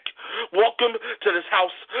check. Welcome to this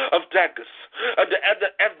house of daggers.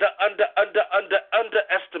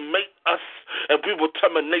 Underestimate us, and we will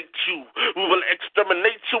terminate you. We will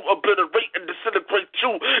exterminate you, obliterate, and disintegrate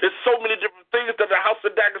you. There's so many different things that the house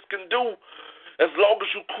of daggers can do. As long as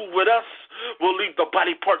you cool with us, we'll leave the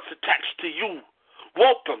body parts attached to you.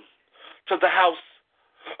 Welcome to the house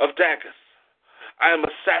of daggers. I am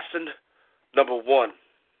assassin number 1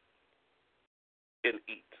 in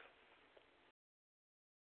Eat.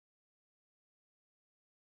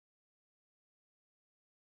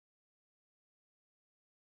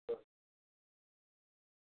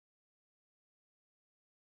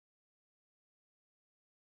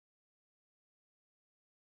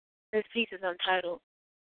 This piece is untitled.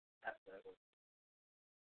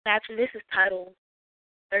 Actually, this is titled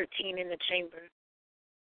 13 in the Chamber.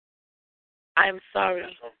 I am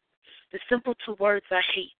sorry. The simple 2 words I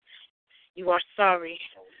hate. You are sorry.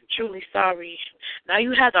 Truly sorry. Now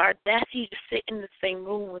you have the audacity to sit in the same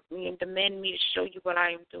room with me and demand me to show you what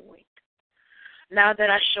I am doing. Now that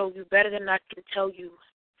I show you better than I can tell you,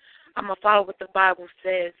 I'm going to follow what the Bible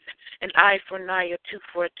says. An eye for an eye, a tooth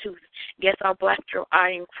for a tooth. Guess I'll black your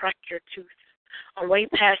eye and crack your tooth. I'm way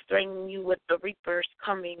past threatening you with the reapers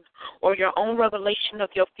coming or your own revelation of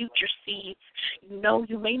your future seeds. You know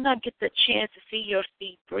you may not get the chance to see your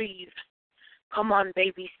seed breathe. Come on,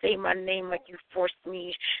 baby, say my name like you forced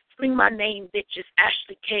me. Scream my name, bitches,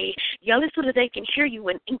 Ashley K. Yell it so that they can hear you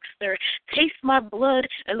in Inkster. Taste my blood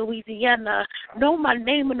in Louisiana. Know my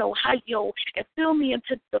name in Ohio. And fill me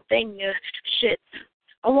into Pennsylvania. Shit.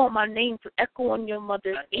 I want my name to echo in your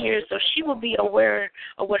mother's ears so she will be aware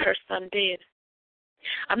of what her son did.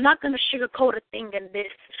 I'm not going to sugarcoat a thing in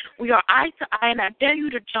this. We are eye to eye, and I dare you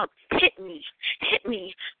to jump. Hit me. Hit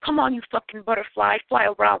me. Come on, you fucking butterfly. Fly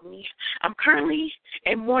around me. I'm currently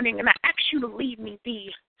in mourning, and I ask you to leave me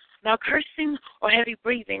be. Now cursing or heavy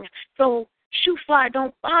breathing. So, shoe fly,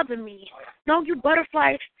 don't bother me. No, you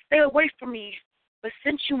butterfly, stay away from me. But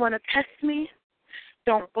since you want to test me,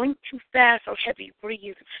 don't blink too fast or heavy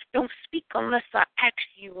breathe. Don't speak unless I ask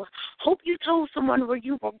you. Hope you told someone where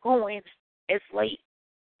you were going. It's late.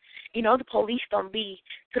 You know the police don't be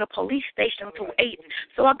to the police station until 8,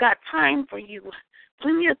 so I got time for you.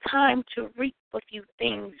 Plenty of time to reap a few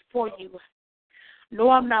things for you. No,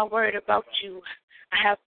 I'm not worried about you. I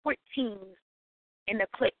have 14 in the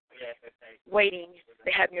clip waiting.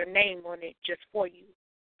 They have your name on it just for you.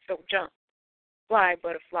 So jump. Fly,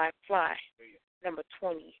 butterfly, fly. Number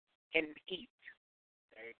 20 and eat.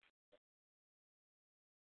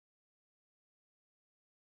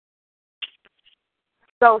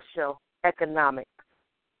 Social economics.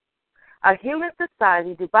 A human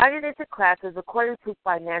society divided into classes according to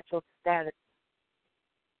financial status.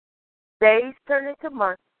 Days turn into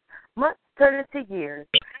months, months turn into years,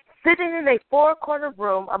 Sitting in a four-corner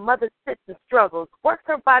room, a mother sits and struggles, works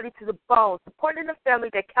her body to the bone, supporting a family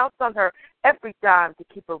that counts on her every dime to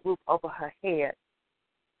keep a roof over her head.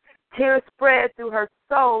 Tears spread through her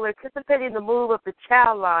soul, anticipating the move of the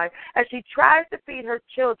child line as she tries to feed her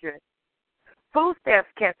children. Food stamps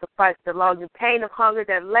can't suffice the longing pain of hunger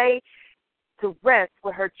that lay to rest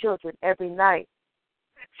with her children every night.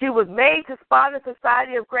 She was made to spawn a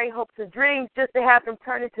society of great hopes and dreams just to have them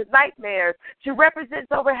turn into nightmares. She represents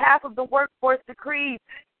over half of the workforce decrees,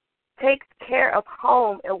 takes care of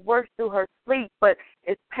home and works through her sleep, but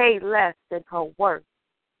is paid less than her worth.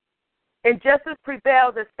 Injustice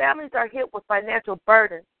prevails as families are hit with financial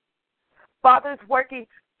burdens. Fathers working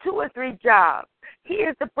 2 or 3 jobs. He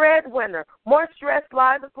is the breadwinner. More stress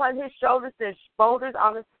lies upon his shoulders than boulders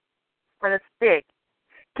on a stick,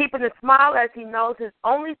 keeping a smile as he knows his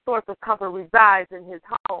only source of comfort resides in his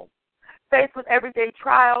home. Faced with everyday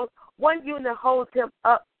trials, one unit holds him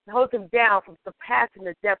down from surpassing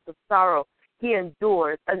the depths of sorrow he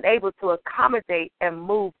endures, unable to accommodate and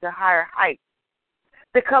move to higher heights.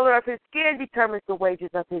 The color of his skin determines the wages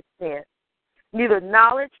of his sin. Neither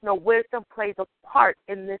knowledge nor wisdom plays a part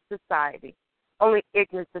in this society, only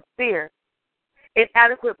ignorance and fear.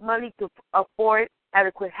 Inadequate money to afford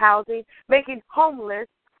adequate housing, making homeless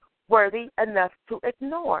worthy enough to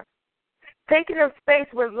ignore. Taking up space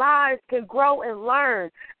where lives can grow and learn.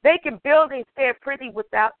 Vacant buildings stand pretty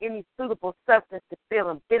without any suitable substance to fill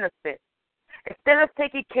and benefit. Instead of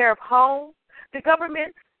taking care of homes, the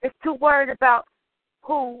government is too worried about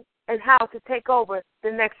who and how to take over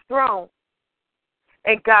the next throne.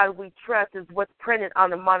 And God we trust is what's printed on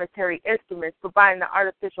the monetary instruments, providing the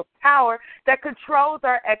artificial power that controls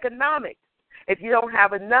our economics. If you don't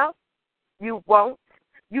have enough, you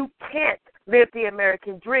can't live the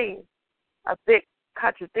American dream. A bit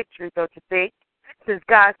contradictory, don't you think? Since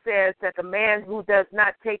God says that the man who does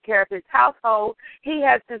not take care of his household, he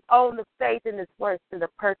has disowned the faith and is worse than a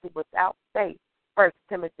person without faith. 1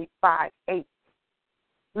 Timothy 5:8.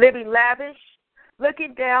 Living lavish,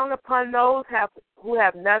 looking down upon those who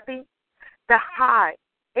have nothing. The high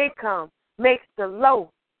income makes the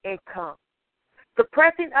low income.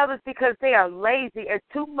 Suppressing others because they are lazy and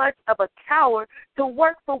too much of a coward to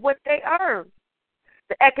work for what they earn.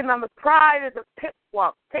 The economic pride is a pit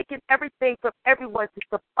walk, taking everything from everyone to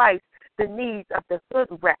suffice the needs of the hood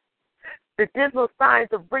rat. The dismal signs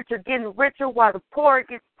of rich are getting richer while the poor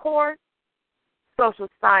gets poor. Social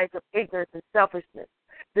signs of ignorance and selfishness.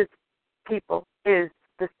 This, people, is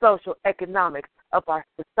the social economics of our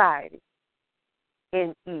society.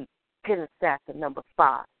 N.E. Pen Assassin number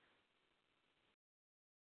 5.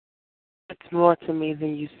 It's more to me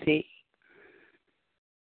than you see.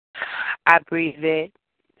 I breathe in,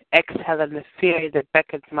 exhaling the fear that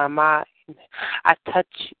beckons my mind. I touch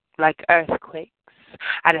you like earthquakes.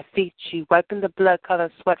 I defeat you, wiping the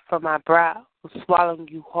blood-colored sweat from my brow, swallowing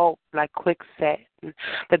you whole like quicksand.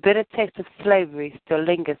 The bitter taste of slavery still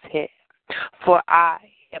lingers here, for I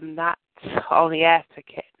am not only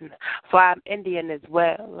African, for I'm Indian as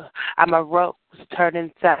well. I'm a rose turned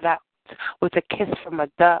inside out, with a kiss from a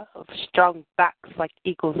dove, strong backs like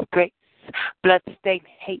eagle's grace. Blood-stained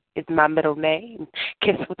hate is my middle name,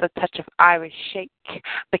 kissed with a touch of Irish shake.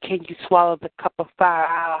 But can you swallow the cup of fire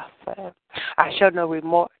I offer? I show no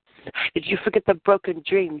remorse. Did you forget the broken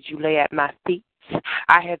dreams you lay at my feet?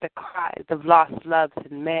 I hear the cries of lost loves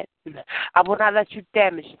and men. I will not let you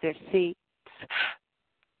damage their seeds,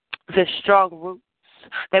 their strong roots.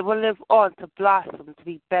 They will live on to blossom to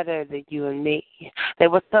be better than you and me. They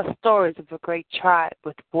will tell stories of a great tribe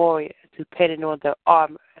with warriors who painted on their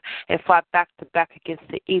armor and fought back to back against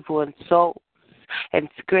the evil in souls and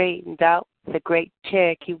screamed out the great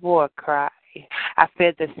Cherokee war cry. I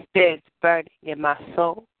feel the spirits burning in my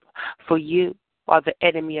soul, for you are the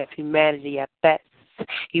enemy of humanity at best.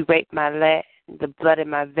 You rape my land, the blood in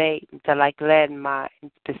my veins are like landmines,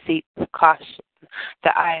 deceit with caution.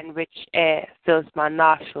 The iron-rich air fills my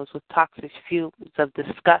nostrils with toxic fumes of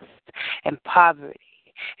disgust and poverty,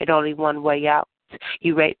 and only one way out.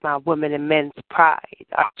 You rape my women and men's pride.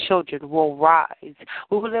 Our children will rise.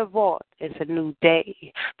 We will live on. It's a new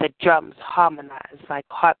day. The drums harmonize like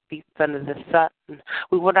heartbeats under the sun.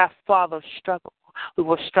 We will not follow struggle. We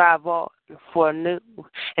will strive on for new.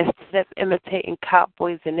 Instead of imitating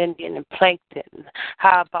cowboys and Indian and plankton,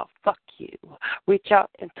 how about fuck you? Reach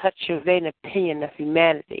out and touch your vain opinion of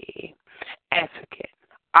humanity. African,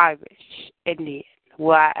 Irish, Indian,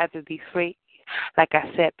 will I ever be free? Like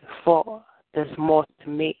I said before, there's more to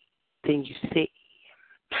me than you see.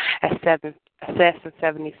 Assassin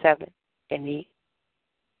 77 NE.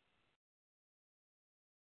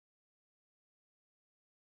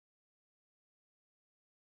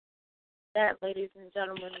 That, ladies and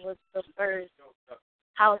gentlemen, was the first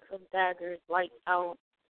House of Daggers Lights Out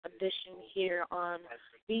edition here on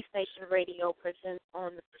BEASTNation Radio presents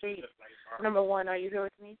On the Street. Number one, are you here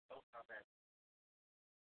with me?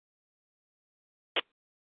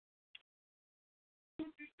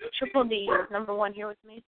 Triple D, is number one here with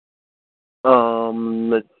me?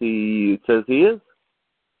 Let's see. It says he is.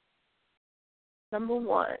 Number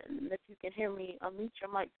one, if you can hear me, unmute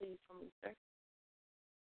your mic, please, for me, sir.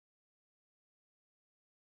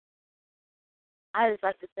 I just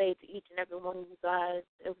like to say to each and every one of you guys,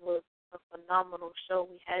 it was a phenomenal show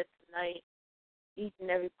we had tonight. Each and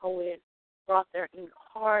every poet brought their ink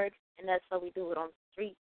hard, and that's how we do it on the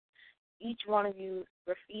street. Each one of you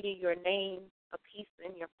graffiti your name, a piece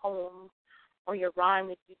in your poem, or your rhyme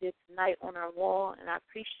that you did tonight on our wall, and I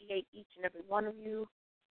appreciate each and every one of you.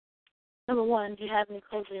 Number one, do you have any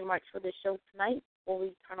closing remarks for this show tonight before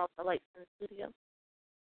we turn off the lights in the studio?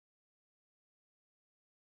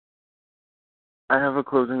 I have a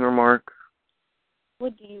closing remark.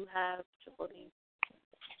 What do you have, Triple D?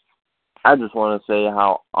 I just want to say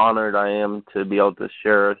how honored I am to be able to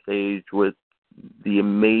share a stage with the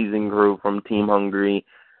amazing crew from Team Hungry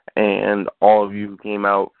and all of you who came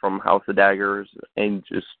out from House of Daggers and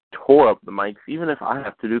just tore up the mics, even if I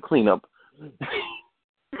have to do cleanup.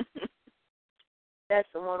 That's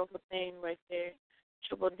a wonderful thing right there.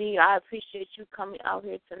 Triple D, I appreciate you coming out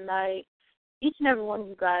here tonight. Each and every one of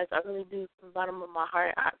you guys, I really do from the bottom of my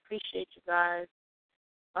heart. I appreciate you guys.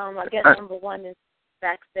 I guess number one is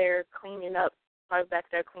back there cleaning up, probably back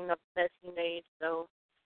there cleaning up the mess he made. So,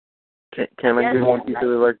 can I give one piece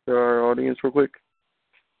of advice to our audience real quick?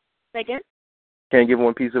 Say again? Can I give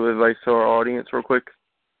one piece of advice to our audience real quick?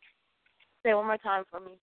 Say it one more time for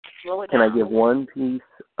me. Slow it Can down. I give one piece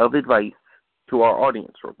of advice to our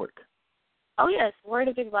audience real quick? Oh, yes. Word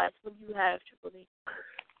of advice. What do you have, Triple D?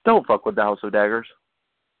 Don't fuck with the House of Daggers.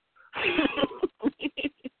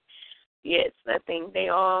 Yes, I think they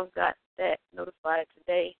all got that notified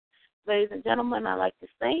today. Ladies and gentlemen, I like to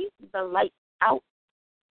say the lights out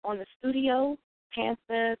on the studio.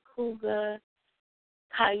 Panther, Cougar,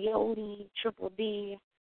 Coyote, Triple D,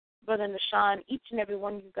 Brother Nashawn, each and every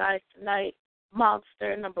one of you guys tonight.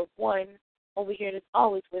 Mobster number one over here that's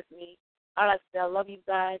always with me. I like to say I love you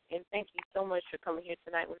guys, and thank you so much for coming here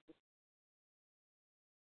tonight with me.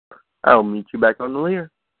 I'll meet you back on the layer.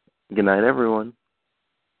 Good night, everyone.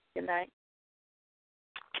 Good night.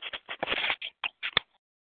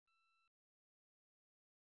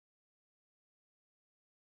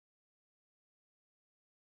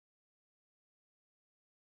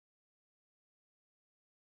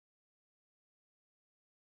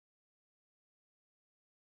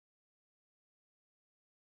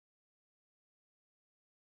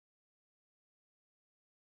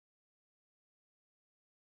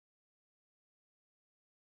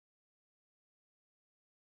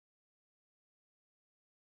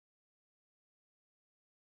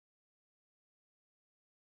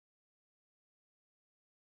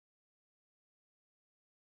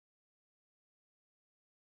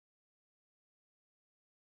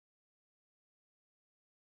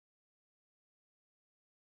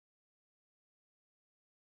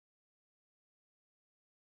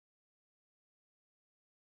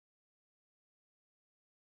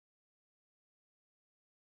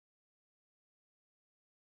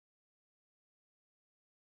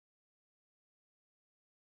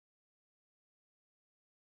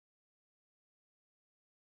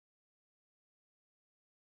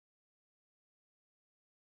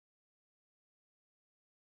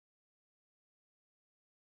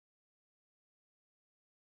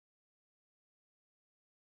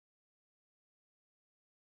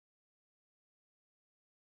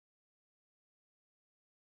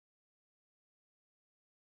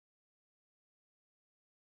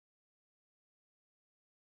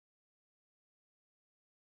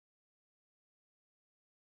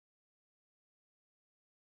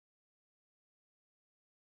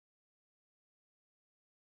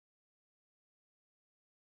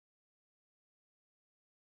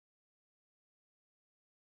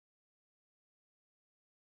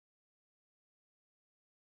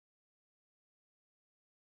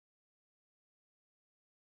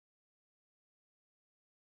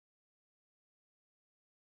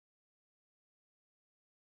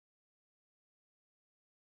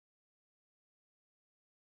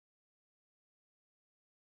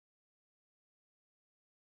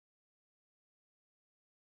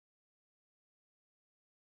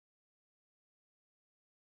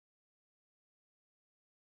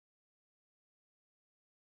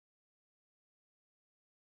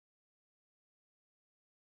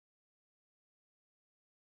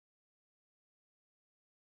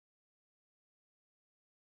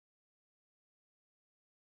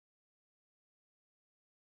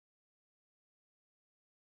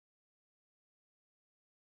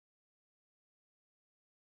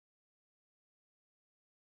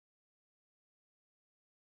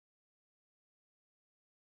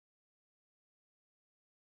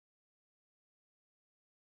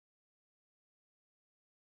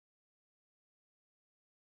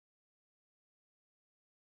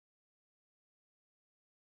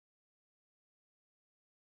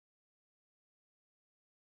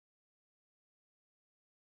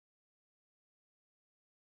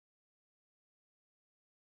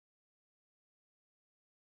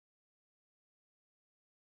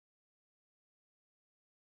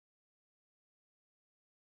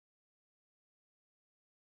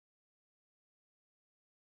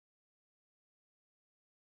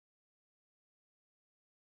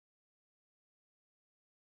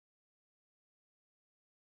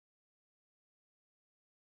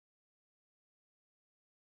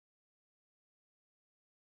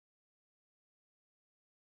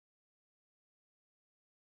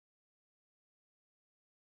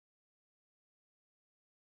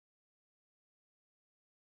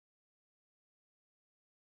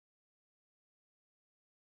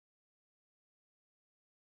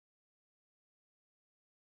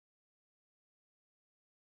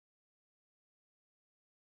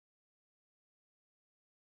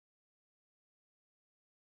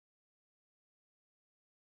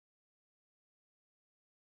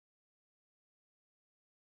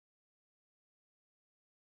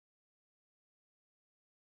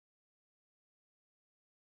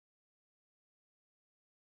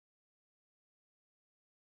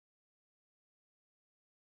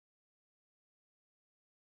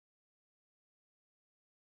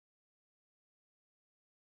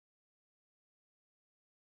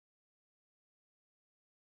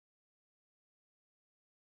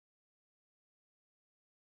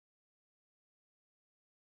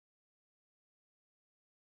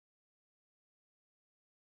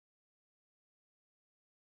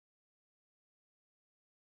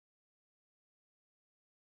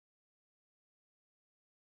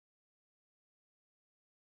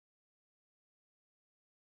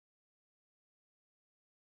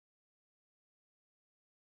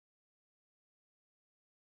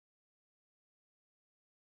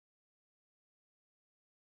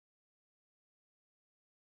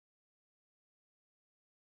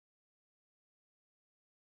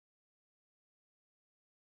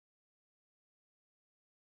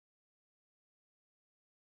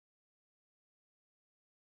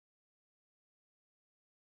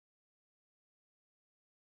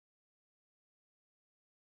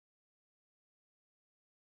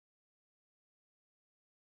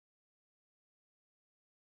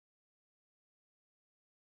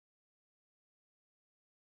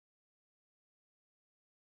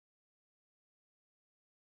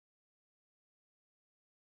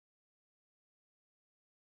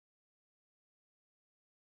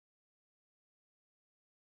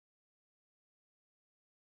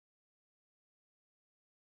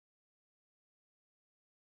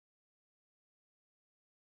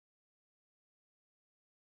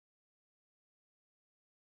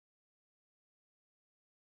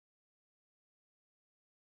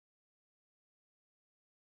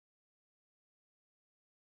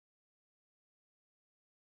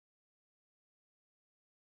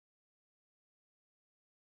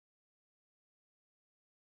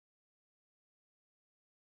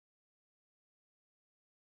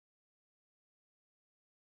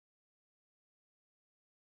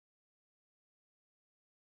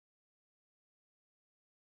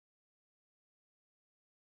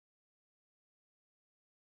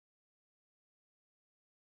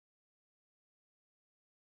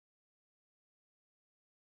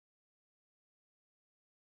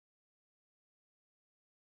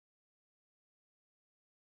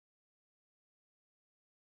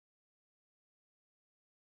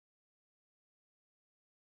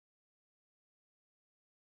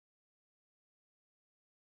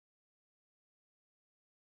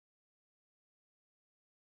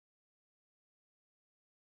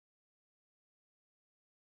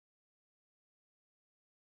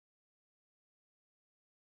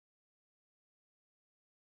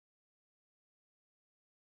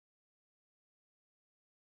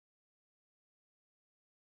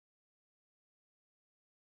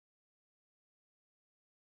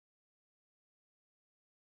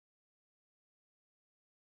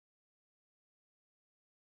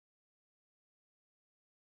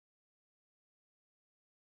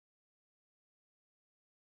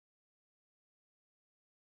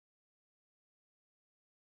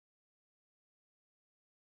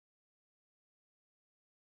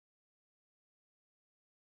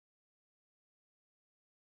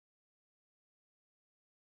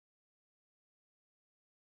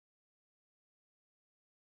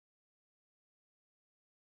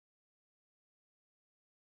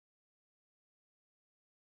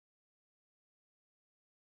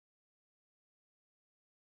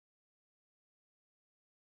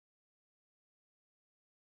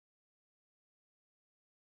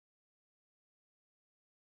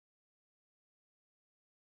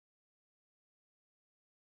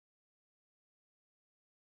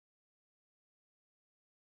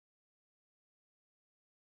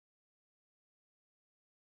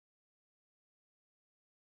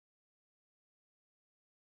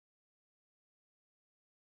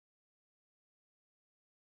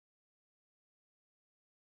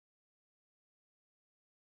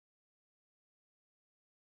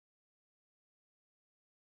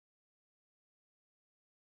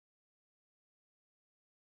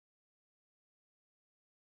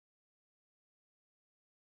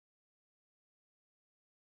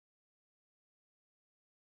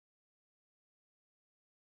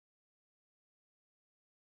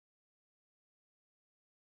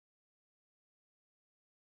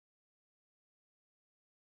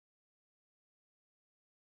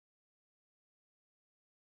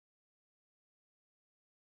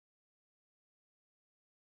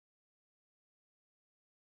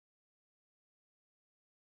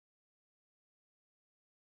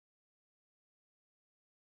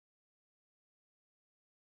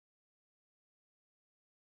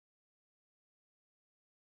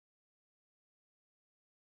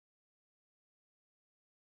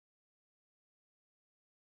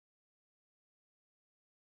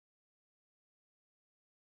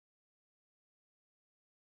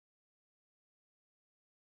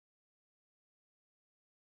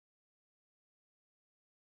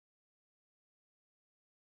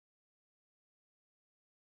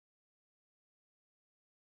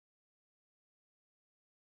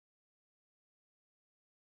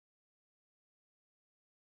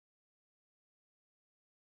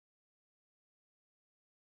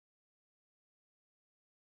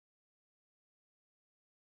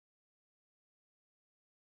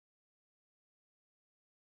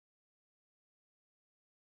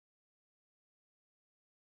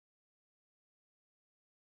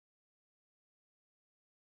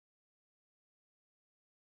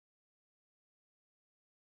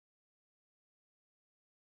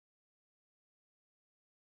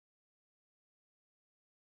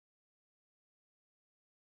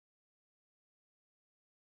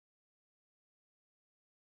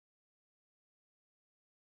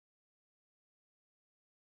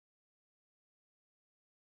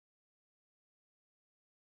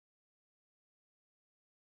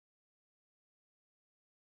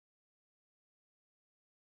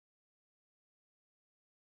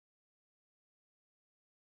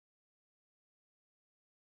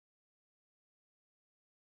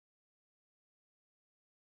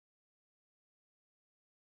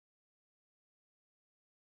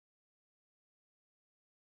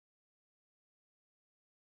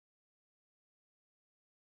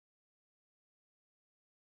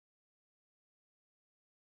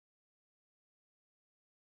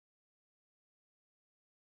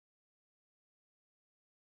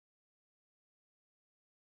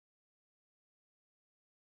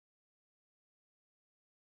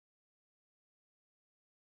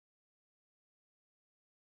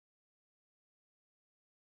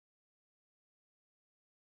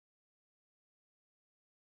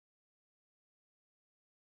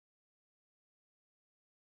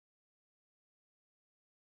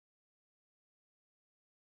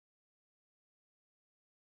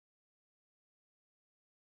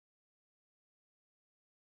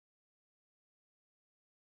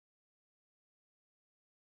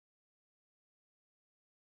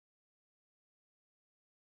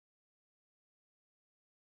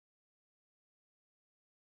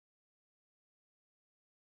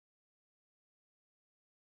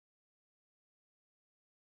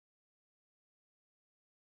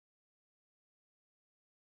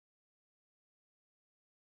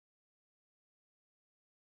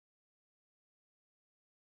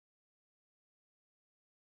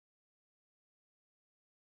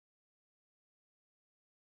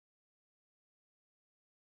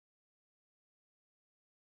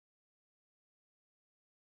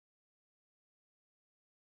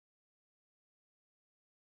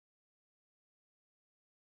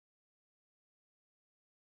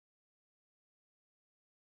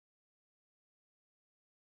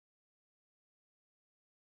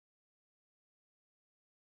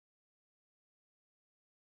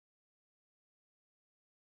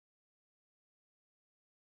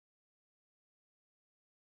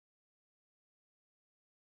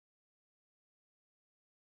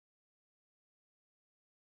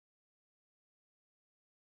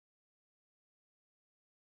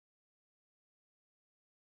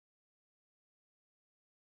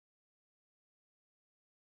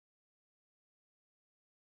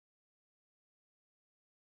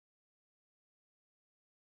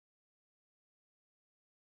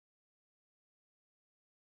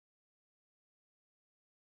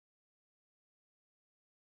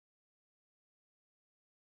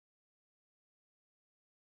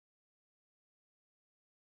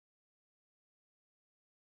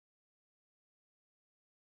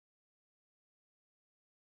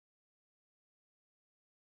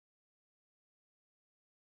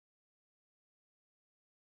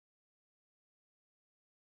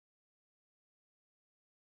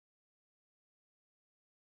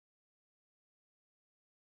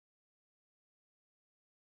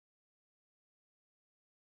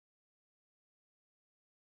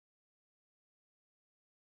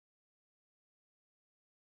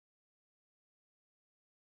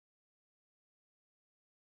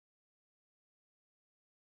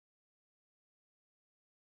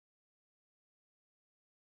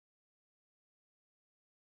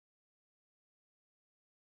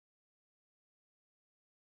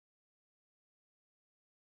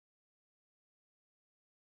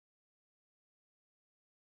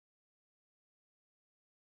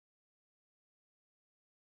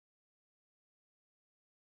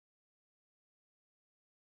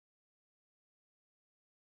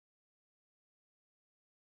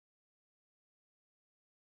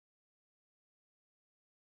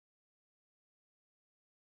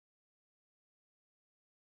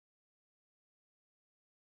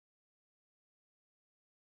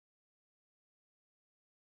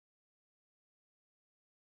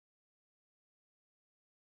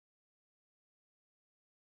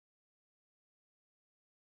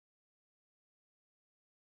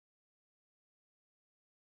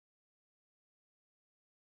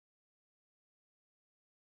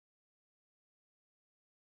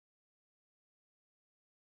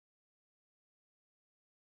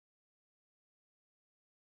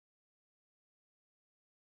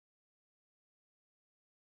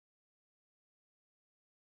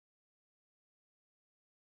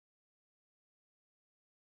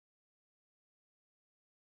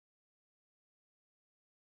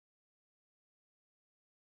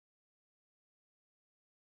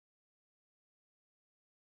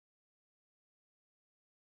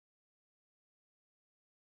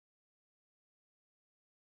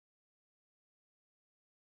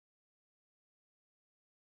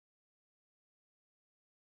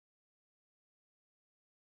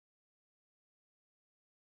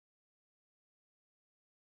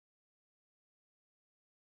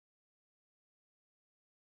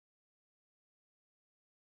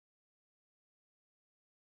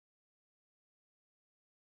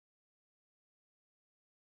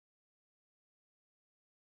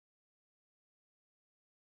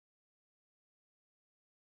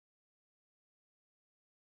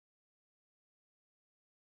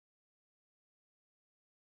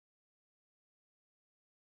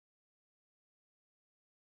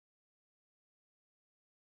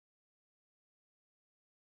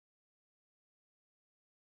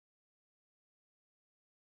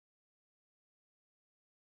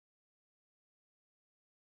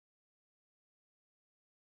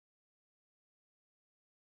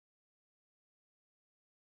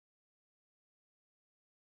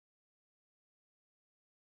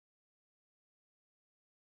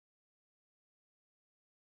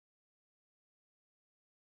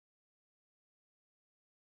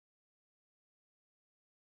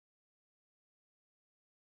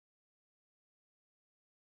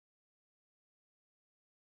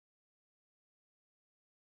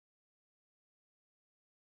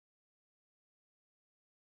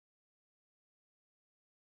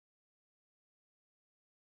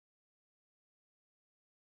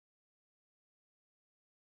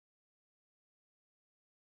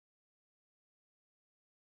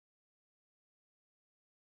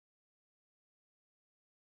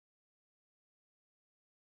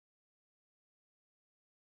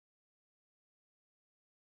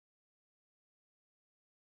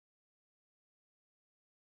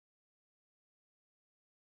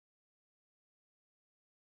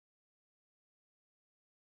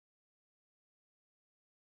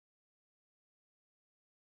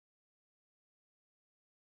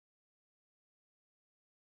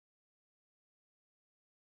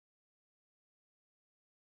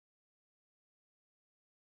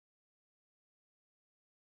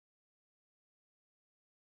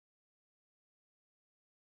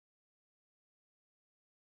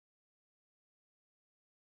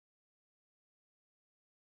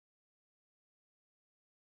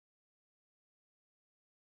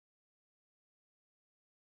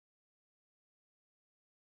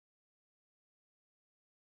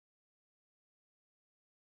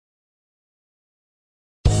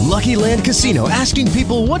 Lucky Land Casino, asking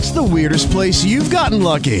people, what's the weirdest place you've gotten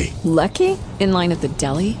lucky? Lucky? In line at the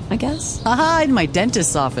deli, I guess? Aha, in my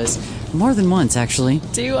dentist's office. More than once, actually.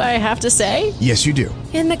 Do I have to say? Yes, you do.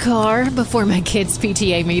 In the car before my kids'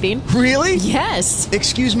 PTA meeting. Really? Yes.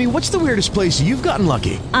 Excuse me, what's the weirdest place you've gotten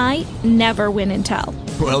lucky? I never win and tell.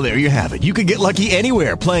 Well, there you have it. You can get lucky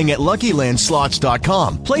anywhere, playing at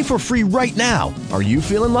LuckyLandSlots.com. Play for free right now. Are you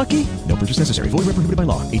feeling lucky? No purchase necessary. Void where prohibited by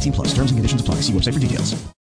law. 18+. Terms and conditions apply. See website for details.